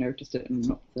actually noticed it and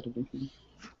not said anything.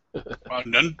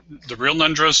 The real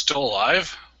Nundra's still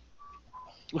alive?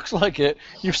 Looks like it.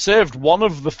 You've saved one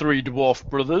of the 3 dwarf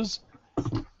brothers.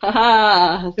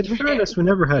 Haha! In fairness, we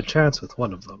never had a chance with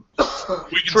one of them.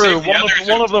 We can True, save the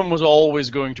one others. of them was always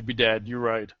going to be dead. You're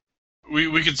right.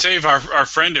 We could save our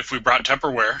friend if we brought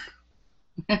Tupperware.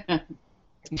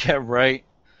 Yeah, right.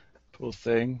 Poor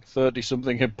thing.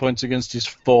 30-something hit points against his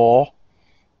 4.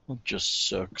 That just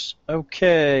sucks.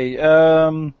 Okay,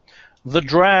 the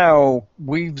drow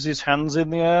weaves his hands in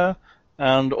the air,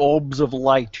 and orbs of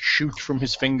light shoot from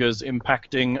his fingers,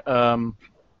 impacting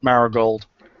Marigold.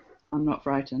 I'm not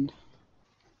frightened.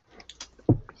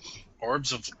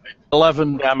 Orbs of light.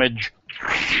 11 damage.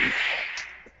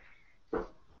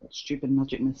 Stupid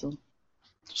magic missile.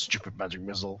 Stupid magic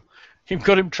missile. You've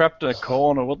got him trapped in a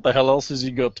corner. What the hell else has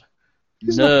he got?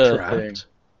 He's not Nothing. trapped.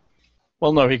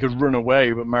 Well, no, he could run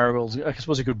away, but Marigold, I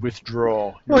suppose he could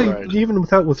withdraw. You're Well, right. even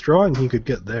without withdrawing, he could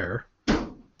get there.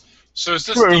 So is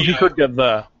this True, the, he could get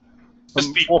there. this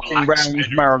I'm the walking black around with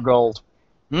spider? Marigold.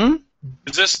 Hmm?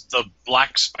 Is this the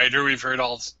black spider we've heard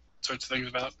all sorts of things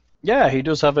about? Yeah, he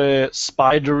does have a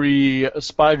spidery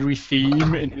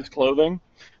theme in his clothing.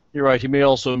 You're right, he may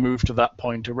also move to that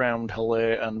point around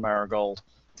Halle and Marigold.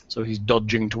 So he's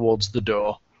dodging towards the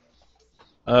door.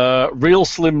 Real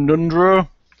Slim Nundra.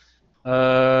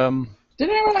 Did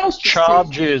anyone else just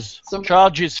Charges. Some-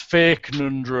 Charges fake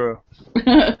Nundra.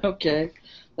 Okay,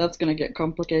 that's gonna get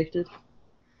complicated.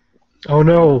 Oh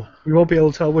no, we won't be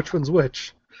able to tell which one's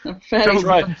which. Fairly That's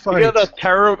right. Fight. You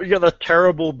get that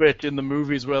terrible bit in the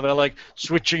movies where they're like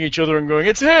switching each other and going,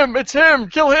 "It's him! It's him!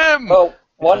 Kill him!" Well,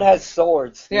 one has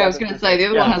swords. Yeah, I was going to say, the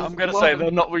other Yeah, one has... I'm going to say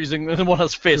they're not using. The other one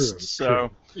has fists,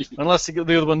 True, so unless the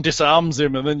other one disarms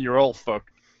him, and then you're all fucked.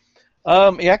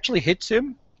 He actually hits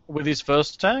him with his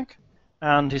first attack,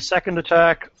 and his second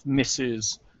attack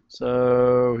misses.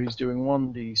 So he's doing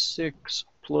 1d6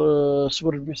 plus,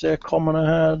 what did we say a commoner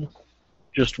had?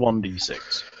 Just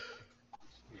 1d6.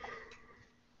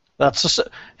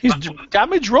 His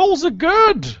damage rolls are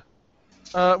good.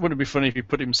 Wouldn't it be funny if he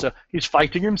put himself? He's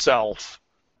fighting himself.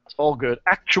 It's all good.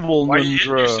 Actual Why are you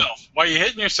hitting Nundra. yourself? Why are you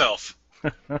hitting yourself?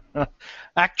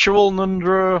 Actual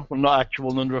Nundra. Well, not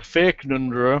actual Nundra. Fake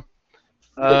Nundra.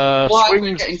 Why am I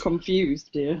Swings. getting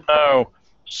confused, dear? No.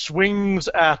 Swings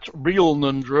at real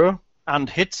Nundra and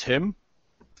hits him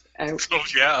Ouch. Oh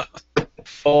yeah.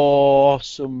 for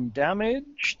some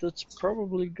damage. That's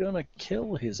probably gonna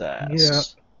kill his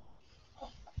ass. Yeah.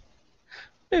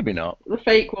 Maybe not. The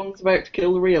fake one's about to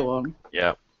kill the real one.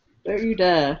 Yeah. Don't you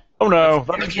dare. Oh no.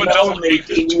 Which one doesn't make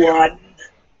this one.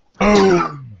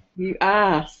 You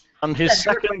ass. And his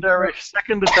second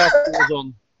attack was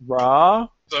on Ra.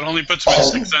 That only puts him at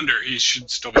 6 under. He should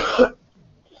still be alive.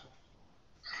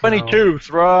 22,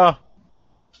 Ra.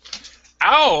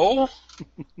 Ow!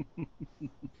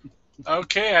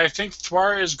 Okay, I think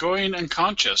Thwar is going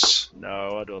unconscious.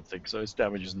 No, I don't think so. His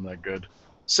damage isn't that good.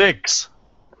 6.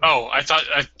 Oh,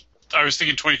 I was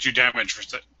thinking 22 damage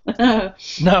for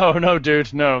No,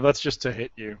 dude, no. That's just to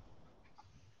hit you.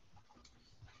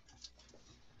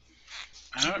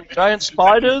 Okay. Giant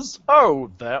spiders? Oh,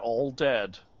 they're all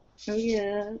dead. Oh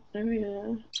yeah, oh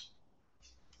yeah.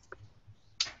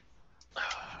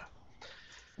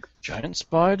 Giant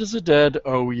spiders are dead.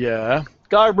 Oh yeah.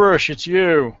 Guybrush, it's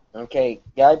you. Okay,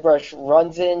 Guybrush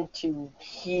runs into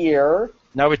here.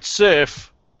 Now it's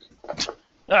safe.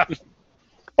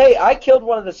 Hey, I killed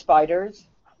one of the spiders,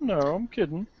 No, I'm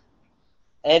kidding.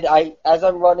 and as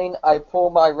I'm running, I pull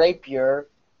my rapier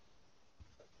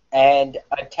and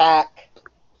attack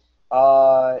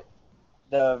the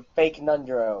fake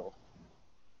Nundro.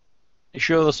 You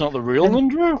sure that's not the real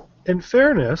Nundra? In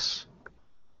fairness,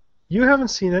 you haven't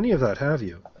seen any of that, have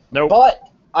you? Nope. But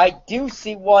I do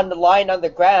see one lying on the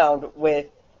ground with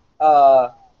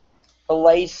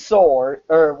Belay's sword,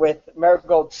 or with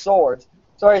Marigold's swords.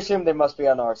 So I assume they must be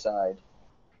on our side.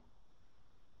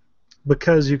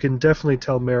 Because you can definitely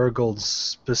tell Marigold's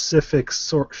specific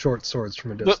short swords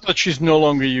from a distance. That she's no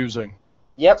longer using.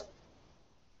 Yep.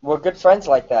 We're good friends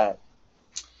like that.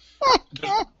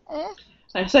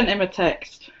 I sent him a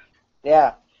text.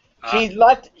 Yeah. She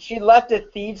left a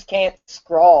thieves can't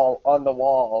scrawl on the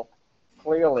wall.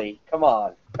 Clearly. Come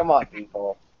on,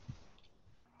 people.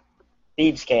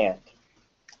 Thieves can't.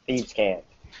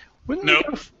 Wouldn't Nope,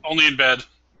 you only in bed.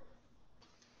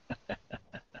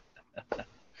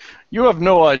 You have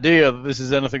no idea that this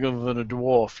is anything other than a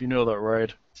dwarf. You know that,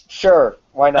 right? Sure,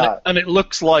 why not? And it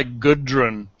looks like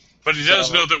Gudrun. But he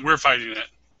does know that we're fighting it.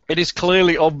 It is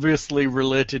clearly, obviously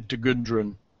related to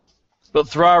Gudrun. But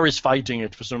Thrar is fighting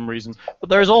it for some reason. But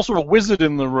there is also a wizard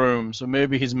in the room, so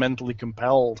maybe he's mentally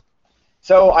compelled.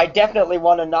 So I definitely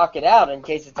want to knock it out in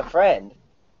case it's a friend.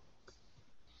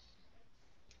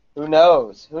 Who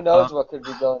knows? Who knows what could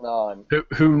be going on?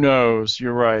 Who knows?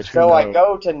 You're right. Who So knows? I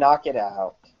go to knock it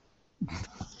out.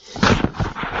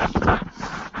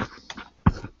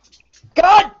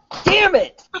 God damn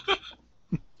it!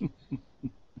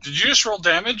 Did you just roll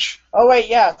damage? Oh wait,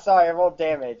 yeah, sorry, I rolled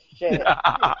damage. Shit.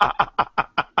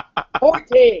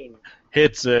 14!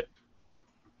 Hits it.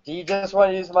 Do you just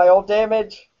want to use my old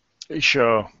damage?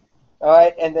 Sure.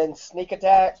 Alright, and then sneak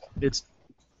attack? It's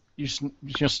you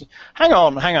just hang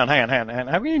on. How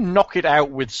can you knock it out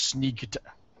with sneak attack?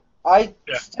 How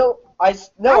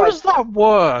does that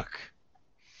work?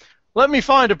 Let me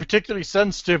find a particularly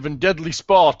sensitive and deadly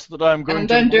spot that I'm going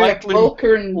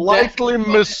to lightly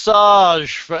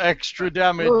massage for extra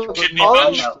damage.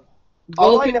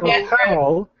 All I know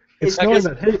How? It's knowing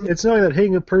that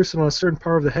hitting a person on a certain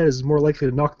part of the head is more likely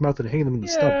to knock them out than hitting them in the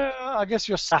stomach. Yeah, I guess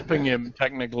you're sapping him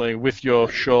technically with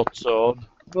your short sword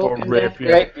or Vulcan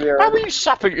rapier. How are you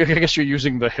sapping? I guess you're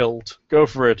using the hilt. Go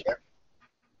for it.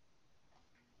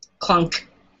 Clunk.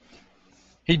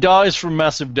 He dies from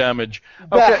massive damage.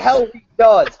 The hell he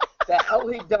does.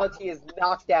 He is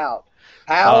knocked out.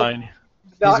 How? Fine.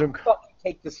 Not fucking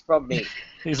take this from me.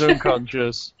 He's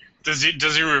unconscious. Does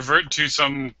he revert to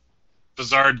some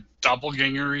bizarre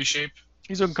doppelganger shape?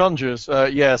 He's unconscious.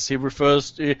 Yes, he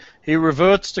reverts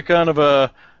to kind of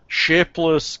a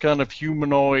shapeless, kind of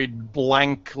humanoid,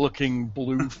 blank-looking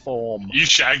blue form. You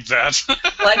shagged that.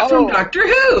 Like from Doctor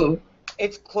Who.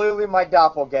 It's clearly my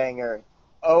doppelganger.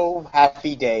 Oh,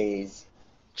 happy days.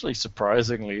 Actually,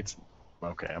 surprisingly, it's...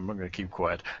 Okay, I'm not going to keep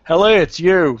quiet. Hello, it's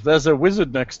you. There's a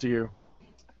wizard next to you.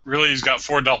 Really, he's got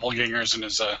 4 doppelgangers in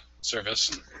his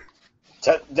service.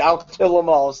 I'll kill them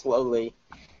all slowly.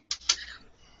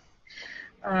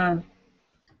 I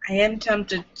am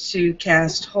tempted to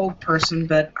cast Hold Person,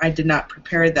 but I did not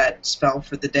prepare that spell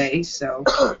for the day, so...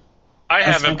 I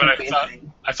haven't, but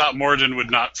I thought Morden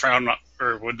would not frown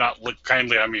or would not look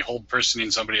kindly on me hold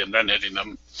personing somebody and then hitting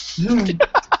them.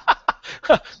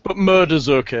 But murder's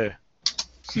okay.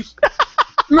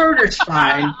 Murder's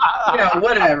fine.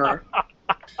 Whatever.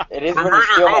 It is For when murder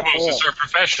you steal my hobos is pants. our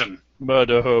profession.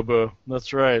 Murder hobo.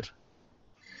 That's right.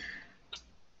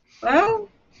 Well,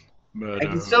 Murder.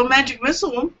 I can still magic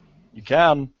missile him, You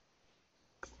can.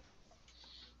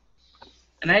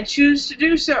 and I choose to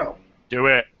do so. Do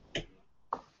it.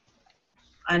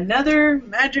 Another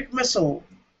magic missile.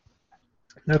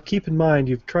 Now keep in mind,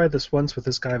 you've tried this once with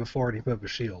this guy before and he put up a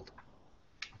shield.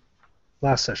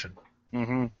 Last session.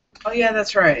 Mm-hmm. Oh yeah,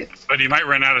 that's right. But he might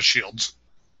run out of shields.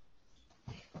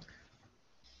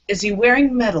 Is he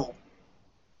wearing metal?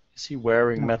 Is he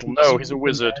wearing metal? No, he's a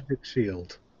wizard. Magic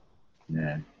shield.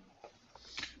 Yeah.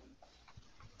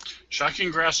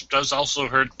 Shocking Grasp does also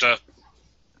hurt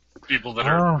people that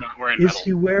are not wearing Is metal.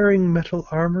 he wearing metal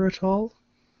armor at all?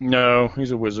 No,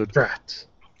 he's a wizard. Drat.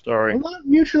 Sorry. Well, not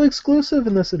mutually exclusive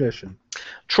in this edition.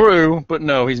 True, but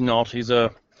no, he's not. He's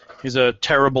a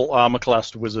terrible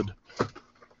armor-classed wizard.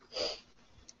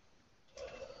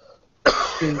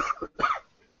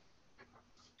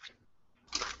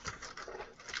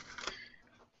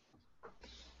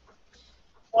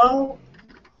 Well,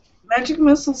 magic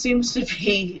missile seems to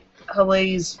be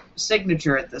Halay's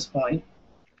signature at this point.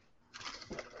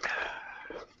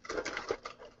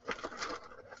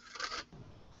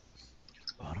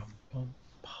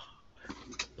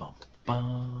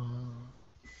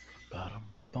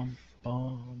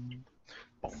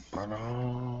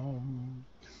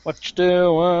 What you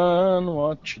doing?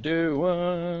 What you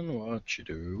doing? What you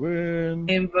doing?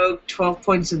 Invoke 12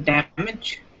 points of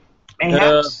damage.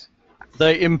 Mayhaps.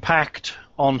 They impact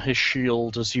on his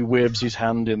shield as he waves his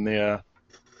hand in the air.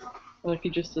 Like he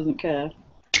just doesn't care.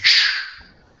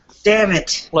 Damn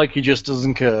it. Like he just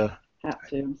doesn't care. Had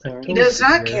to, I'm sorry. He does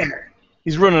not care.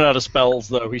 He's running out of spells,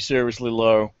 though. He's seriously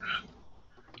low.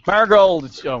 Marigold,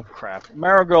 it's... Oh, crap.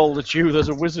 Marigold, it's you. There's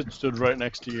a wizard stood right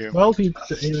next to you. Well,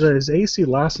 his AC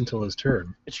lasts until his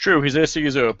turn. It's true, his AC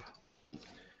is up.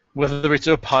 Whether it's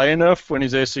up high enough when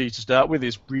his AC to start with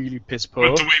is really piss poor.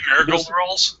 But the way Marigold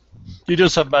rolls? He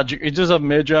does have magic. He does have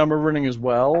mage armor running as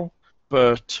well,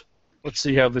 but let's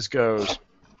see how this goes.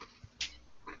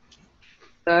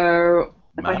 So,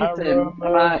 if I hit him,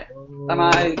 am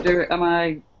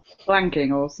I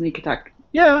flanking or sneak attack?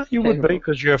 Yeah, you would be,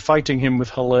 because you're fighting him with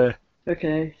Halle.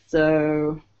 Okay,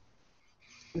 so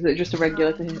is it just a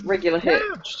regular hit?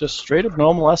 Yeah, just a straight up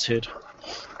normal ass hit.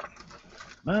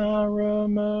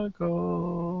 Marigold.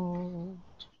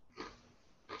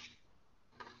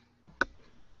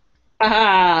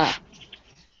 Aha!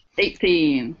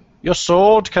 18. Your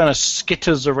sword kind of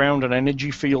skitters around an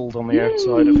energy field on the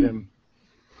outside of him.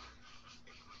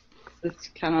 This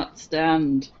cannot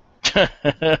stand.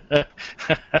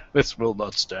 This will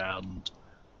not stand.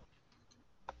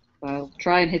 I'll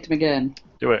try and hit him again.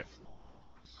 Do it.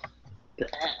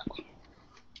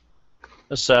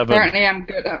 A 7. Apparently,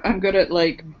 I'm good at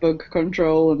like bug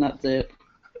control, and that's it.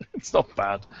 It's not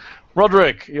bad.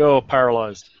 Roderick, you're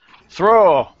paralyzed.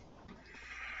 Throw.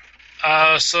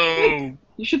 So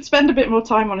You should spend a bit more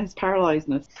time on his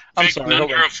paralyzedness. I'm Big sorry.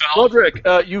 hold on. Nundro fell.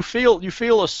 Roderick, you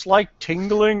feel a slight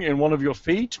tingling in one of your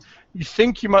feet. You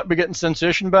think you might be getting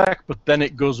sensation back, but then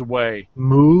it goes away.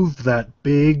 Move that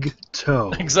big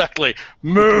toe. Exactly.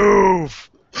 Move.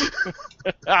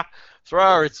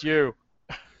 Thrower, it's you.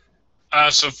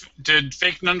 Did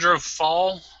Fake Nundro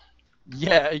fall?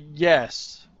 Yeah.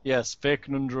 Yes. Fake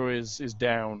Nundro is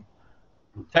down.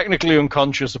 Technically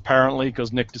unconscious, apparently,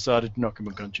 because Nick decided to knock him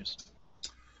unconscious.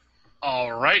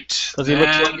 All right. Because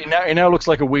he now looks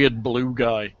like a weird blue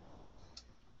guy.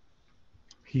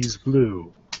 He's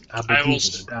blue.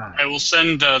 I will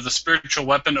send the spiritual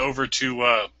weapon over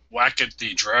to whack at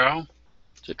the drow.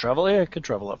 Does it travel? Yeah, it could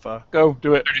travel that far. Go,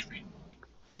 do it. 30 feet.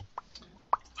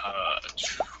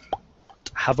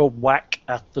 Have a whack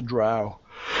at the drow.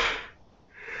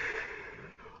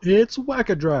 It's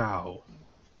Whack-a-Drow.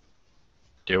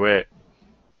 Do it.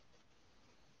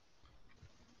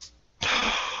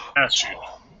 That's you.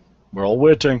 We're all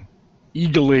waiting.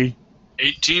 Eagerly.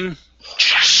 18.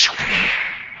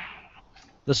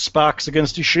 The sparks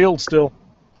against his shield still.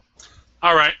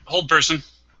 All right, hold person.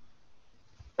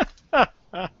 Does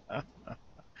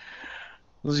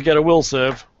he get a will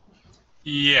save?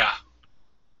 Yeah.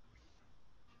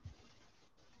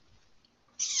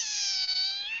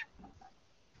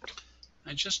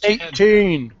 I just had...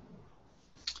 18.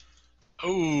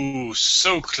 Oh,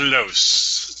 so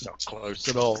close. It's not close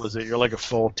at all, is it? You're like a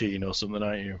 14 or something,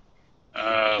 aren't you?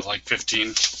 Like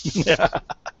 15. Yeah.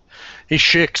 He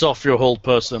shakes off your whole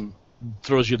person,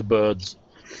 throws you the birds.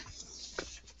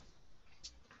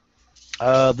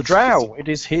 The drow, it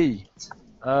is he.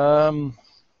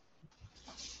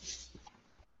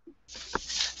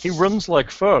 He runs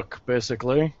like fuck,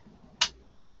 basically.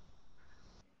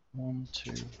 1,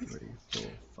 2, 3, 4,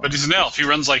 5. But he's an elf. He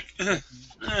runs like...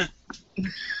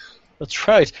 That's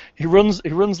right. He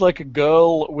runs like a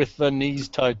girl with their knees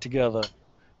tied together.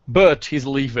 But he's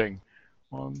leaving.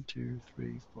 1, 2,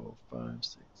 3, 4, 5,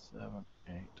 6, 7,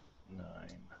 8, 9.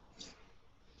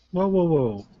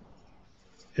 Whoa.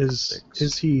 Is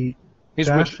he He's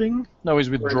dashing? No, he's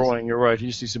withdrawing. You're right. He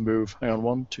just needs to move. Hang on.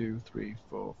 1, 2, 3,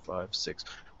 4, 5, 6.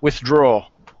 Withdraw.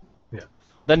 Yeah.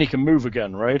 Then he can move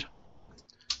again, right?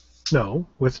 No,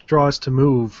 withdraws to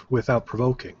move without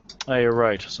provoking. Oh, you're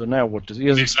right. So now what does he?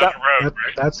 He's on the road,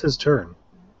 right? That's his turn.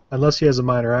 Unless he has a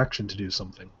minor action to do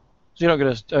something. So you're not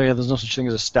gonna. Oh yeah, there's no such thing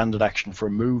as a standard action for a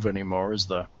move anymore, is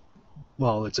there?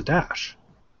 Well, it's a dash.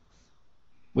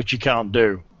 Which you can't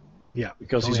do. Yeah,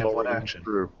 Because only he's have one already action.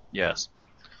 through. Yes.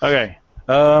 Okay.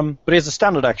 But he has a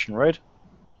standard action, right?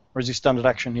 Or is he standard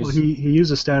action? Well, he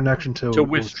uses standard action to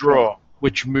withdraw,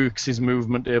 which makes his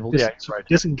movement able. Yeah, that's right.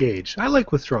 Disengage. I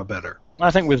like withdraw better.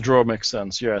 I think withdraw makes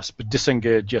sense. Yes, but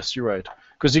disengage. Yes, you're right.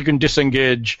 Because you can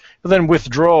disengage, but then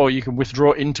withdraw. You can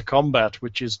withdraw into combat,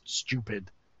 which is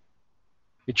stupid.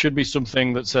 It should be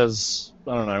something that says,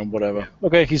 I don't know, whatever.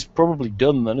 Okay, he's probably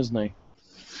done then, isn't he?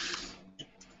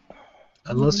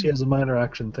 Unless he has a minor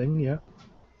action thing, yeah.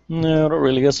 No, not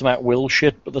really. There's some at-will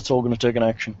shit, but that's all going to take an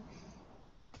action.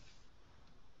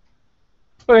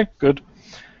 Okay, good.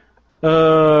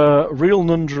 Real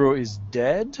Nundro is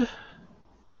dead.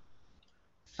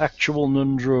 Actual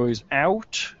Nundro is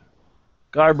out.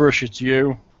 Guybrush, it's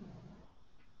you.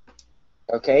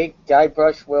 Okay,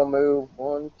 Guybrush will move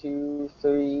 1, 2,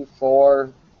 3,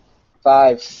 4,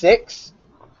 5, 6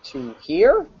 to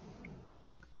here.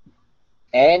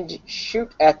 And shoot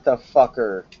at the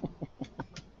fucker.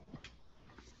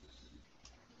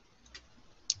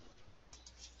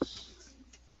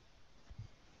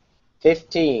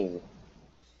 $15.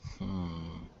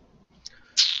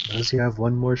 Does he have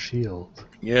one more shield?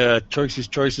 Yeah,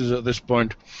 choices at this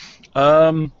point.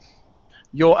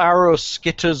 Your arrow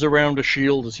skitters around a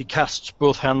shield as he casts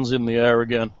both hands in the air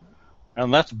again.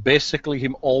 And that's basically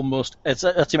him almost...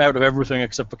 That's him out of everything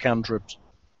except for cantrips.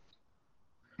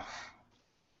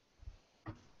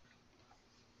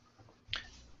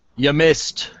 You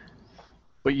missed,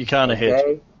 but you kind of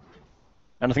hit.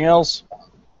 Anything else?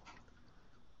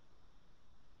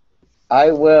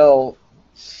 I will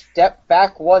step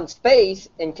back one space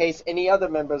in case any other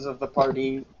members of the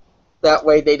party. That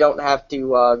way they don't have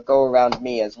to go around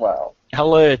me as well.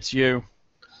 Hello, it's you.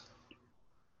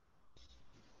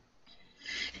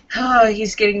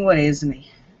 He's getting away, isn't he?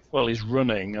 Well, he's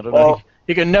running. I don't know.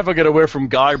 He can never get away from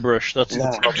Guybrush. That's No. the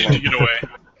How did problem. you get away?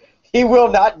 He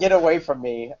will not get away from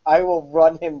me. I will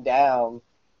run him down.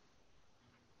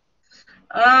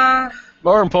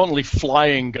 More importantly,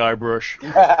 flying Guybrush.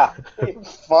 Yeah,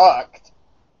 he's fucked.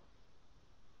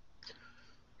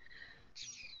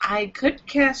 I could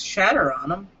cast Shatter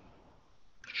on him.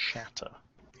 Shatter.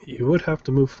 You would have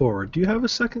to move forward. Do you have a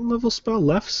second level spell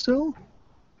left still?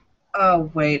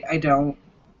 Oh, wait, I don't.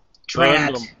 Burned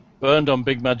Drat. on, burned on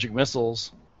big magic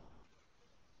missiles.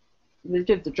 They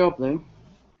did the job, though.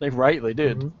 They rightly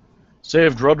did. Mhm.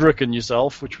 Saved Roderick and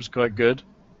yourself, which was quite good.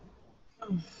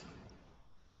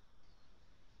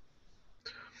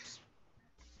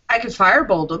 I could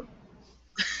firebolt him.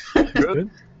 Good.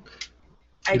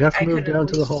 You'd have to move could down at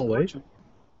to the least hallway. torch him.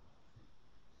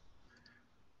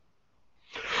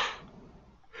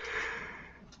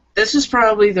 This is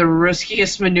probably the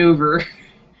riskiest maneuver.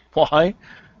 Why?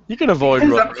 You can avoid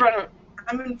Because Roderick.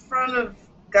 I'm in front of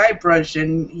Guybrush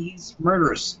and he's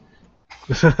murderous.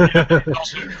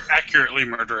 Also accurately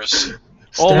murderous.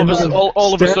 All of us- Standing-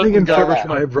 all of a standing sudden, in front of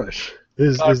Guybrush- Guybrush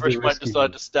is the Guybrush might risky decide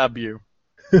one. to stab you.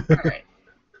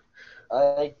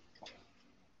 Alright.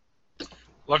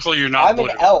 Luckily, you're not I'm an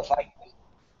blue. elf.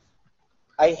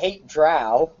 I hate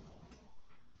drow.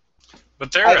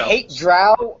 But they're I elves. hate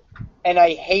drow, and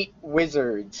I hate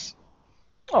wizards.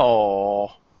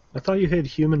 Oh, I thought you hate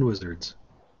human wizards.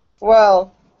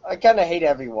 Well, I kind of hate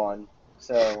everyone,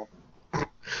 so...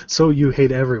 So you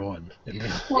hate everyone.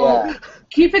 Well, Yeah.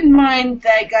 keep in mind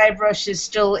that Guybrush is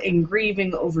still in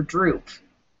grieving over Droop.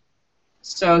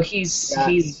 So he's Yeah.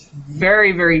 he's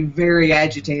very, very, very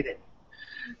agitated.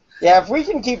 Yeah, if we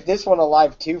can keep this one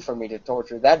alive, too, for me to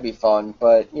torture, that'd be fun,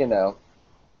 but, you know.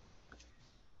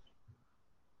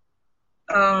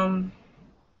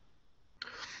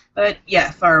 But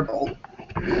yeah, Firebolt.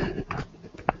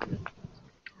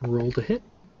 Roll to hit.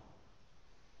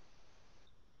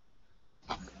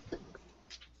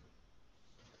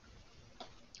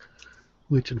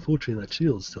 Which, unfortunately, that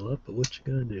shield's still up, but what you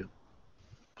gonna do?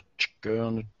 what you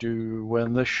gonna do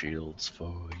when the shield's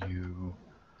for you?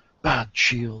 Bad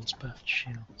shields, bad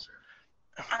shields.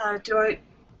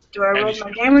 Do I roll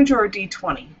my damage or a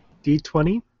d20?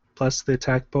 D20 plus the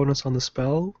attack bonus on the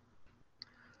spell,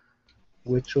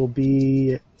 which will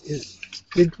be...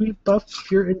 Did we buff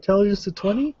your intelligence to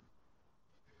 20?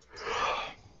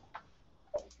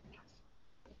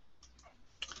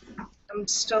 I'm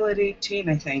still at 18,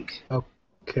 I think.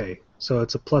 Okay, so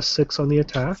it's a plus 6 on the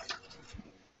attack.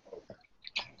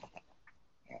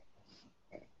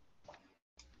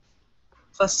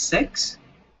 Plus 6?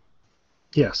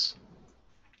 Yes.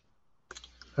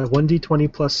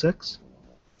 1d20 plus 6?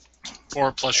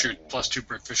 4 plus your plus 2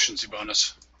 proficiency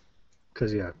bonus.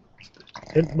 Because, yeah.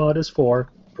 Int mod is 4,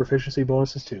 proficiency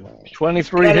bonus is 2.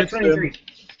 23 Yeah, hits 23. him.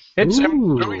 Hits him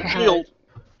Ooh. through his shield.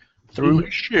 Through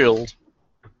his shield.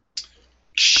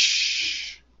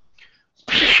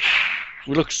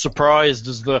 He looks surprised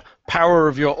as the power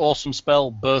of your awesome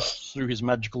spell bursts through his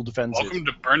magical defenses. Welcome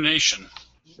to Burn Nation.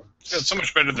 It's so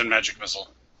much better than Magic Missile.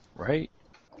 Right?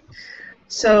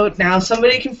 So now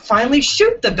somebody can finally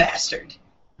shoot the bastard.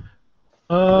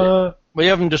 Well, you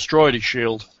haven't destroyed his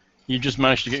shield. You just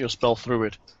managed to get your spell through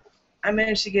it. I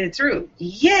managed to get it through.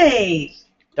 Yay!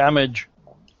 Damage.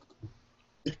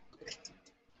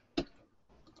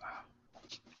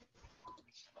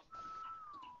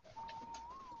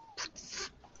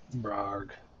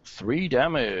 Brarg. 3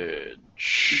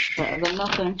 damage. Better than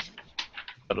nothing.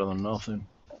 Better than nothing.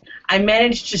 I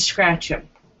managed to scratch him.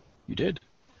 You did.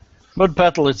 Mud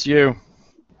Petal, it's you.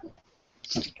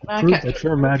 Prove Okay. that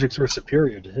your magics are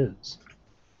superior to his.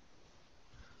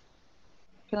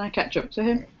 Can I catch up to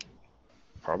him?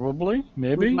 Probably. With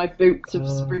Maybe. my boots of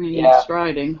springing yeah. and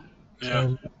striding.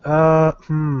 Yeah.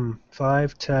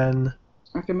 5, 10,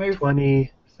 I can move.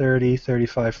 20, 30,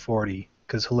 35, 40.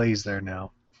 Because Halay's there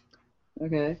now.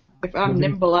 Okay. If I'm Moving.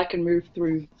 nimble, I can move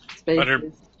through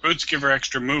spaces. Boots give her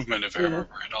extra movement if I Yeah. remember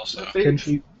right also. The Can boots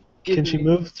she give can she me-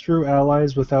 move through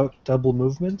allies without double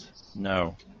movement?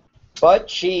 No. But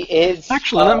she is...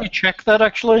 Actually, let me check that,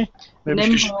 actually.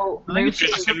 Maybe she- Nimble, I think move She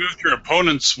it's can move through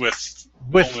opponents with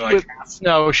With, only like with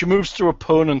no, she moves through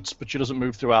opponents, but she doesn't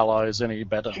move through allies any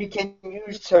better. She can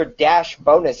use her dash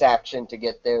bonus action to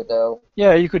get there, though.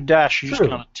 Yeah, you could dash, you just True,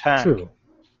 can't attack. True.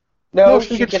 No,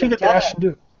 she she can can dash attack, and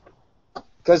do.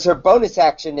 because her bonus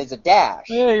action is a dash.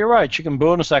 Yeah, you're right. She can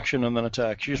bonus action and then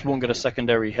attack. She just won't get a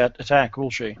secondary hit attack,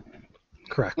 will she?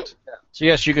 Correct. So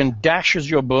yes, you can dash as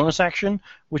your bonus action,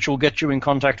 which will get you in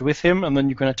contact with him, and then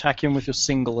you can attack him with your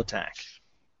single attack.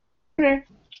 Okay.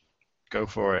 Go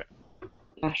for it.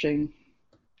 Dashing.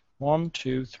 1,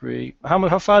 2, 3.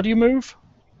 How far do you move?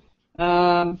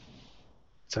 Um,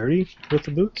 30 with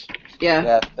the boots? yeah.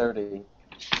 Yeah, 30.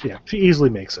 Yeah, she easily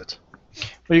makes it.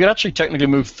 Well, you could actually technically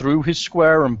move through his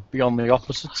square and be on the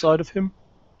opposite side of him.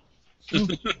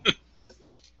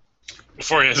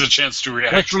 Before he has a chance to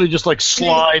react. Literally just like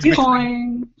slide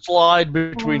Boing.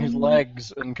 between his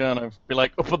legs and kind of be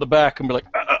like up at the back and be like,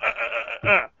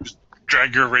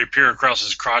 Drag your rapier across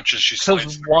his crotch as she slides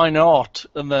because through. why not?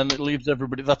 And then it leaves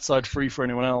everybody that side free for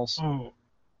anyone else. Oh.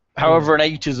 However, an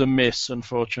 8 is a miss,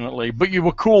 unfortunately. But you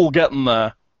were cool getting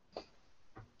there.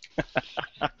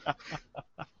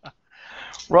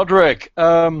 Roderick,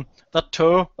 that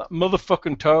toe, that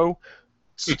motherfucking toe,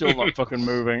 still not fucking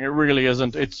moving. It really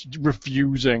isn't. It's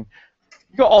refusing.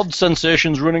 You got odd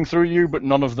sensations running through you, but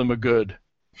none of them are good.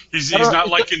 He's not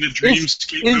like in the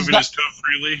dreamscape moving his toe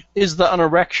freely. Is that an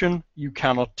erection? You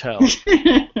cannot tell.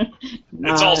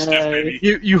 It's all stiff, baby.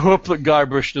 You hope that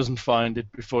Guybrush doesn't find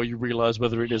it before you realise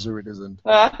whether it is or it isn't.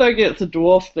 I think it's a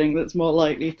dwarf thing that's more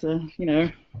likely to,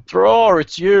 Thor,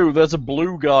 it's you. There's a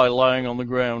blue guy lying on the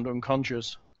ground,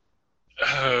 unconscious.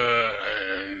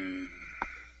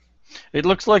 It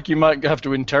looks like you might have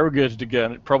to interrogate it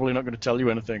again. It's probably not going to tell you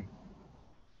anything.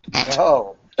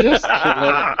 No. Just kill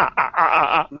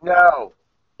it. No.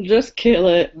 Just kill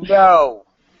it. No.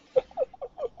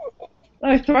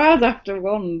 I Thraz after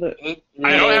one that.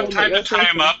 I don't have time to tie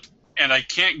him up, and I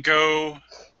can't go.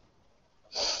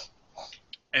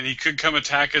 And he could come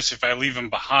attack us if I leave him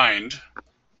behind.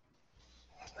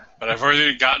 But I've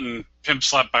already gotten pimp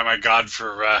slapped by my god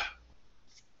for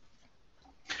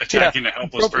attacking a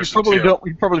helpless person.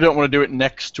 You probably don't want to do it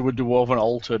next to a dwarven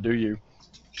altar, do you?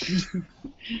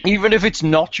 Even if it's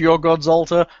not your god's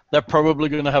altar, they're probably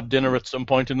going to have dinner at some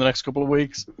point in the next couple of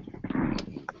weeks.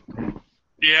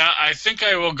 Yeah, I think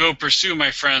I will go pursue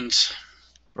my friends.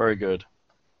 Very good.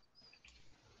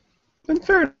 In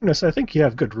fairness, I think you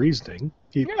have good reasoning.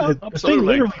 The thing absolutely.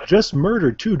 literally just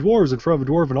murdered 2 dwarves in front of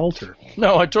a dwarven altar.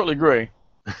 No, I totally agree.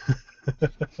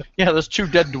 Yeah, there's 2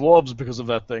 dead dwarves because of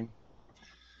that thing.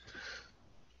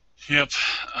 Yep.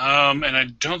 And I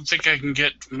don't think I can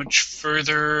get much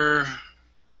further.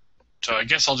 So I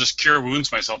guess I'll just cure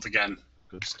wounds myself again.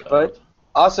 Good stuff. But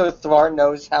also, Thor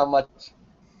knows how much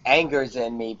anger's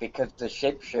in me because the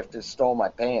shapeshifter stole my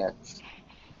pants.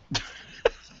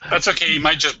 That's okay, he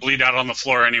might just bleed out on the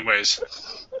floor anyways.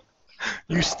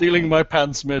 You stealing my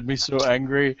pants made me so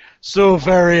angry. So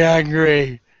very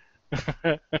angry.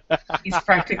 He's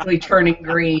practically turning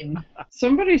green.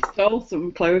 Somebody stole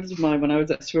some clothes of mine when I was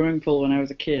at swimming pool when I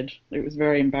was a kid. It was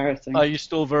very embarrassing. Are you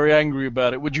still very angry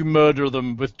about it? Would you murder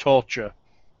them with torture?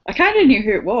 I kind of knew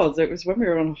who it was. It was when we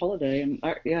were on holiday, and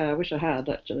I wish I had,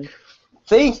 actually.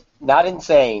 See? Not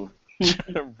insane.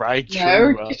 Right. No,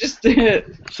 you just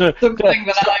did So, something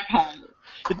that I've had.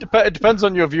 it depends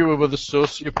on your view of whether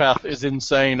sociopath is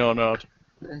insane or not.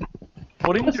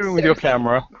 What are you doing with your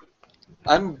camera?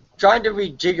 I'm trying to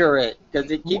rejigger it because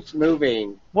it keeps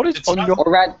moving. What is It's on not- your...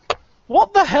 Or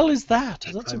What the hell is that?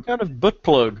 Is that some kind of butt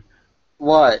plug?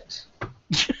 what?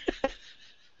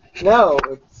 No,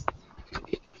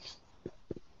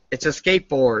 it's a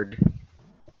skateboard.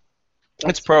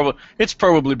 It's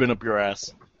probably been up your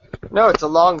ass. No, it's a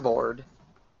longboard.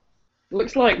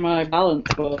 Looks like my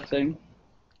balance board thing.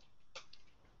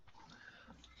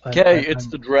 Okay, it's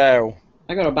the drow.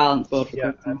 I got a balance board for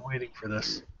Yeah, cooking. I'm waiting for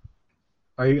this.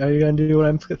 Are you going to do what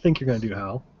I think you're going to do,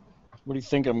 Hal? What do you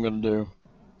think I'm going to do?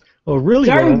 Well, really,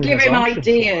 what Don't only give has him option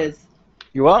ideas.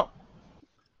 You what?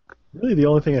 Really, the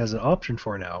only thing it has an option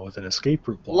for now with an escape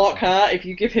route block. Lockhart, if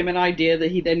you give him an idea that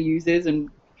he then uses and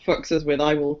fucks us with,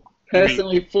 I will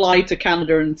personally fly to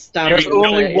Canada and stab There's him. in the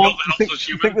only face. one. Elf You is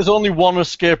think human. there's only one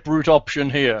escape route option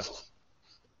here?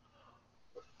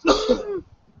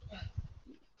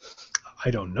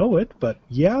 I don't know it, but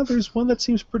yeah, there's one that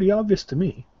seems pretty obvious to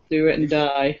me. Do it and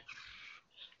die.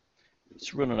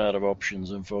 It's running out of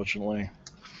options, unfortunately.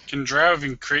 Can Drow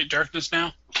even create darkness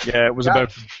now? Yeah, it was Yeah.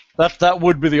 about that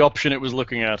would be the option it was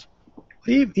looking at.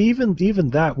 Even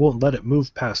that won't let it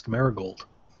move past Marigold.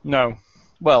 No.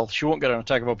 Well, she won't get an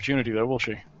attack of opportunity though, will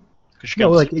she? 'Cause she No,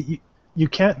 can't like you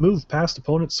can't move past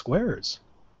opponent's squares.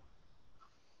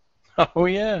 Oh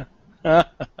yeah.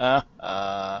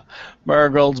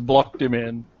 Marigold's blocked him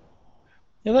in.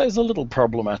 Yeah, that is a little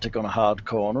problematic on a hard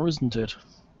corner, isn't it?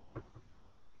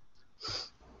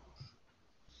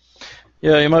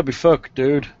 Yeah, you might be fucked,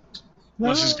 dude.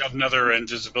 Unless he's got another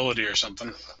invisibility or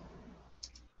something.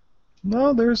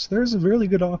 No, there's a really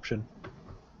good option.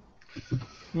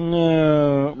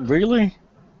 No, really?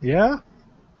 Yeah,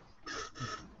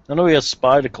 I know he has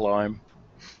spider climb.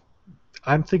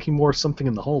 I'm thinking more something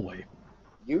in the hallway.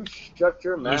 You shut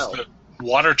your There's mouth. the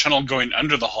water tunnel going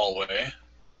under the hallway.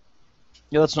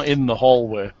 Yeah, that's not in the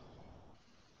hallway.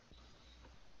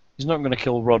 He's not going to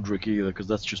kill Roderick either, because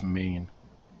that's just mean.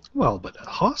 Well, but a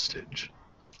hostage.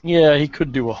 Yeah, he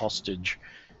could do a hostage,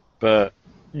 but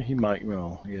he might.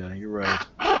 Well, yeah, you're right.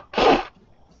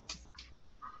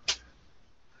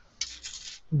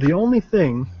 The only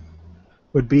thing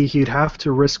would be he'd have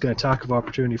to risk an attack of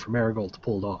opportunity for Marigold to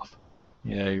pull it off.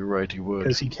 Yeah, you're right. He would.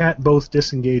 Because he can't both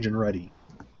disengage and ready.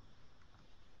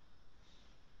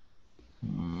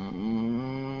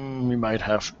 We might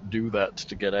have to do that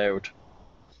to get out.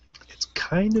 It's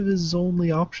kind of his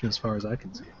only option as far as I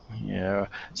can see. Yeah.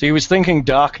 So he was thinking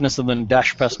darkness and then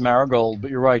dash past Marigold,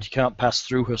 but you're right, you can't pass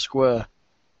through her square.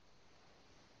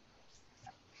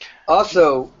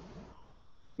 Also,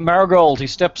 Marigold, he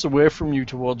steps away from you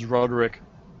towards Roderick.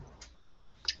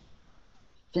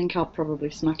 I think I'll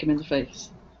probably smack him in the face.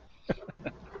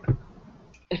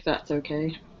 If that's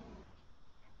okay.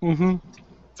 Mm-hmm.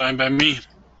 Fine by me.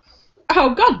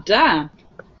 Oh, god damn!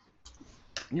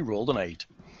 You rolled an 8.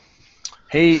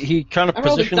 He kind of I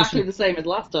rolled positions... exactly the same as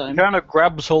last He time. kind of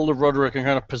grabs hold of Roderick and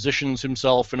kind of positions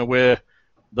himself in a way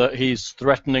that he's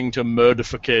threatening to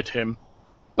murderficate him.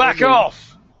 Back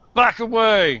off! Back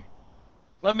away!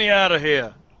 Let me out of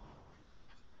here!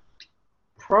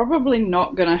 Probably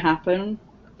not gonna happen.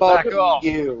 fuck Back off.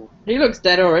 you. He looks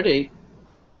dead already.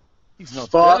 He's not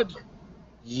Fuck dead.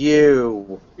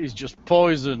 you. He's just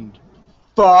poisoned.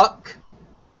 Fuck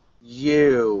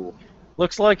you.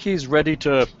 Looks like he's ready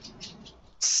to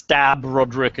stab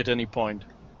Roderick at any point.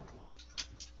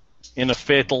 In a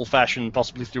fatal fashion,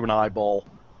 possibly through an eyeball.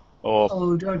 Or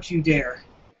Oh, don't you dare.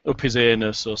 up his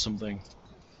anus or something.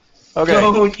 Okay,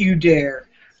 Don't you dare.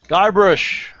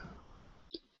 Guybrush.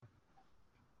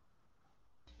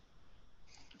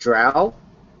 Drow?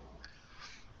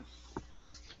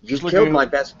 You Just killed looking- my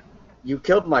best... You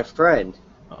killed my friend.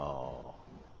 Oh.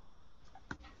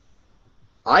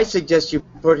 I suggest you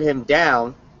put him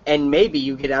down, and maybe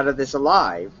you get out of this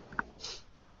alive.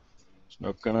 It's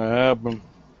not gonna happen.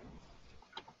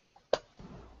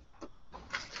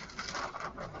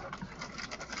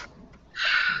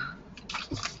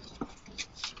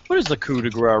 What is the coup de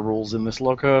grace rules in this,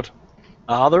 Lockhart?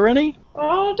 Are there any?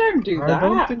 Oh, don't do I that.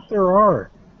 don't think there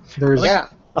are. There's Yeah.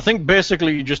 I think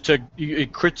basically you just take...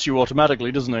 It crits you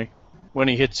automatically, doesn't he? When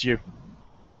he hits you.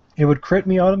 It would crit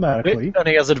me automatically, And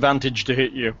he has advantage to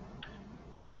hit you.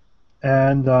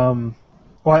 and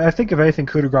well, I think if anything,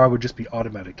 coup de grace would just be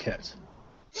automatic hit.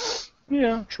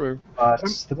 Yeah, true. But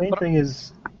the main thing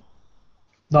is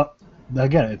not.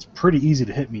 Again, it's pretty easy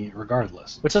to hit me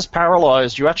regardless. It says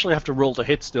paralyzed. You actually have to roll to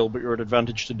hit still, but you're at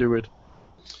advantage to do it.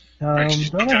 Actually,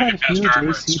 Don't you I gotta have get past huge armor and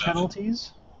AC stuff.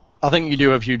 penalties? I think you do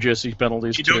have huge AC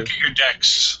penalties You too. don't get your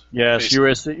dex. Yes,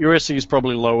 basically. your AC is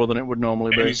probably lower than it would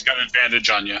normally And be. he's got advantage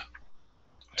on you.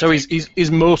 So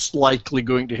he's most likely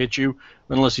going to hit you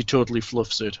unless he totally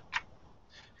fluffs it.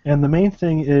 And the main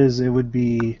thing is it would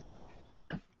be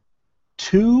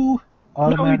 2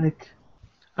 automatic.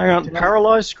 Hang on,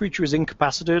 paralyzed creature is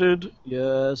incapacitated.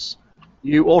 Yes.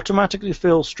 You automatically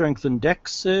fail strength and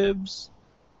dex saves.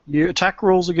 Your attack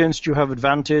rolls against you have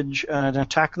advantage, and an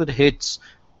attack that hits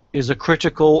is a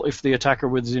critical if the attacker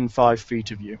within 5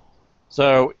 feet of you.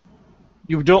 So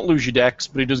you don't lose your dex,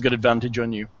 but he does get advantage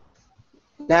on you.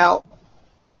 Now,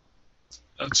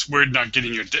 That's weird not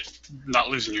getting your not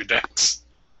losing your dex.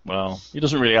 Well, he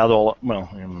doesn't really add all. Well,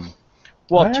 I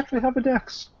what? actually have a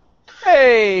dex.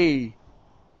 Hey!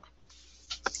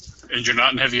 And you're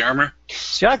not in heavy armor?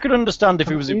 See, I could understand if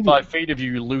he was in Maybe. 5 feet of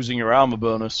you losing your armor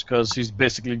bonus, because he's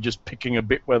basically just picking a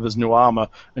bit where there's no armor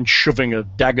and shoving a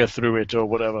dagger through it or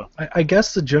whatever. I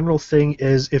guess the general thing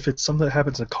is if it's something that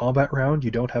happens in a combat round,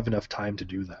 you don't have enough time to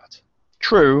do that.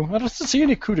 True. I don't see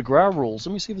any coup de grace rules.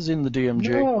 Let me see if it's in the DMG.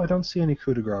 No, I don't see any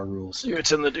coup de grace rules. See if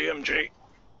it's in the DMG.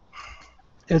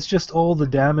 It's just all the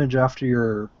damage after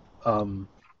you're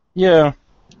Yeah.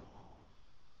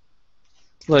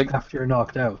 Like,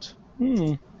 knocked out.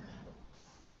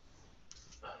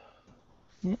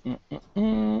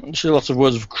 see lots of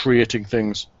words of creating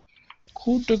things.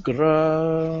 Coup de grace,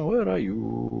 where are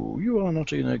you? You are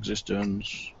not in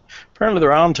existence. Apparently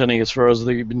there aren't any as far as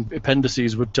the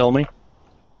appendices would tell me.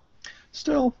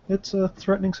 Still, it's a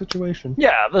threatening situation.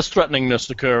 Yeah, there's threateningness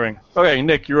occurring. Okay,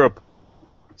 Nick, you're up.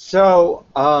 so,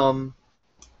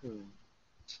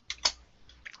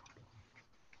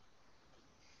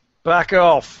 Back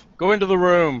off. Go into the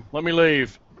room. Let me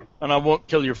leave. And I won't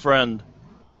kill your friend.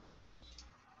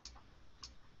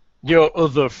 Your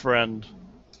other friend.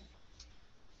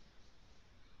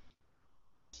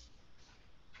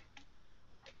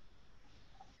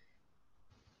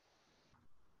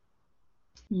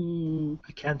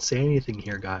 I can't say anything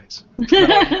here, guys. No,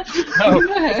 it's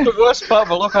the worst part of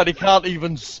a look at he can't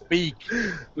even speak.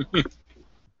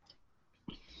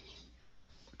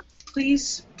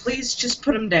 Please just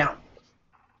put him down.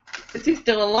 Is he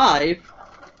still alive?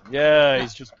 Yeah,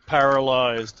 he's just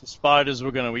paralyzed. The spiders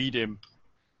were going to eat him.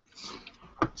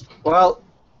 Well,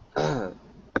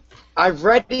 I've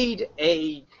readied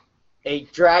a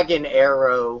dragon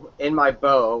arrow in my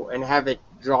bow and have it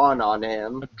drawn on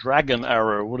him. A dragon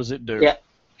arrow, what does it do? Yeah.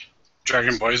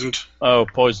 Dragon poisoned. Oh,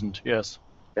 poisoned, yes.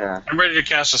 Yeah. I'm ready to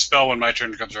cast a spell when my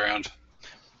turn comes around.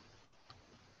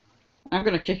 I'm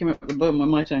going to kick him up the bum when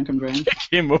my turn comes around. Kick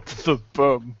him up the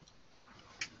bum.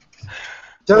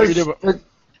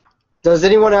 Does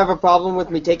anyone have a problem with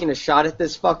me taking a shot at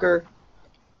this fucker?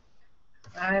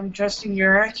 I'm trusting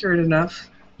you're accurate enough.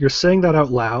 You're saying that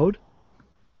out loud?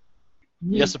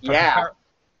 Yes, Yeah.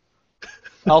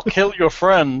 I'll kill your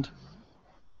friend.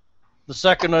 The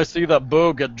second I see that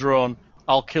bow get drawn,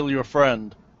 I'll kill your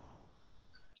friend.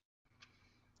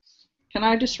 Can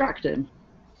I distract him?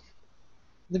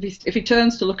 If he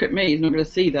turns to look at me, he's not going to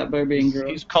see that bow being drawn.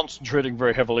 He's concentrating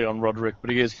very heavily on Roderick,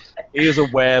 but he is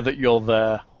aware that you're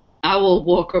there. I will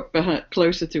walk up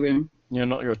closer to him. You're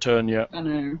not your turn yet. I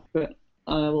know, but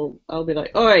I'll be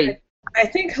like, oi! I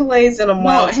think Hale's in a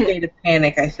mild state of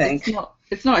panic, I think.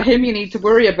 It's not him you need to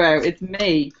worry about, it's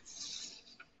me.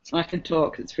 I can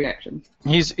talk, it's free action.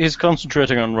 He's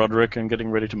concentrating on Roderick and getting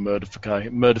ready to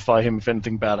murderify him if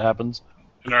anything bad happens.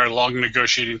 In our long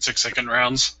negotiating 6-second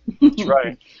rounds. That's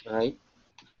right. Right.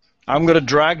 I'm going to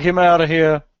drag him out of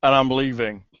here, and I'm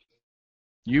leaving.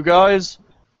 You guys,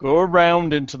 go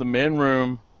around into the main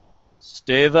room,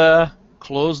 stay there,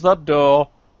 close that door,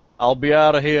 I'll be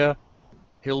out of here,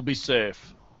 he'll be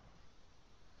safe.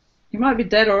 He might be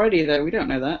dead already, though, we don't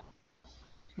know that.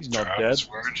 He's not Travis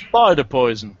dead. word. Spider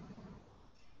poison.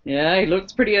 Yeah, he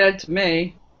looks pretty dead to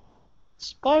me.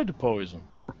 Spider poison.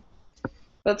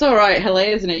 That's alright, Hele,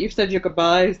 isn't it? You've said your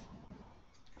goodbyes.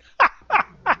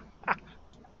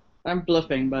 I'm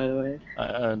bluffing, by the way. I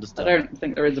I understand. don't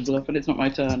think there is a bluff, and it's not my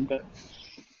turn, but...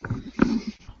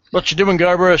 What you doing,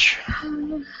 Guybrush?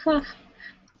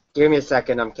 Give me a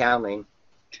second, I'm counting.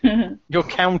 You're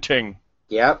counting.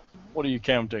 Yep. What are you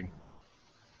counting?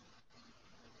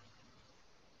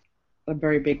 A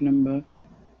very big number.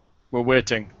 We're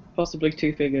waiting. Possibly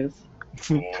 2 figures.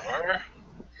 4.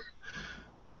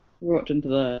 Walked into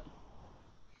that.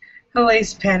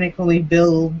 Hale's panic only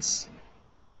builds.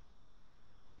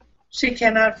 She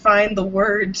cannot find the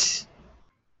words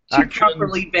to Action.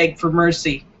 properly beg for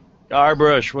mercy.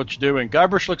 Guybrush, what you doing?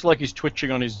 Guybrush looks like he's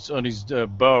twitching on his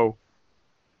bow.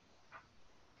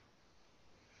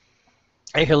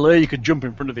 Hey, hello, you could jump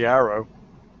in front of the arrow.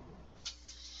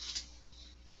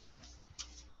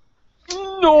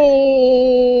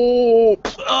 No!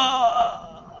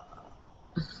 Ah!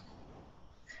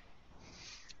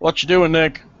 What you doing,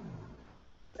 Nick?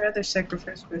 I'd rather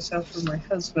sacrifice myself for my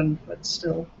husband, but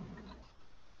still.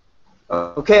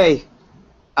 Okay.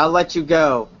 I'll let you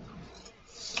go.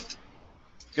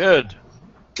 Good.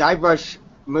 Guybrush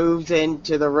moves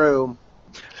into the room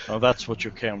Oh, that's what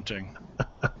you're counting.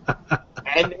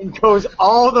 and then goes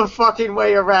all the fucking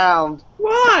way around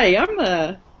Why? I'm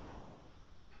there.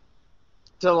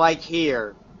 to, like,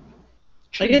 here.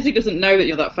 I guess he doesn't know that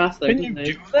you're that fast, though, Can you doesn't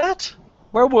he? do that?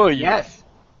 Where were you? Yes.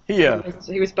 Here.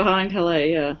 He was behind Hele,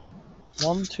 yeah.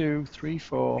 1, 2, 3,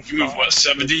 4, You move, what,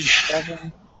 70?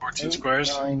 7, 14 8,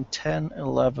 squares? 9, 10,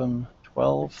 11,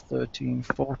 12, 13,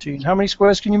 14. How many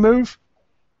squares can you move?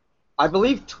 I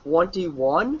believe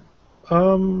 21?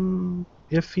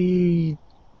 If he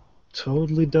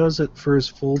totally does it for his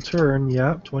full turn,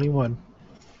 yeah, 21.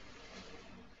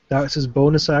 That's his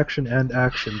bonus action and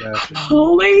action dash.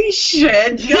 Holy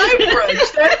shit,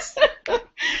 Guybrush!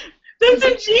 That's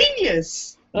a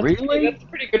genius! Really? That's a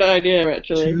pretty good idea,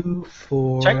 actually. 2,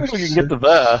 4, Technically, you can get to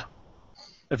there.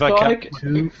 If I So count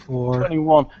 2, 4,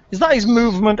 21. Is that his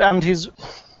movement and his...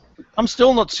 I'm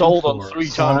still not sold on 4, 3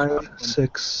 times. 5,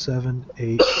 6, 7,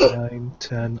 8, 9,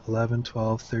 10, 11,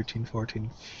 12, 13,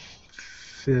 14,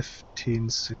 15,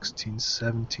 16,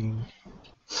 17.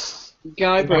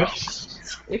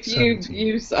 Guybrush, if you 17.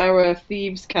 use our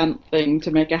thieves' cant thing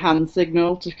to make a hand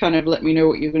signal to kind of let me know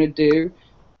what you're going to do,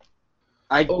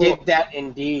 I Oh. did that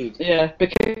indeed. yeah,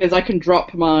 because I can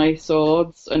drop my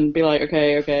swords and be like,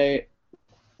 okay,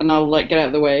 and I'll like get out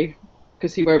of the way,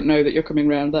 because he won't know that you're coming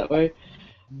round that way.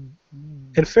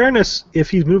 In fairness, if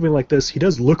he's moving like this, he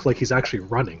does look like he's actually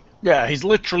running. Yeah, he's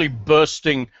literally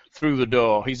bursting through the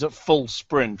door. He's at full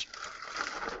sprint.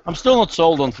 I'm still not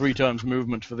sold on 3 times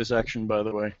movement for this action, by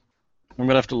the way. I'm going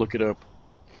to have to look it up.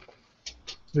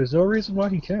 There's no reason why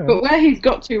he can't. But where he's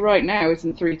got to right now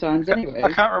isn't 3 times anyway.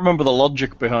 I can't remember the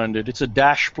logic behind it. It's a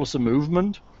dash plus a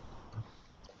movement.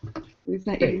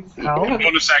 How?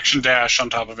 Bonus action dash on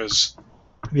top of his.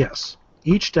 Yes.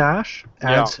 Each dash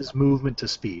adds his movement to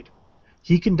speed.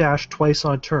 He can dash twice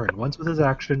on turn, once with his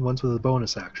action, once with a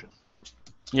bonus action.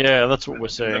 Yeah, that's what we're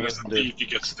saying, isn't it? He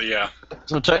gets the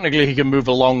So technically he can move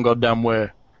a long goddamn way.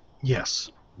 Yes.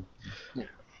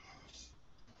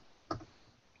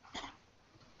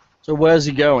 So where's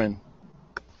he going?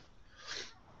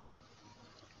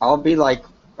 I'll be like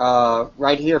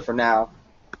right here for now.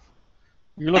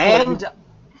 You look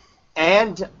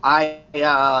And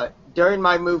I during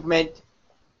my movement,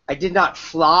 I did not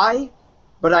fly,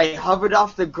 but I hovered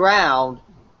off the ground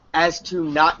as to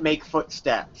not make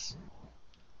footsteps.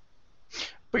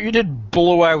 But you did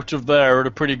blow out of there at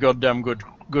a pretty goddamn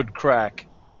good crack.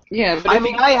 Yeah, but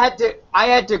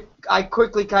I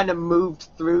quickly kind of moved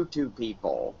through 2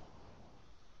 people.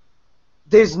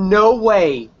 There's no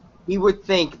way he would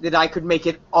think that I could make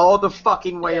it all the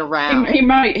fucking way around. he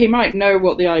might know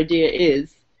what the idea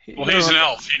is. Well, he's an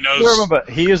elf. He knows. Remember,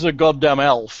 he is a goddamn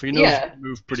elf. He knows to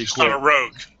move pretty He's quick. not a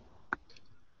rogue.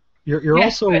 You're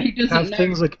Yes, also but he doesn't have know.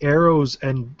 things like arrows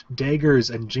and daggers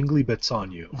and jingly bits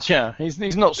on you. Yeah, he's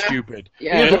not stupid.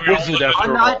 Yeah. He's a wizard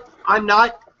after all. I'm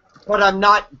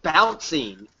not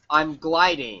bouncing. I'm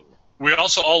gliding. We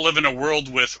also all live in a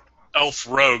world with elf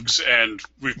rogues, and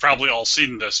we've probably all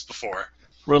seen this before.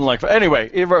 Run like... Anyway,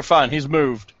 fine, he's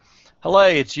moved. Hello,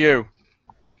 it's you.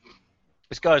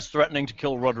 This guy's threatening to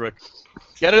kill Roderick.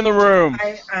 Get in the room.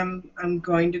 I'm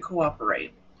going to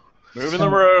cooperate. Move in the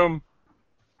room.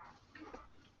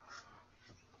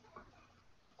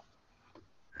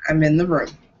 I'm in the room.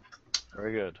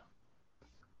 Very good.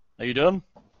 Are you done?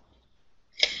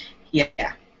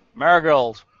 Yeah.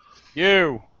 Marigold,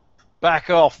 you.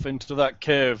 Back off into that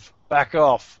cave. Back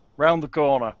off. Round the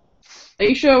corner. Are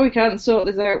you sure we can't sort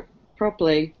this out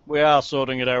properly? We are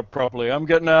sorting it out properly. I'm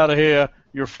getting out of here.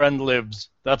 Your friend lives.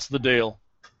 That's the deal.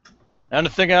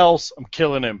 Anything else, I'm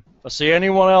killing him. If I see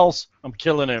anyone else, I'm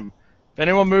killing him. If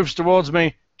anyone moves towards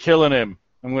me, killing him.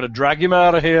 I'm going to drag him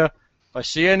out of here. If I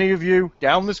see any of you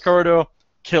down this corridor,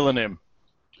 killing him.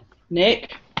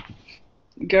 Nick,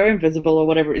 go invisible or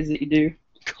whatever it is that you do.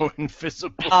 Go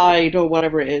invisible. Hide or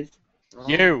whatever it is.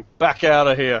 You, back out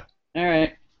of here.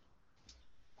 Alright.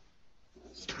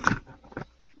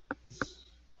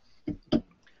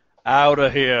 Out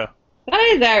of here. That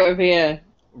is out of here.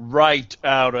 Right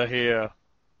out of here.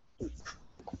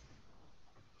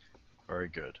 Very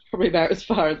good. Probably about as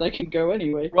far as I can go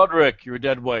anyway. Roderick, you're a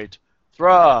dead weight.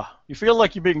 Thra, you feel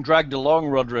like you're being dragged along,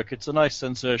 Roderick. It's a nice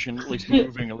sensation, at least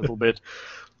moving a little bit.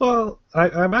 Well,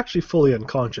 I'm actually fully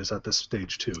unconscious at this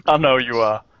stage too. I know you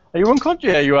are. Are you unconscious?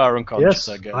 Yeah, you are unconscious, Yes,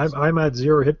 I guess. I'm at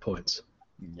 0 hit points.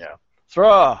 Yeah.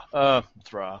 Thra.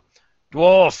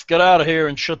 Dwarf, get out of here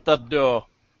and shut that door.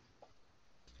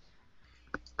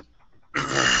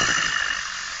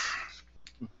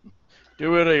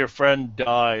 Do it or your friend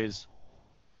dies.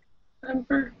 Who's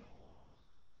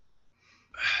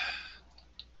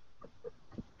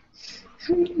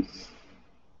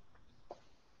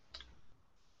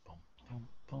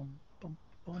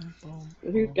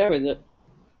go with it?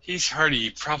 He's hardy. He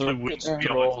probably wouldn't be able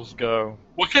to. Rolls go.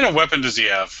 What kind of weapon does he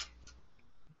have?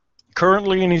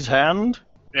 Currently in his hand,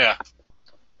 Yeah.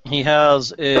 he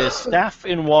has a staff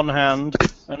in one hand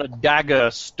and a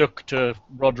dagger stuck to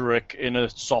Roderick in a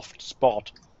soft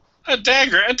spot. A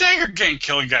dagger. A dagger can't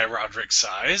kill a guy Roderick's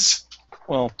size.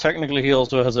 Well, technically he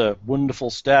also has a wonderful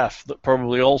staff that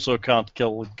probably also can't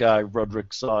kill a guy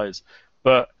Roderick's size,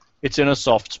 but it's in a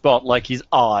soft spot, like his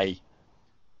eye.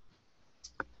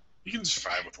 You can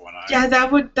survive with one eye. Yeah,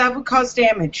 that would cause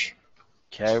damage.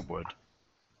 Okay, it would.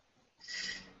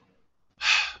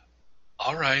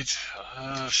 All right.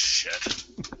 Shit.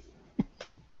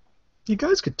 You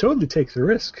guys could totally take the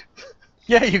risk.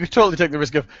 Yeah, you could totally take the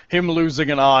risk of him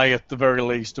losing an eye at the very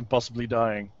least and possibly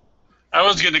dying. I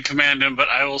was going to command him, but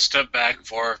I will step back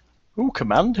for... Ooh,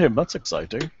 command him, that's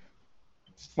exciting.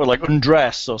 Well, like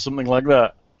undress or something like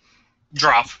that.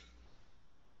 Drop.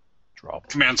 Drop.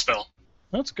 Command spell.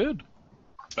 That's good.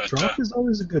 But, Drop is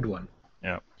always a good one.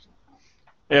 Yeah.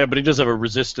 Yeah, but he does have a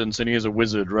resistance and he is a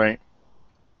wizard, right?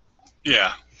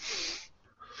 yeah.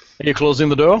 Are you closing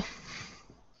the door?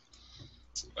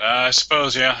 I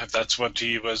suppose, yeah, if that's what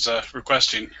he was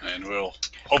requesting. And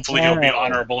hopefully he'll be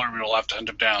honorable or we'll have to hunt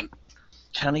him down.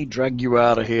 Can he drag you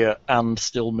out of here and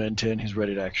still maintain his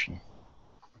ready to action?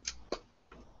 I'm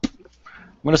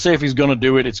going to say if he's going to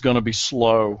do it, it's going to be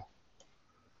slow.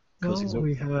 Well,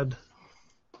 we had...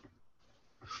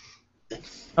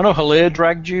 I know Hilaire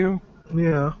dragged you.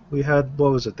 Yeah, we had,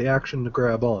 what was it, the action to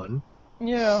grab on.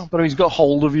 Yeah, but he's got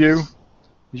hold of you.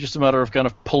 It's just a matter of kind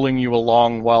of pulling you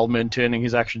along while maintaining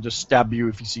his action to stab you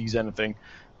if he sees anything.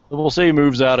 But we'll say he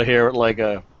moves out of here at like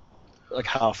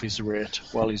half his rate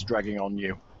while he's dragging on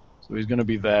you. So he's going to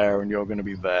be there, and you're going to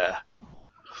be there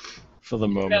for the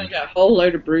You're gonna moment. get a whole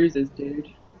load of bruises, dude.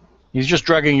 He's just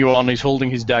dragging you on. He's holding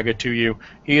his dagger to you.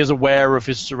 He is aware of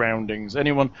his surroundings.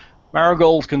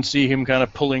 Marigold can see him kind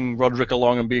of pulling Roderick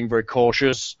along and being very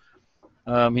cautious.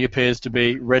 He appears to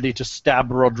be ready to stab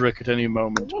Roderick at any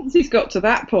moment. Once he's got to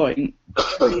that point,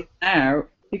 now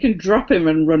you can drop him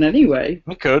and run anyway.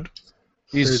 He could.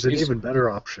 There's an even better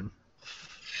option.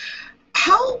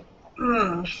 How?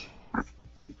 No,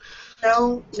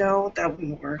 that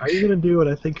wouldn't work. Are you going to do what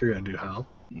I think you're going to do, Hal?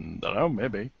 Don't know,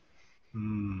 maybe.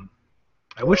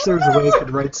 I wish there was a way you could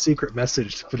write secret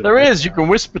message to put it There back is. You down. can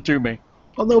whisper to me.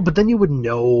 Oh, no, but then you would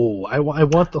know. I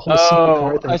want the whole secret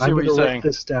card thing. I see I'm what going you're to saying. write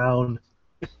this down.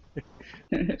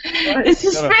 The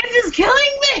suspense is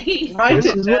killing me! Write This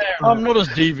it is what- down. I'm not as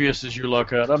devious as you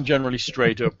look at. I'm generally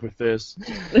straight up with this.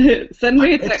 Send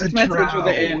me a It's text a message drow. with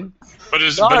it in. But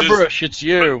is Guybrush, it's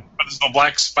you. the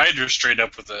Black Spider straight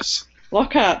up with this?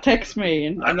 Lockhart, text me.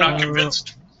 And I'm not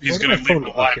convinced he's what going do to my leave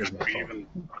phone- alive okay, if my we phone.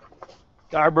 even.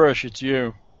 Guybrush, it's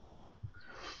you.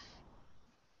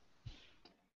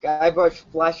 Guybrush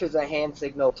flashes a hand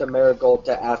signal to Marigold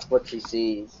to ask what she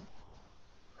sees.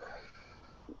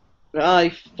 I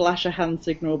flash a hand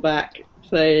signal back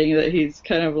saying that he's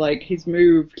kind of like, he's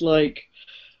moved like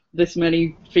this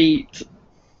many feet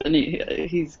and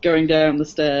he's going down the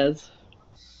stairs.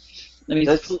 And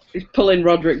he's pulling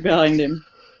Roderick behind him.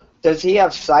 Does he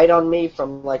have sight on me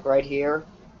from, like, right here?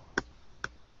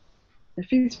 If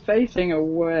he's facing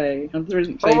away, and there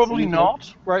isn't facing Probably away.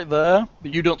 not, right there.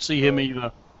 But you don't see him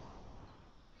either.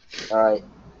 Alright.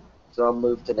 So I'll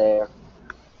move to there.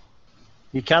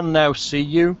 He can now see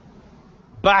you.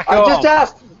 Back I off! just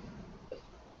asked!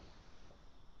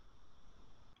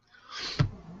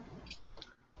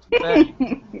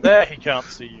 There he can't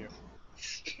see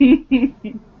you.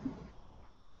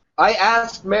 I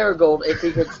asked Marigold if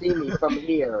he could see me from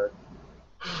here.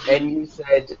 And you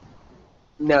said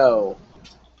no.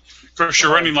 Of course,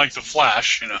 you're running like the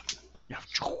Flash, you know.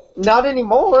 Not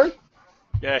anymore.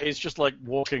 Yeah, he's just like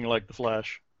walking like the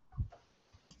Flash.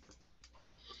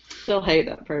 Still hate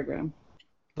that program.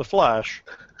 The Flash.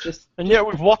 Just And yet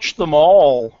we've watched them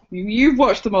all. you've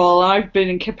watched them all. I've been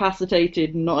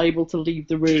incapacitated and not able to leave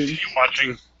the room. You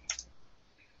watching?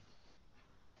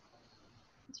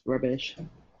 It's rubbish.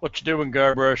 What you doing,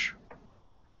 Guybrush?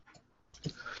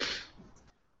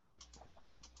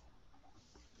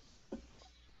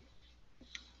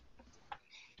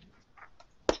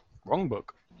 Wrong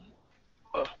book.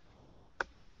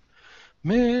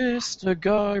 Mr.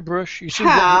 Guybrush, you see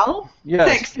Hal, Yes.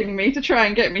 texting me to try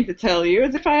and get me to tell you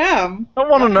as if I am. I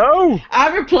want to know.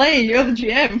 I'm playing, you're the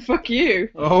GM, fuck you.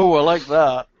 Oh, I like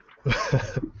that.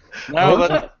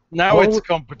 Now it's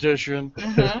competition.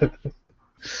 Uh-huh.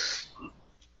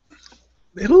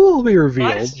 It'll all be revealed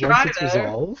Nice once try it's there.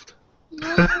 resolved.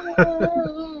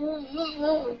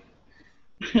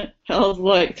 Hal's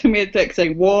like, to me a text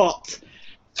saying, what?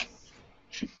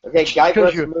 Okay, Because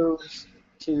Guybrush you- moves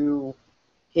to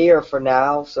here for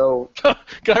now, so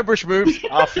Guybrush moves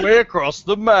halfway across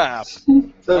the map.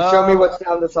 show me what's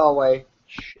down this hallway.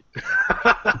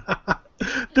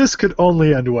 This could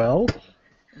only end well.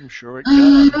 I'm sure it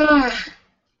can.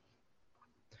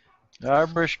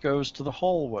 Guybrush goes to the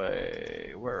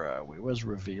hallway. Where are we? Where's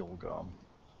Reveal gone?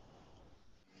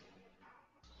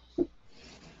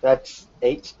 That's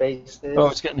 8 spaces. Oh,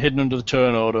 it's getting hidden under the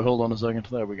turn order. Hold on a second.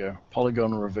 There we go.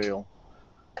 Polygon Reveal.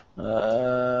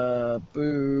 Boo,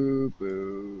 boo,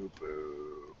 boo,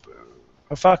 boo.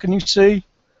 How far can you see?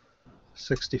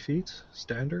 60 feet,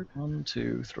 standard. 1,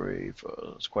 2, 3,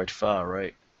 4. It's quite far,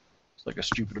 right? It's like a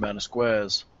stupid amount of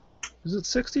squares. Is it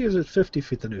 60 or is it 50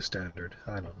 feet the new standard?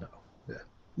 I don't know. Yeah.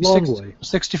 Long 60, way.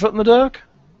 60 foot in the dark?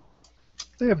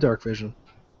 They have dark vision.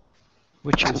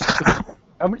 Which is...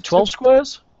 How many? 12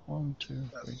 squares? 1, 2,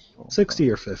 3, 4, 60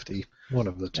 or 50. One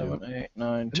of the two. 7, 8, 9,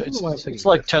 I 10. don't know why I'm thinking It's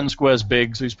like 50. 10 squares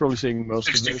big, so he's probably seeing most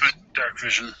of 60 it. foot dark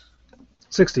vision.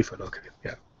 60 foot, okay.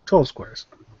 Yeah. 12 squares.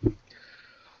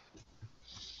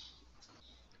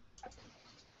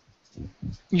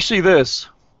 You see this?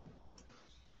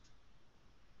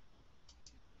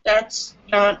 That's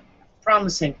not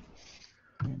promising.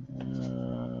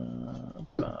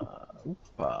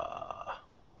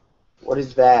 What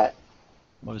is that?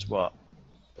 What is what?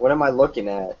 What am I looking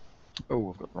at? Oh,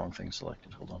 I've got the wrong thing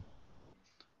selected. Hold on.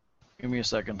 Give me a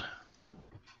second.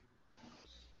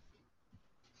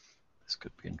 This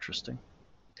could be interesting.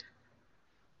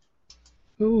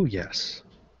 Oh, yes.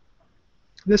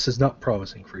 This is not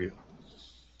promising for you.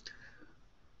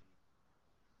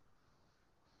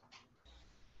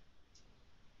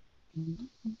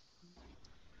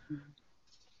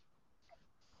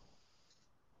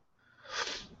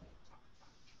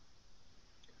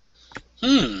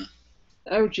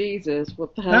 Oh, Jesus,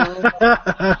 what the hell?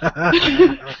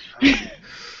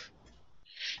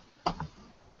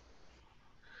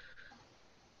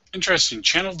 Interesting.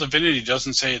 Channel Divinity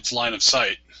doesn't say it's line of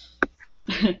sight.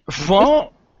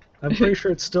 What? I'm pretty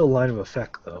sure it's still line of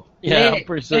effect, though. Yeah, I'm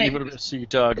pretty certain you would have see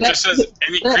It target. just says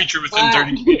any creature within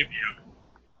 30 feet of you.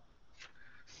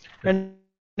 Any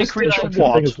This creature thing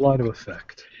what? is line of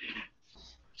effect.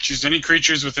 Choose any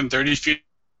creatures within 30 feet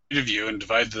of you and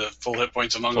divide the full hit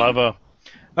points among them. Clever.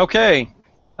 Okay.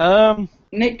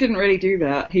 Nick didn't really do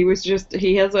that. He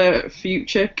has a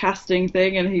future casting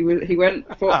thing, and he went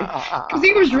for because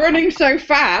he was running so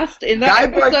fast in that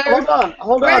episode.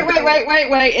 Hold on.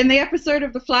 Wait! In the episode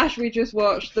of The Flash we just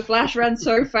watched, The Flash ran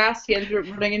so fast he ended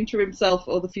up running into himself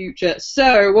or the future.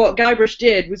 So what Guybrush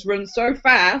did was run so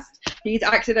fast he's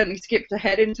accidentally skipped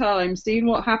ahead in time, seen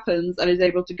what happens, and is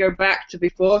able to go back to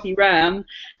before he ran.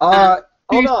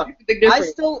 Hold on.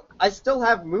 I still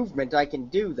have movement I can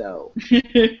do though.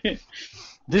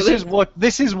 This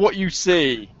is what you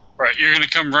see. Right, you're going to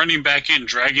come running back in,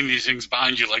 dragging these things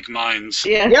behind you like mines.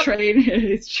 Yeah, Yep. train.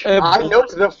 I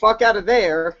noped the fuck out of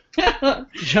there. You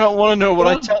don't want to know what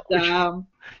I tell you. Damn.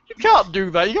 You can't do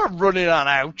that. You got running on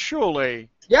out, surely.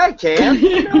 Yeah, I can.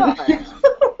 Why?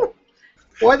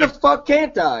 Why the fuck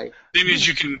can't I? Thing is,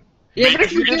 you can Yeah, make but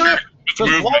if you do creature it, with Because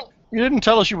movement. you didn't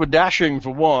tell us you were dashing,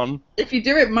 for one. if you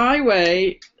do it my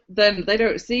way, then they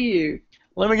don't see you,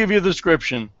 Let me give you the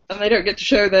description. and they don't get to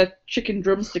show their chicken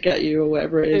drumstick at you or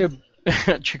whatever it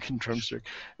is. Chicken drumstick.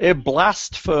 A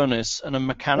blast furnace and a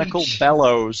mechanical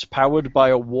bellows powered by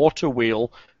a water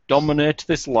wheel dominate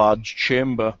this large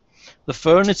chamber. The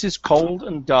furnace is cold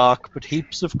and dark, but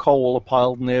heaps of coal are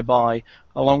piled nearby,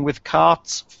 along with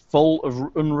carts full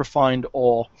of unrefined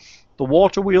ore. The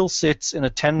water wheel sits in a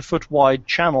 10-foot wide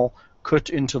channel cut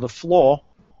into the floor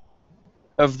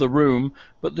of the room,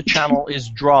 but the channel is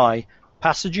dry.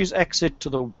 Passages exit to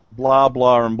the blah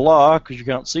blah and blah, because you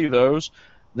can't see those.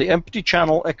 The empty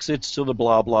channel exits to the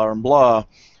blah blah and blah.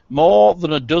 More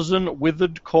than a dozen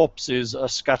withered corpses are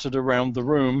scattered around the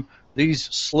room. These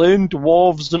slain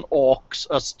dwarves and orcs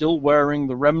are still wearing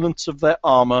the remnants of their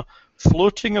armor.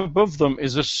 Floating above them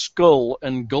is a skull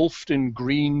engulfed in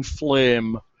green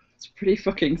flame. It's pretty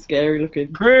fucking scary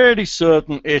looking. Pretty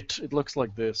certain it looks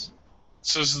like this.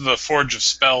 So this is the Forge of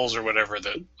Spells or whatever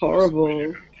that.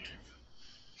 Horrible.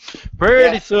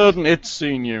 Pretty Yeah. certain it's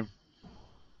seen you.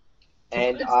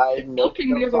 And It's I noped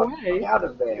looking the the other fuck way. out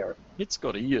of there. It's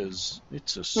got ears.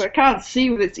 It's a So it can't see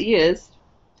with its ears.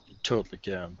 totally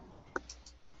can.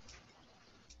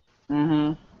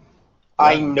 Uh-huh.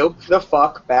 I noped the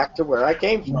fuck back to where I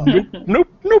came from. Nope.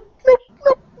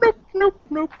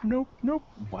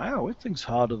 Wow, this thing's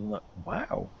harder than that.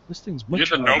 Wow, this thing's much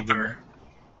You're the harder than noper.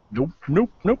 that.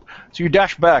 Nope. So you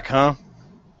dash back, huh?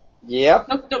 Yep.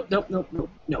 Nope.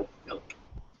 No.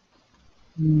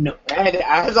 And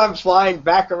as I'm flying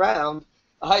back around,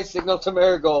 I signal to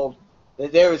Marigold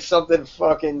that there is something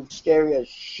fucking scary as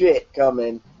shit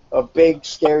coming. A big,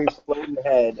 scary floating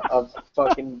head of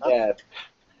fucking death.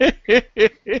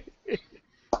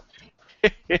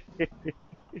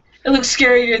 It looks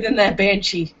scarier than that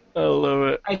banshee. I love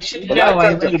it. I should But know. I I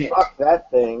like it. fuck that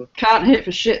thing. Can't hit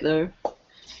for shit though.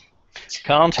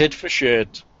 Can't hit for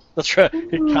shit. That's right.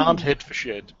 It can't hit for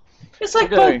shit. It's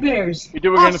like Okay. bugbears. You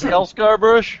doing Awesome. anything else,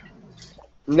 Guybrush?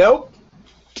 Nope.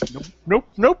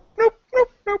 Nope.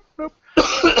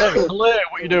 Hey, Hilaire,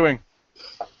 what are you doing?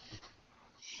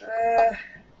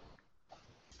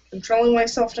 Controlling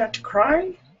myself not to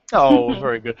cry? Oh,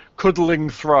 very good. Cuddling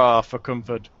Thra for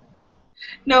comfort.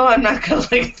 No, I'm not gonna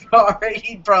like Thor.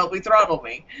 He'd probably throttle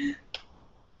me.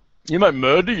 He might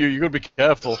murder you. You got to be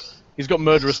careful. He's got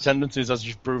murderous tendencies, as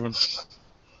you've proven.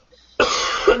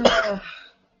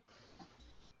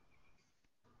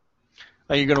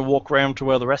 Are you going to walk round to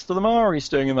where the rest of them are, or are you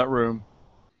staying in that room?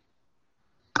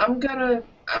 I'm gonna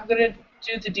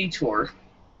do the detour.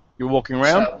 You're walking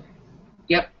around? So,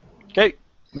 yep. Okay,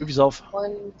 move yourself.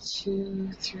 1, 2,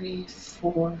 3,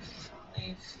 4,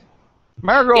 5.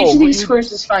 Marigold, Each of what these you...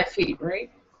 squares is 5 feet, right?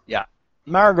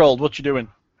 Marigold, what you doing?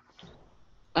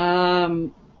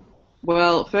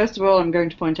 Well, first of all, I'm going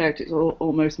to point out it's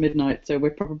almost midnight, so we're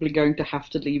probably going to have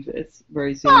to leave this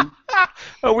very soon.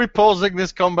 Are we pausing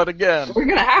this combat again? We're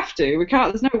going to have to. We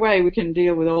can't. There's no way we can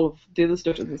deal with all of the other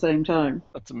stuff at the same time.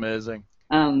 That's amazing.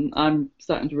 And I'm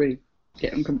starting to really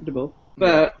get uncomfortable.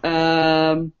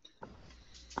 But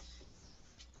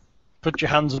Put your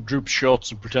hands up Droop's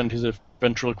shorts and pretend he's a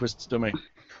ventriloquist dummy.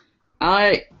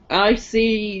 I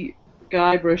see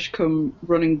Guybrush come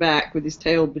running back with his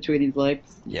tail between his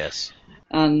legs Yes.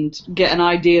 and get an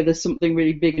idea there's something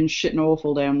really big and shit and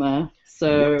awful down there.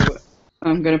 So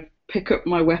I'm going to pick up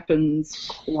my weapons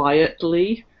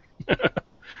quietly.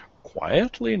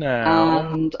 Quietly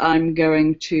now. And I'm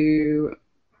going to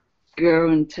go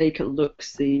and take a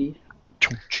look-see.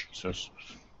 Jesus.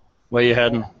 Where you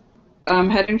heading? I'm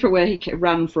heading for where he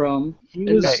ran from.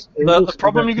 The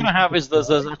problem you're going to have is there's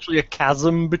actually a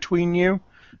chasm between you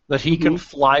that he can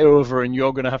fly over and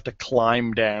you're going to have to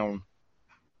climb down.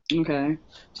 Okay.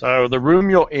 So the room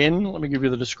you're in, let me give you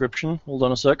the description. Hold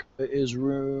on a sec. It is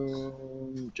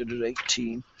room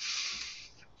 18.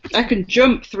 I can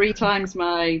jump 3 times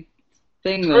my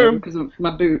thing, though, because of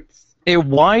my boots. A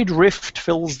wide rift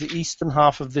fills the eastern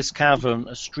half of this cavern.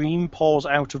 A stream pours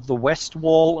out of the west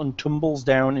wall and tumbles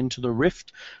down into the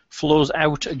rift, flows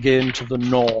out again to the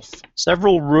north.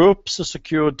 Several ropes are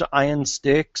secured to iron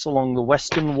stakes along the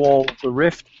western wall of the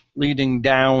rift, leading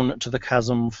down to the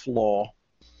chasm floor.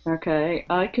 Okay,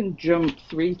 I can jump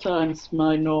 3 times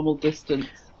my normal distance.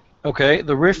 Okay,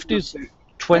 the rift is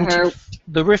 20.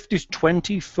 The rift is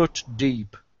 20 foot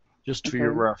deep, just for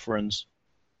your reference.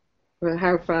 Well,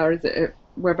 how far is it?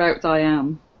 Whereabouts I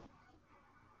am?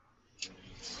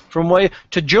 From where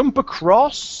to jump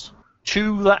across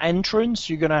to the entrance,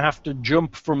 you're going to have to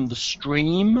jump from the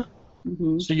stream.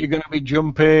 Mm-hmm. So you're going to be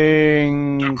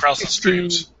jumping Across the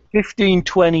streams. 15,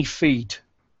 20 feet.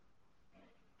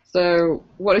 So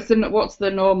what's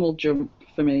the normal jump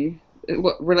for me?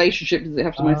 What relationship does it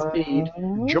have to my speed?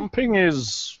 Jumping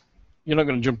is... You're not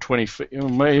going to jump 20 feet. You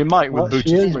might with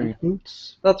boots of springing.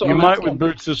 That's what You I'm might asking. with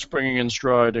boots of springing and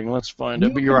striding. Let's find it.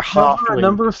 You But you're a can cover halfling. a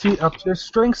number of feet up to your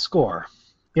strength score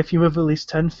if you move at least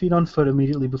 10 feet on foot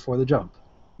immediately before the jump.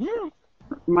 Yeah.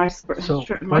 My So,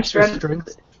 my what's your strength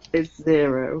strength? is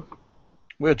 0.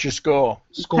 Where'd you score?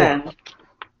 Score. 10.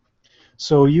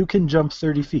 So you can jump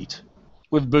 30 feet.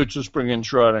 With boots of springing and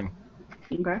striding.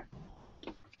 Okay.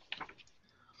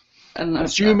 And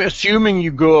Assuming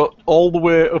you go all the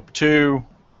way up to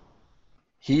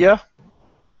here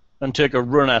and take a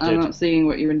run at I'm it. not seeing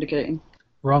what you're indicating.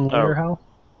 Wrong layer, Oh. Hal?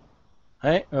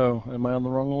 Hey? Oh, am I on the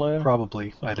wrong layer?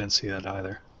 Probably. I didn't see that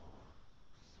either.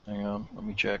 Hang on, let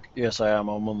me check. Yes, I am.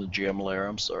 I'm on the GM layer.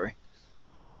 I'm sorry.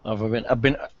 I've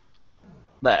been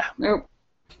there. Nope.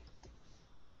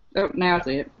 Oh, now I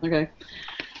see it. Okay.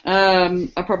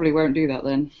 I probably won't do that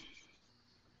then.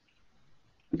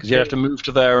 Because you have to move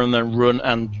to there and then run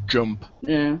and jump.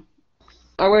 Yeah.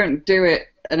 I won't do it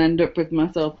and end up with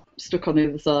myself stuck on the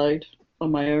other side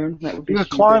on my own. That would be You can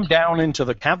stupid. climb down into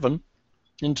the cavern,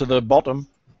 into the bottom.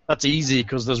 That's easy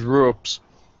because there's ropes.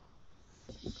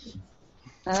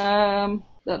 That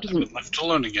doesn't Left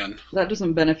alone again.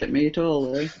 benefit me at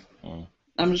all, though. Oh.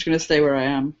 I'm just going to stay where I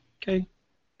am. Okay.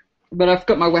 But I've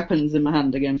got my weapons in my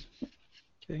hand again.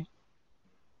 Okay.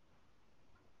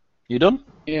 You done?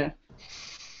 Yeah.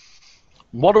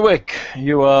 Waterwick,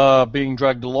 you are being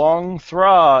dragged along.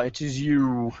 Thra, it is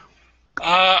you.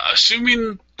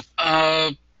 Assuming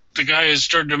the guy has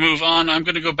started to move on, I'm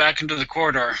going to go back into the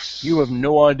corridor. You have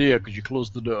no idea because you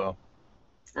closed the door.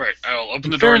 Right, I'll open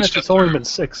the In door and fairness, step it's only through. been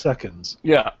 6 seconds.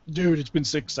 Yeah, dude, it's been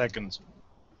 6 seconds.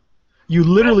 You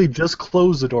literally just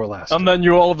closed the door last And time. then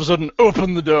you all of a sudden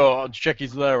open the door and check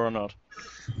he's there or not.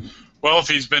 Well, if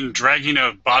he's been dragging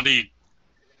a body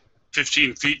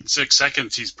 15 feet in 6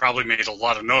 seconds, he's probably made a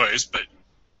lot of noise, but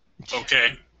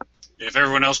okay. If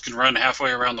everyone else can run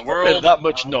halfway around the world, That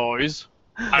much noise.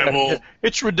 I will...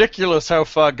 It's ridiculous how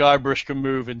far Guybrush can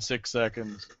move in 6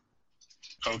 seconds.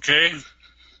 Okay.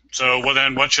 So, well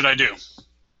then, what should I do?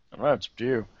 Alright, it's up to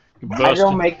you. You can I burst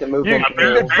don't in- make the movement.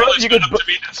 Apparently it's you good could up to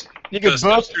me to You could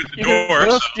step burst through the you door, could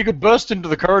burst, so- you could burst into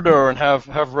the corridor and have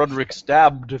Roderick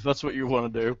stabbed if that's what you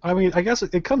want to do. I mean, I guess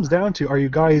it comes down to, are you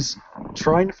guys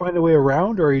trying to find a way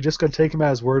around, or are you just going to take him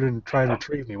at his word and try and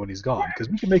retrieve me when he's gone? Because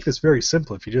we can make this very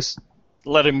simple if you just...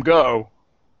 Let him go.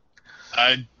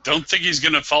 I don't think he's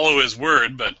going to follow his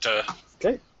word, but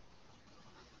Okay.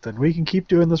 Then we can keep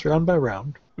doing this round by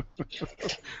round.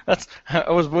 I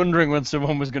was wondering when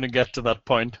someone was going to get to that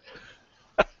point.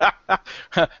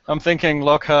 I'm thinking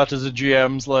Lockhart as a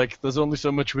GM's like, there's only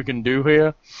so much we can do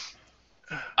here.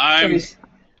 I'm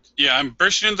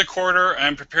bursting into the corridor.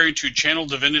 I'm preparing to channel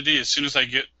divinity as soon as I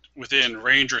get within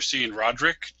range or seeing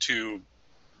Roderick to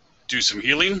do some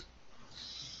healing.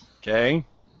 Okay.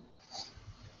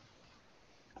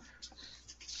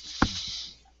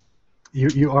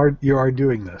 You are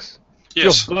doing this.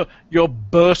 Yes, You're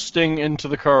bursting into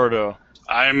the corridor.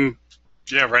 I'm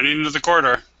Yeah, running into the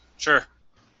corridor. Sure.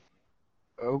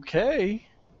 Okay.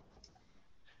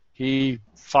 He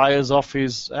fires off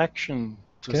his action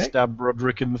to Okay. stab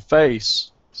Roderick in the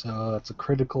face. So that's a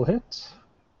critical hit.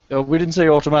 We didn't say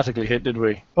automatically hit, did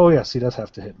we? Oh yes, he does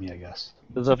have to hit me, I guess.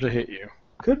 Does have to hit you.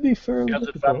 Could be fairly He has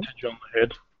difficult. advantage on the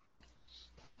hit.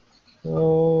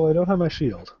 Oh, I don't have my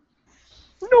shield.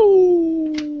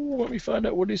 No! Let me find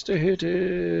out what his to hit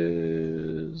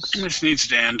is. This needs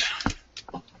to end.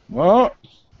 What?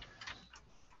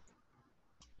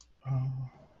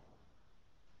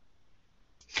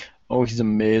 Oh, he's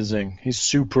amazing. He's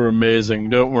super amazing.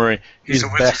 Don't worry. He's a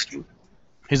best. wizard.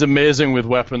 He's amazing with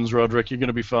weapons, Roderick. You're going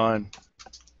to be fine.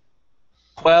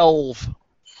 12.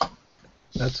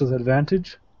 That's with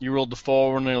advantage. You rolled the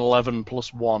 4 and an 11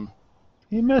 plus 1.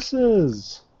 He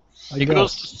misses. He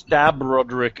goes to stab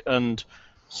Roderick and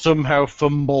somehow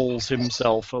fumbles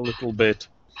himself a little bit.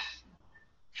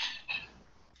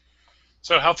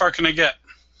 So how far can I get?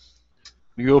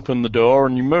 You open the door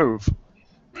and you move.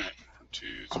 Right. 1, 2,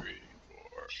 3, 4,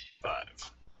 5.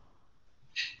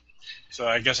 So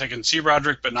I guess I can see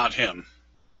Roderick, but not him.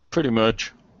 Pretty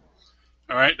much.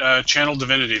 All right. Channel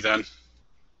Divinity then. What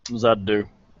does that do?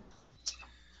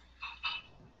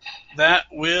 That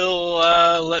will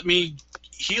let me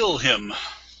heal him.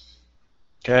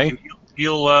 Okay.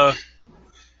 Heal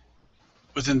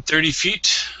within 30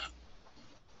 feet.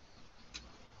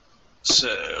 So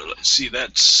let's see,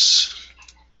 that's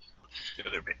the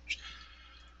other page.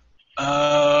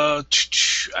 I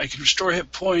can restore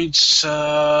hit points,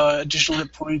 additional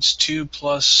hit points, 2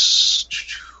 plus.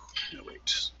 No,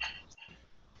 wait.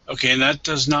 Okay, and that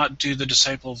does not do the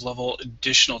Disciple of level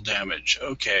additional damage.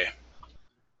 Okay.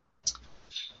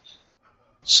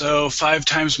 So 5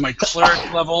 times my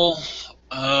cleric level,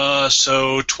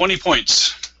 so 20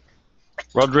 points.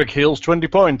 Roderick heals 20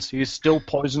 points. He's still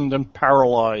poisoned and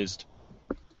paralyzed.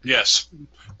 Yes,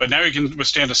 but now he can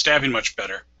withstand a stabbing much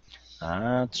better.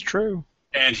 That's true.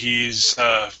 And he's,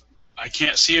 I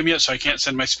can't see him yet, so I can't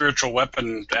send my spiritual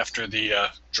weapon after the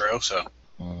drill, so.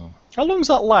 How long does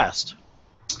that last?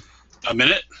 A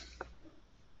minute?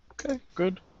 Okay,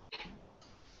 good.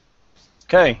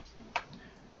 Okay.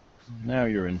 Now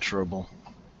you're in trouble.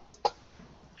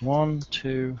 1,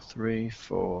 2, 3,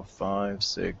 4, 5,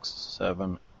 6,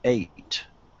 7, 8.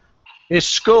 His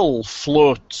skull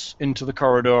floats into the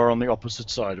corridor on the opposite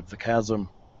side of the chasm.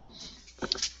 I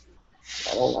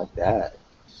don't like that.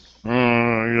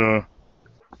 Yeah.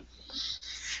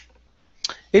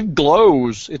 It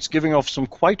glows. It's giving off some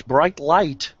quite bright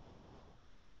light.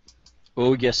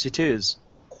 Oh, yes, it is.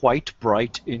 Quite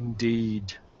bright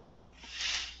indeed.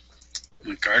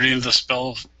 The Guardian of the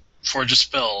Spell, Forge of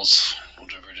Spells,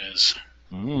 whatever it is.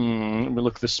 Let me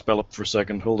look this spell up for a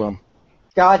second. Hold on.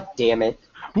 God damn it.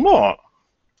 What?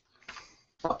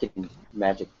 Fucking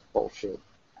magic bullshit.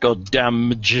 Goddamn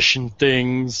magician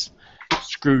things.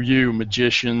 Screw you,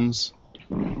 magicians.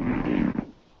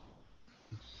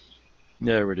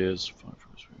 There it is.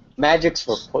 Magic's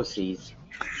for pussies.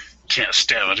 Can't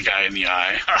stab a guy in the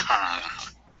eye.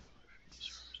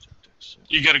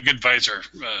 You got a good visor,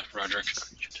 Roderick.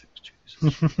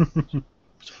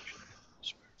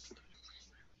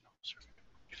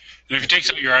 And if he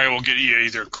takes out your eye, we'll get you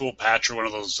either a cool patch or one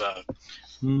of those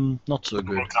Not so good.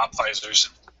 little cop visors.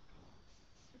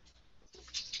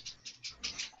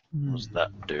 What does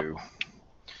that do?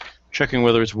 Checking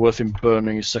whether it's worth him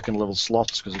burning his second level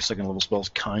slots, because his second level spells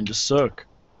kinda suck.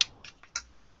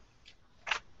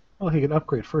 Well, he can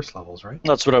upgrade first levels, right?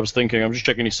 That's what I was thinking. I'm just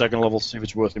checking his second level, see if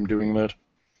it's worth him doing that.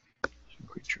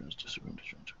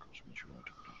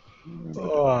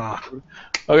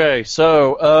 Okay,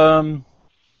 so,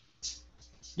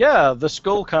 yeah, the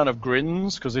skull kind of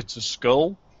grins, because it's a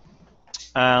skull,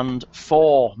 and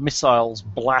 4 missiles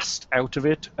blast out of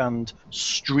it and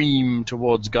stream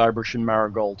towards Guybrush and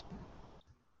Marigold.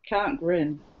 Can't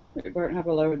grin. It won't have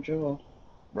a lower jaw.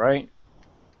 Right?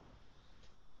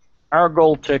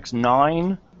 Marigold takes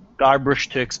 9, Guybrush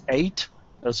takes 8,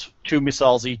 as 2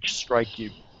 missiles each strike you.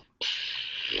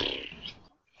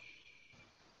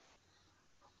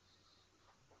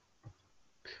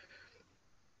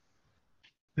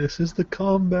 This is the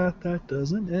combat that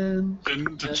doesn't end.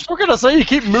 What can I say? You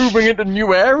keep moving into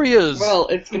new areas. Well,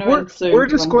 it's going to end soon. We're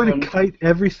just going to I'm kite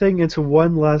everything into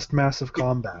one last massive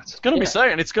combat. It's gonna be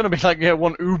saying it's gonna be like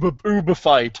one uber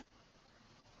fight.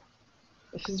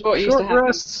 This is what used Short to happen.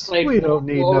 rests. We don't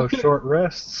need no short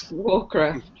rests.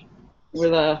 Warcraft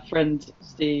with our friend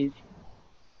Steve.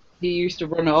 He used to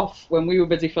run off when we were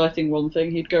busy fighting one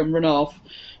thing. He'd go and run off,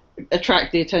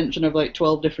 attract the attention of like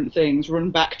 12 different things, run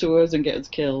back to us and get us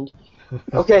killed.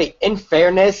 Okay, in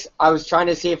fairness, I was trying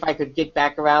to see if I could get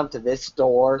back around to this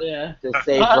door Yeah. to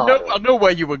save I Roderick. know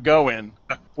where you were going.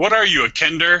 What are you, a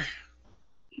Kender?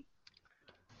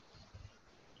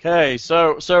 Okay,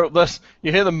 so this,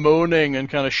 you hear the moaning and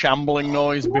kind of shambling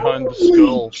noise behind the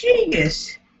skull.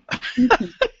 Genius. He's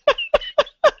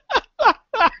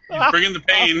bringing the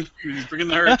pain. He's bringing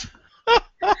the hurt.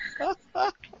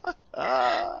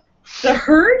 The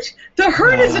hurt? The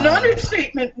hurt is an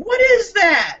understatement. What is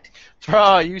that?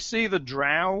 You see the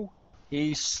drow?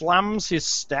 He slams his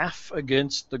staff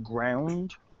against the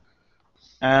ground,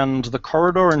 and the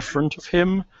corridor in front of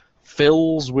him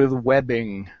fills with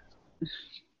webbing.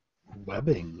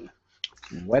 Webbing.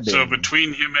 So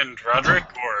between him and Roderick,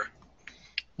 or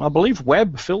I believe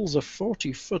web fills a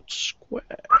 40-foot square.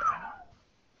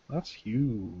 That's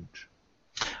huge.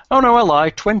 Oh no, I lie.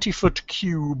 20-foot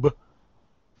cube.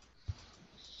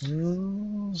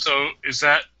 so is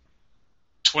that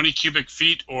 20 cubic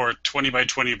feet or 20 by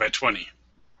 20 by 20?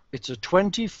 It's a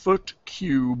 20-foot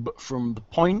cube from the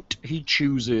point he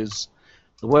chooses.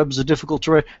 The webs are difficult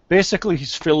to read. Basically,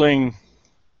 he's filling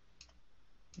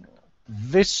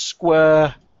this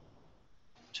square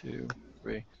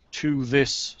to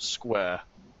this square.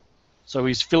 So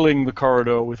he's filling the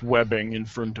corridor with webbing in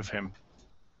front of him.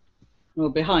 Well,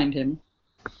 behind him.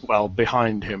 Well,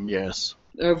 behind him, yes.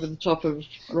 Over the top of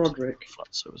Roderick. Flat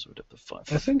surface of depth of 5.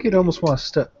 I think you'd almost want to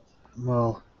step.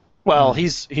 Well,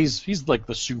 He's like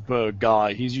the super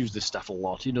guy. He's used this stuff a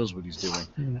lot. He knows what he's doing.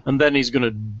 Yeah. And then he's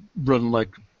gonna run like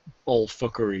all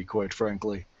fuckery, quite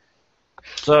frankly.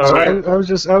 So I was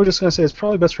just gonna say it's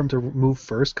probably best for him to move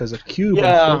first because a cube,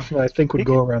 Yeah. unfortunately, I think would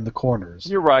go around the corners.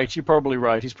 you're right. You're probably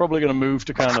right. He's probably gonna move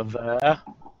to kind of there,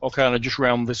 or kind of just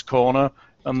round this corner,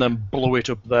 and then blow it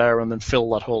up there, and then fill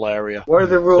that whole area. What are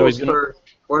the rules he's gonna- for?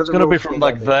 What are It's the gonna be rules from for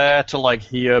like webbing? there to like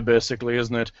here, basically,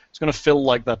 isn't it? It's gonna fill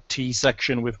like that T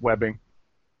section with webbing.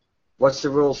 What's the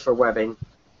rules for webbing?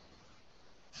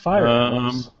 Fire.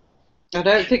 I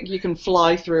don't think you can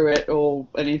fly through it or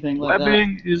anything like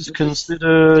Webbing is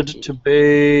considered to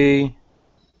be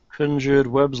conjured,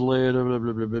 webs laid, blah, blah,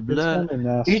 blah, blah, It's blah. kind of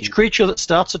nasty. Each creature that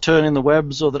starts a turn in the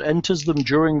webs or that enters them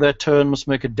during their turn must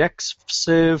make a dex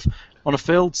save. On a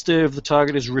failed save, the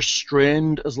target is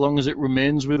restrained as long as it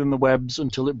remains within the webs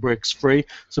until it breaks free.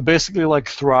 So basically like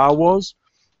Thra was.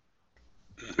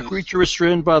 A creature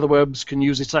restrained by the webs can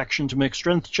use its action to make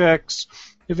strength checks.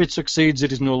 If it succeeds,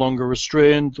 it is no longer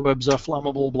restrained. The webs are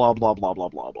flammable, blah, blah, blah, blah,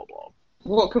 blah, blah, blah.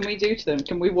 What can we do to them?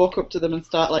 Can we walk up to them and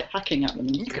start like hacking at them?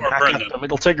 You can Or hack burn at them. them.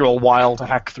 It'll take you a while to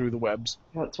hack through the webs.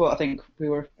 That's what I think we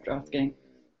were asking.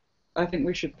 I think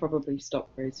we should probably stop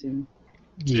very soon.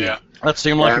 Yeah. That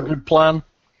seemed like a Yeah. good plan.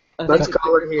 I Let's think,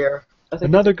 call it here. I think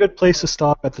Another good place to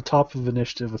stop at the top of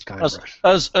initiative with Guybrush.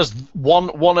 As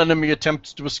one enemy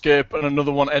attempts to escape and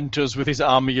another one enters with his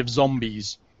army of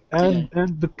zombies.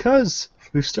 And because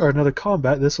we've started another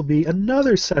combat, this will be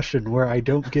another session where I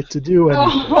don't get to do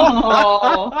anything.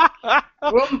 Oh,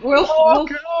 we'll God.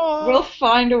 we'll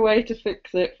find a way to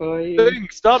fix it for you. Thing,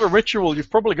 start a ritual. You've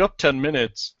probably got 10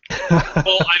 minutes. Well,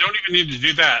 I don't even need to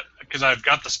do that because I've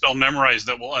got the spell memorized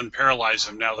that will unparalyze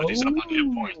him now that he's up on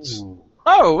hit points. Ooh.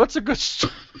 Oh, that's a good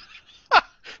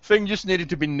thing. Just needed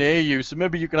to be near you, so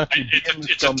maybe you can actually.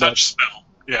 It's a touch spell.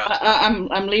 Yeah.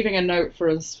 I'm leaving a note for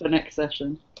us for next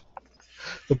session.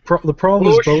 The problem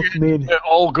is both shit, me and they're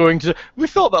all going to. We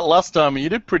thought that last time, and you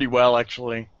did pretty well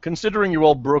actually, considering you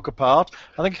all broke apart.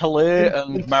 I think Halle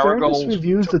and in fairness, Marigold. we've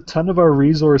used a ton of our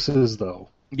resources, though.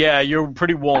 Yeah, you're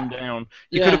pretty worn down.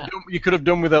 You could have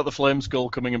done without the flame skull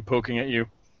coming and poking at you.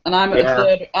 And I'm at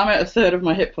Yeah. a third of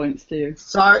my hit points too.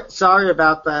 Sorry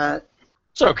about that.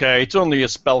 It's okay. It's only a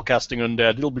spellcasting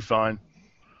undead. It'll be fine.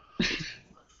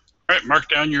 All right, mark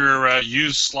down your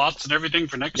used slots and everything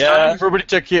for next Yeah, time. everybody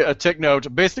take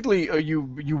note. Basically,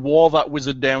 you wore that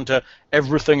wizard down to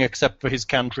everything except for his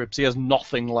cantrips. He has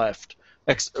nothing left.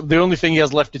 The only thing he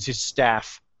has left is his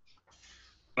staff.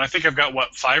 And I think I've got,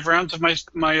 5 rounds of my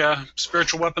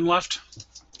spiritual weapon left?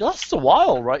 That's a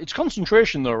while, right? It's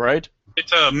concentration, though, right?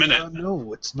 It's a minute.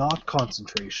 No, it's not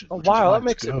concentration. Oh, which is wow, why that it's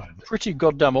makes it good. pretty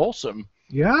goddamn awesome.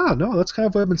 Yeah, no, that's kind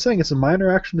of what I've been saying. It's a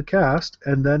minor action to cast,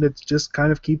 and then it just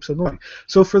kind of keeps on going.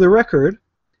 So for the record,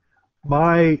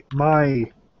 my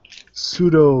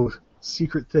pseudo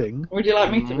secret thing. Would you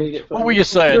like me to read it for What were you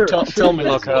saying? Sure, Tell me,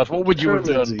 Lockhart. What would you Sure, have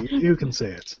done? Lindsay, you can say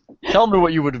it. Tell me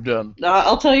what you would have done.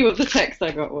 I'll tell you what the text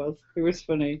I got was. It was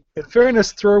funny. In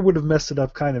fairness, Thor would have messed it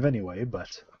up kind of anyway,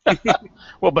 but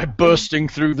Well, by bursting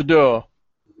through the door.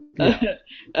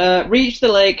 Reach the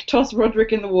lake, toss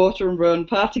Roderick in the water and run.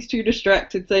 Party's too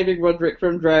distracted saving Roderick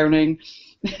from drowning.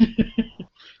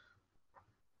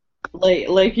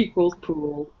 Lake equals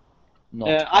pool. not.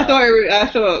 Yeah, I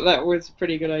thought that was a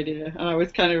pretty good idea, and I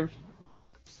was kind of.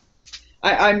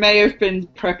 I may have been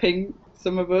prepping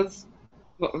some of us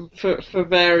for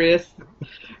various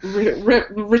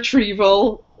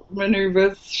retrieval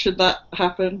maneuvers should that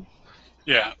happen.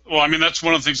 Yeah. Well, I mean, that's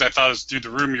one of the things I thought is through the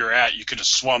room you're at, you could have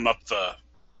swum up the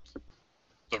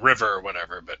river or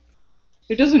whatever, but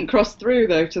It doesn't cross through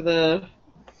though to the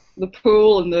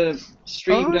pool and the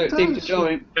stream don't seem to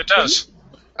join. it does.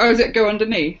 Oh, does it go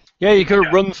underneath? Yeah, you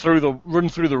could run through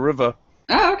the river.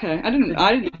 Oh, okay. I didn't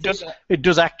see that. It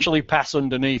does actually pass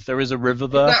underneath. There is a river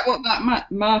there. Is that what that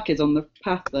mark is on the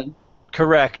path then?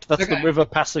 Correct. That's the Okay. river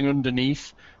passing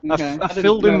underneath. Okay. I didn't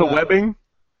filled in know the that. webbing.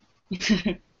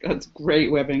 That's great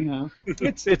webbing, huh?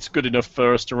 It's good enough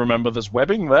for us to remember there's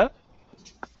webbing there.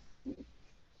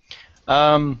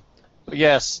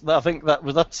 Yes, I think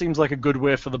that seems like a good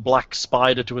way for the black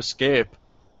spider to escape.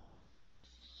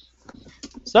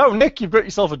 So, Nick, you've got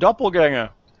yourself a doppelganger.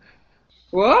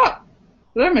 What?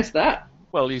 Did I miss that?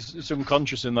 Well, he's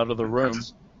unconscious in that other room.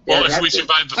 Well, Yeah, if we that's it.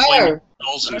 survive the Oh, flaming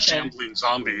skulls and okay. shambling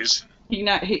zombies, He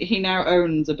now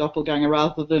owns a doppelganger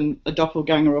rather than a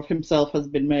doppelganger of himself has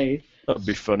been made. That'd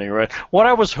be funny, right? What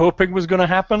I was hoping was going to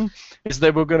happen is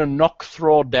they were going to knock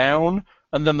Thor down,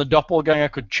 and then the doppelganger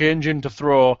could change into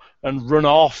Thor and run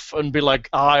off and be like,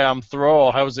 "Hi, I'm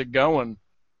Thor. How's it going?"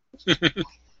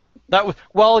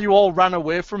 While you all ran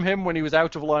away from him when he was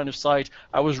out of line of sight,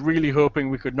 I was really hoping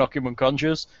we could knock him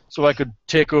unconscious so I could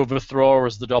take over Thor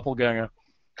as the doppelganger.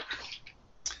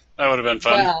 that would have been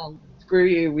fun. Well, screw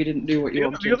you. We didn't do what you The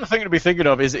wanted. other thing to be thinking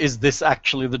of is this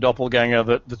actually the doppelganger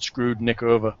that screwed Nick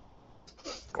over?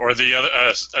 Or the other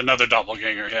another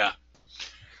doppelganger, yeah.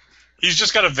 He's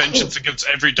just got a vengeance against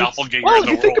every doppelganger Well, in if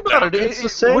the you think world about now. it, It's the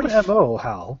same what if- MO,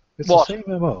 Hal. It's What? the same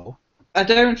MO. I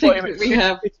don't think Well, that we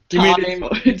have you mean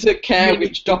time to care you mean-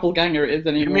 which doppelganger it is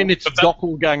You anymore. mean it's But that-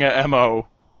 doppelganger MO?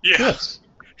 Yeah. Yes.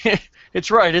 It's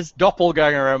right, it's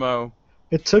doppelganger MO.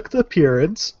 It took the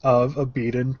appearance of a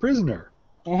beaten prisoner.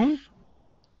 Mm-hmm.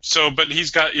 So, but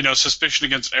he's got, suspicion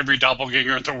against every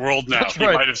doppelganger in the world now. That's He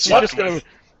right. might have It's slept just gonna- with.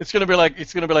 It's gonna be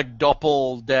like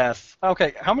doppel death.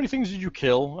 Okay, how many things did you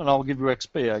kill? And I'll give you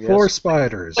XP, I guess. 4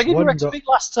 spiders. Did I give you one XP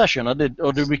last session? I did,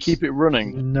 or did we keep it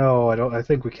running? No, I don't. I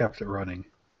think we kept it running.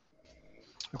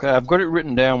 Okay, I've got it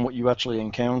written down what you actually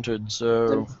encountered. So,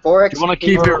 Then 4 do you want to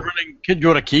keep it running? Do you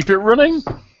want to keep it running?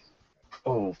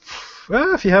 Oh,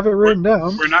 well, if you have it written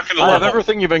down. We're not going to I have level.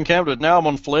 everything you've encountered. Now I'm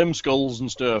on flame skulls and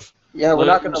stuff. Yeah, we're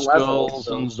not going to Flame level. skulls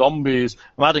So. and zombies.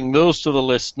 I'm adding those to the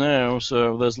list now.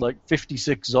 So there's like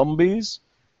 56 zombies.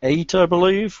 8, I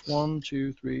believe. 1,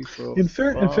 2, 3, 4. In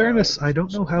 5, fairness, I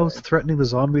don't know how threatening the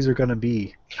zombies are going to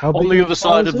be. How on big the of other a side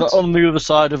wall of is the it? on the other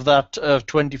side of that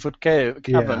 20-foot cavern.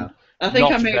 Yeah. I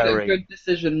think Not I made very. a good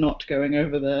decision not going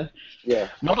over there. Yeah.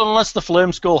 Not unless the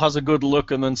flame skull has a good look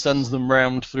and then sends them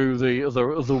round through the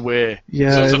other way.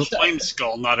 Yeah, So it'll- it's a flame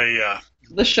skull, not a.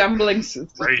 The shambling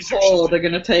Razor horde are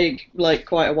going to take like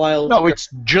quite a while. No, it's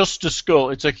just a skull.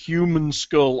 It's a human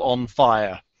skull on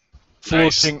fire,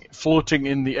 Nice. floating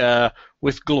in the air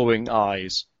with glowing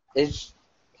eyes. It's,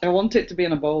 I want it to be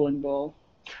in a bowling ball.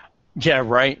 Yeah,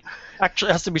 right. Actually,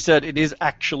 it has to be said, it is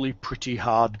actually pretty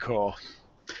hardcore.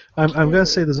 I'm going to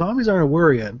say the zombies aren't a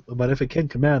worry, but if it can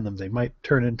command them, they might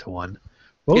turn into one.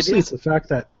 Mostly is- it's the fact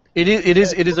that... It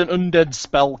is an undead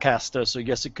spellcaster, so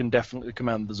yes, it can definitely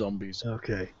command the zombies.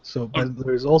 Okay, so but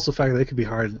there's also the fact that they could be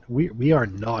hard. We are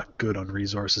not good on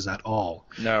resources at all.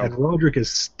 No. And Roderick is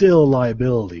still a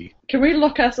liability. Can we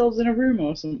lock ourselves in a room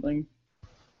or something?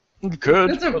 You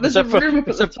could. There's a except for- room up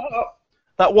at the except top.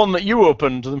 that one that you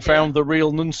opened and found the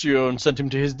real nuncio and sent him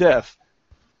to his death.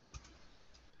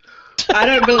 I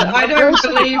don't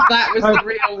believe that was the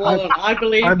real one. I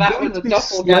believe I'm that going was to a be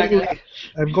doppelganger.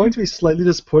 I'm going to be slightly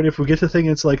disappointed if we get to the thing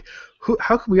and it's like,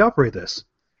 how can we operate this?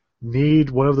 Need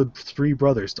one of the 3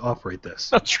 brothers to operate this.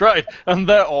 That's right, and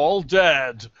they're all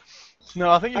dead. No,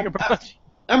 I think you can.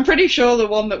 I'm pretty sure the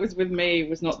one that was with me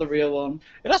was not the real one.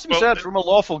 It has to be said, from a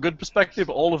lawful good perspective,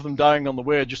 all of them dying on the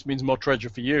way just means more treasure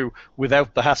for you,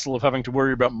 without the hassle of having to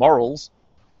worry about morals.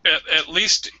 At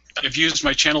least I've used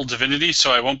my channel divinity,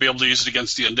 so I won't be able to use it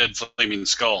against the undead flaming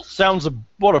skull.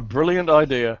 What a brilliant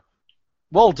idea.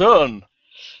 Well done.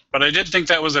 But I did think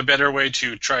that was a better way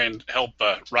to try and help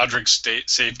Roderick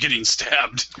save getting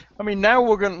stabbed. I mean, now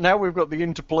we've got the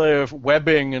interplay of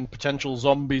webbing and potential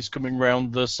zombies coming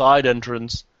round the side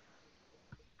entrance.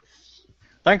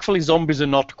 Thankfully, zombies are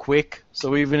not quick,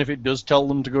 so even if it does tell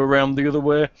them to go around the other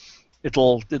way,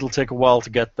 it'll take a while to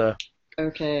get there.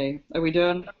 Okay, are we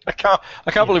done? I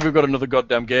can't believe we've got another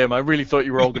goddamn game. I really thought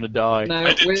you were all going to die. No,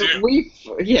 I did too.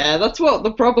 yeah, that's what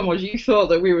the problem was. You thought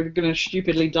that we were going to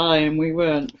stupidly die, and we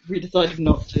weren't. We decided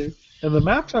not to. And the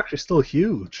map's actually still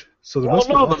huge, so there Well, must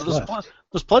be no, lots but left.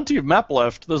 there's plenty of map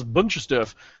left. There's a bunch of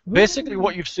stuff. Basically,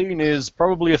 what you've seen is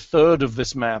probably a third of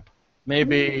this map.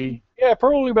 Maybe, yeah,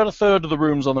 probably about a third of the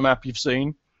rooms on the map you've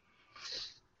seen.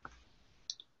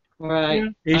 Alright,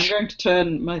 Yeah. I'm going to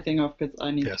turn my thing off because I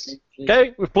need Yes. to sleep.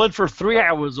 Okay, we've played for 3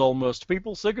 hours almost.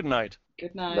 People, say goodnight.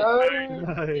 Good night. No.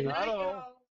 Nice. Hello.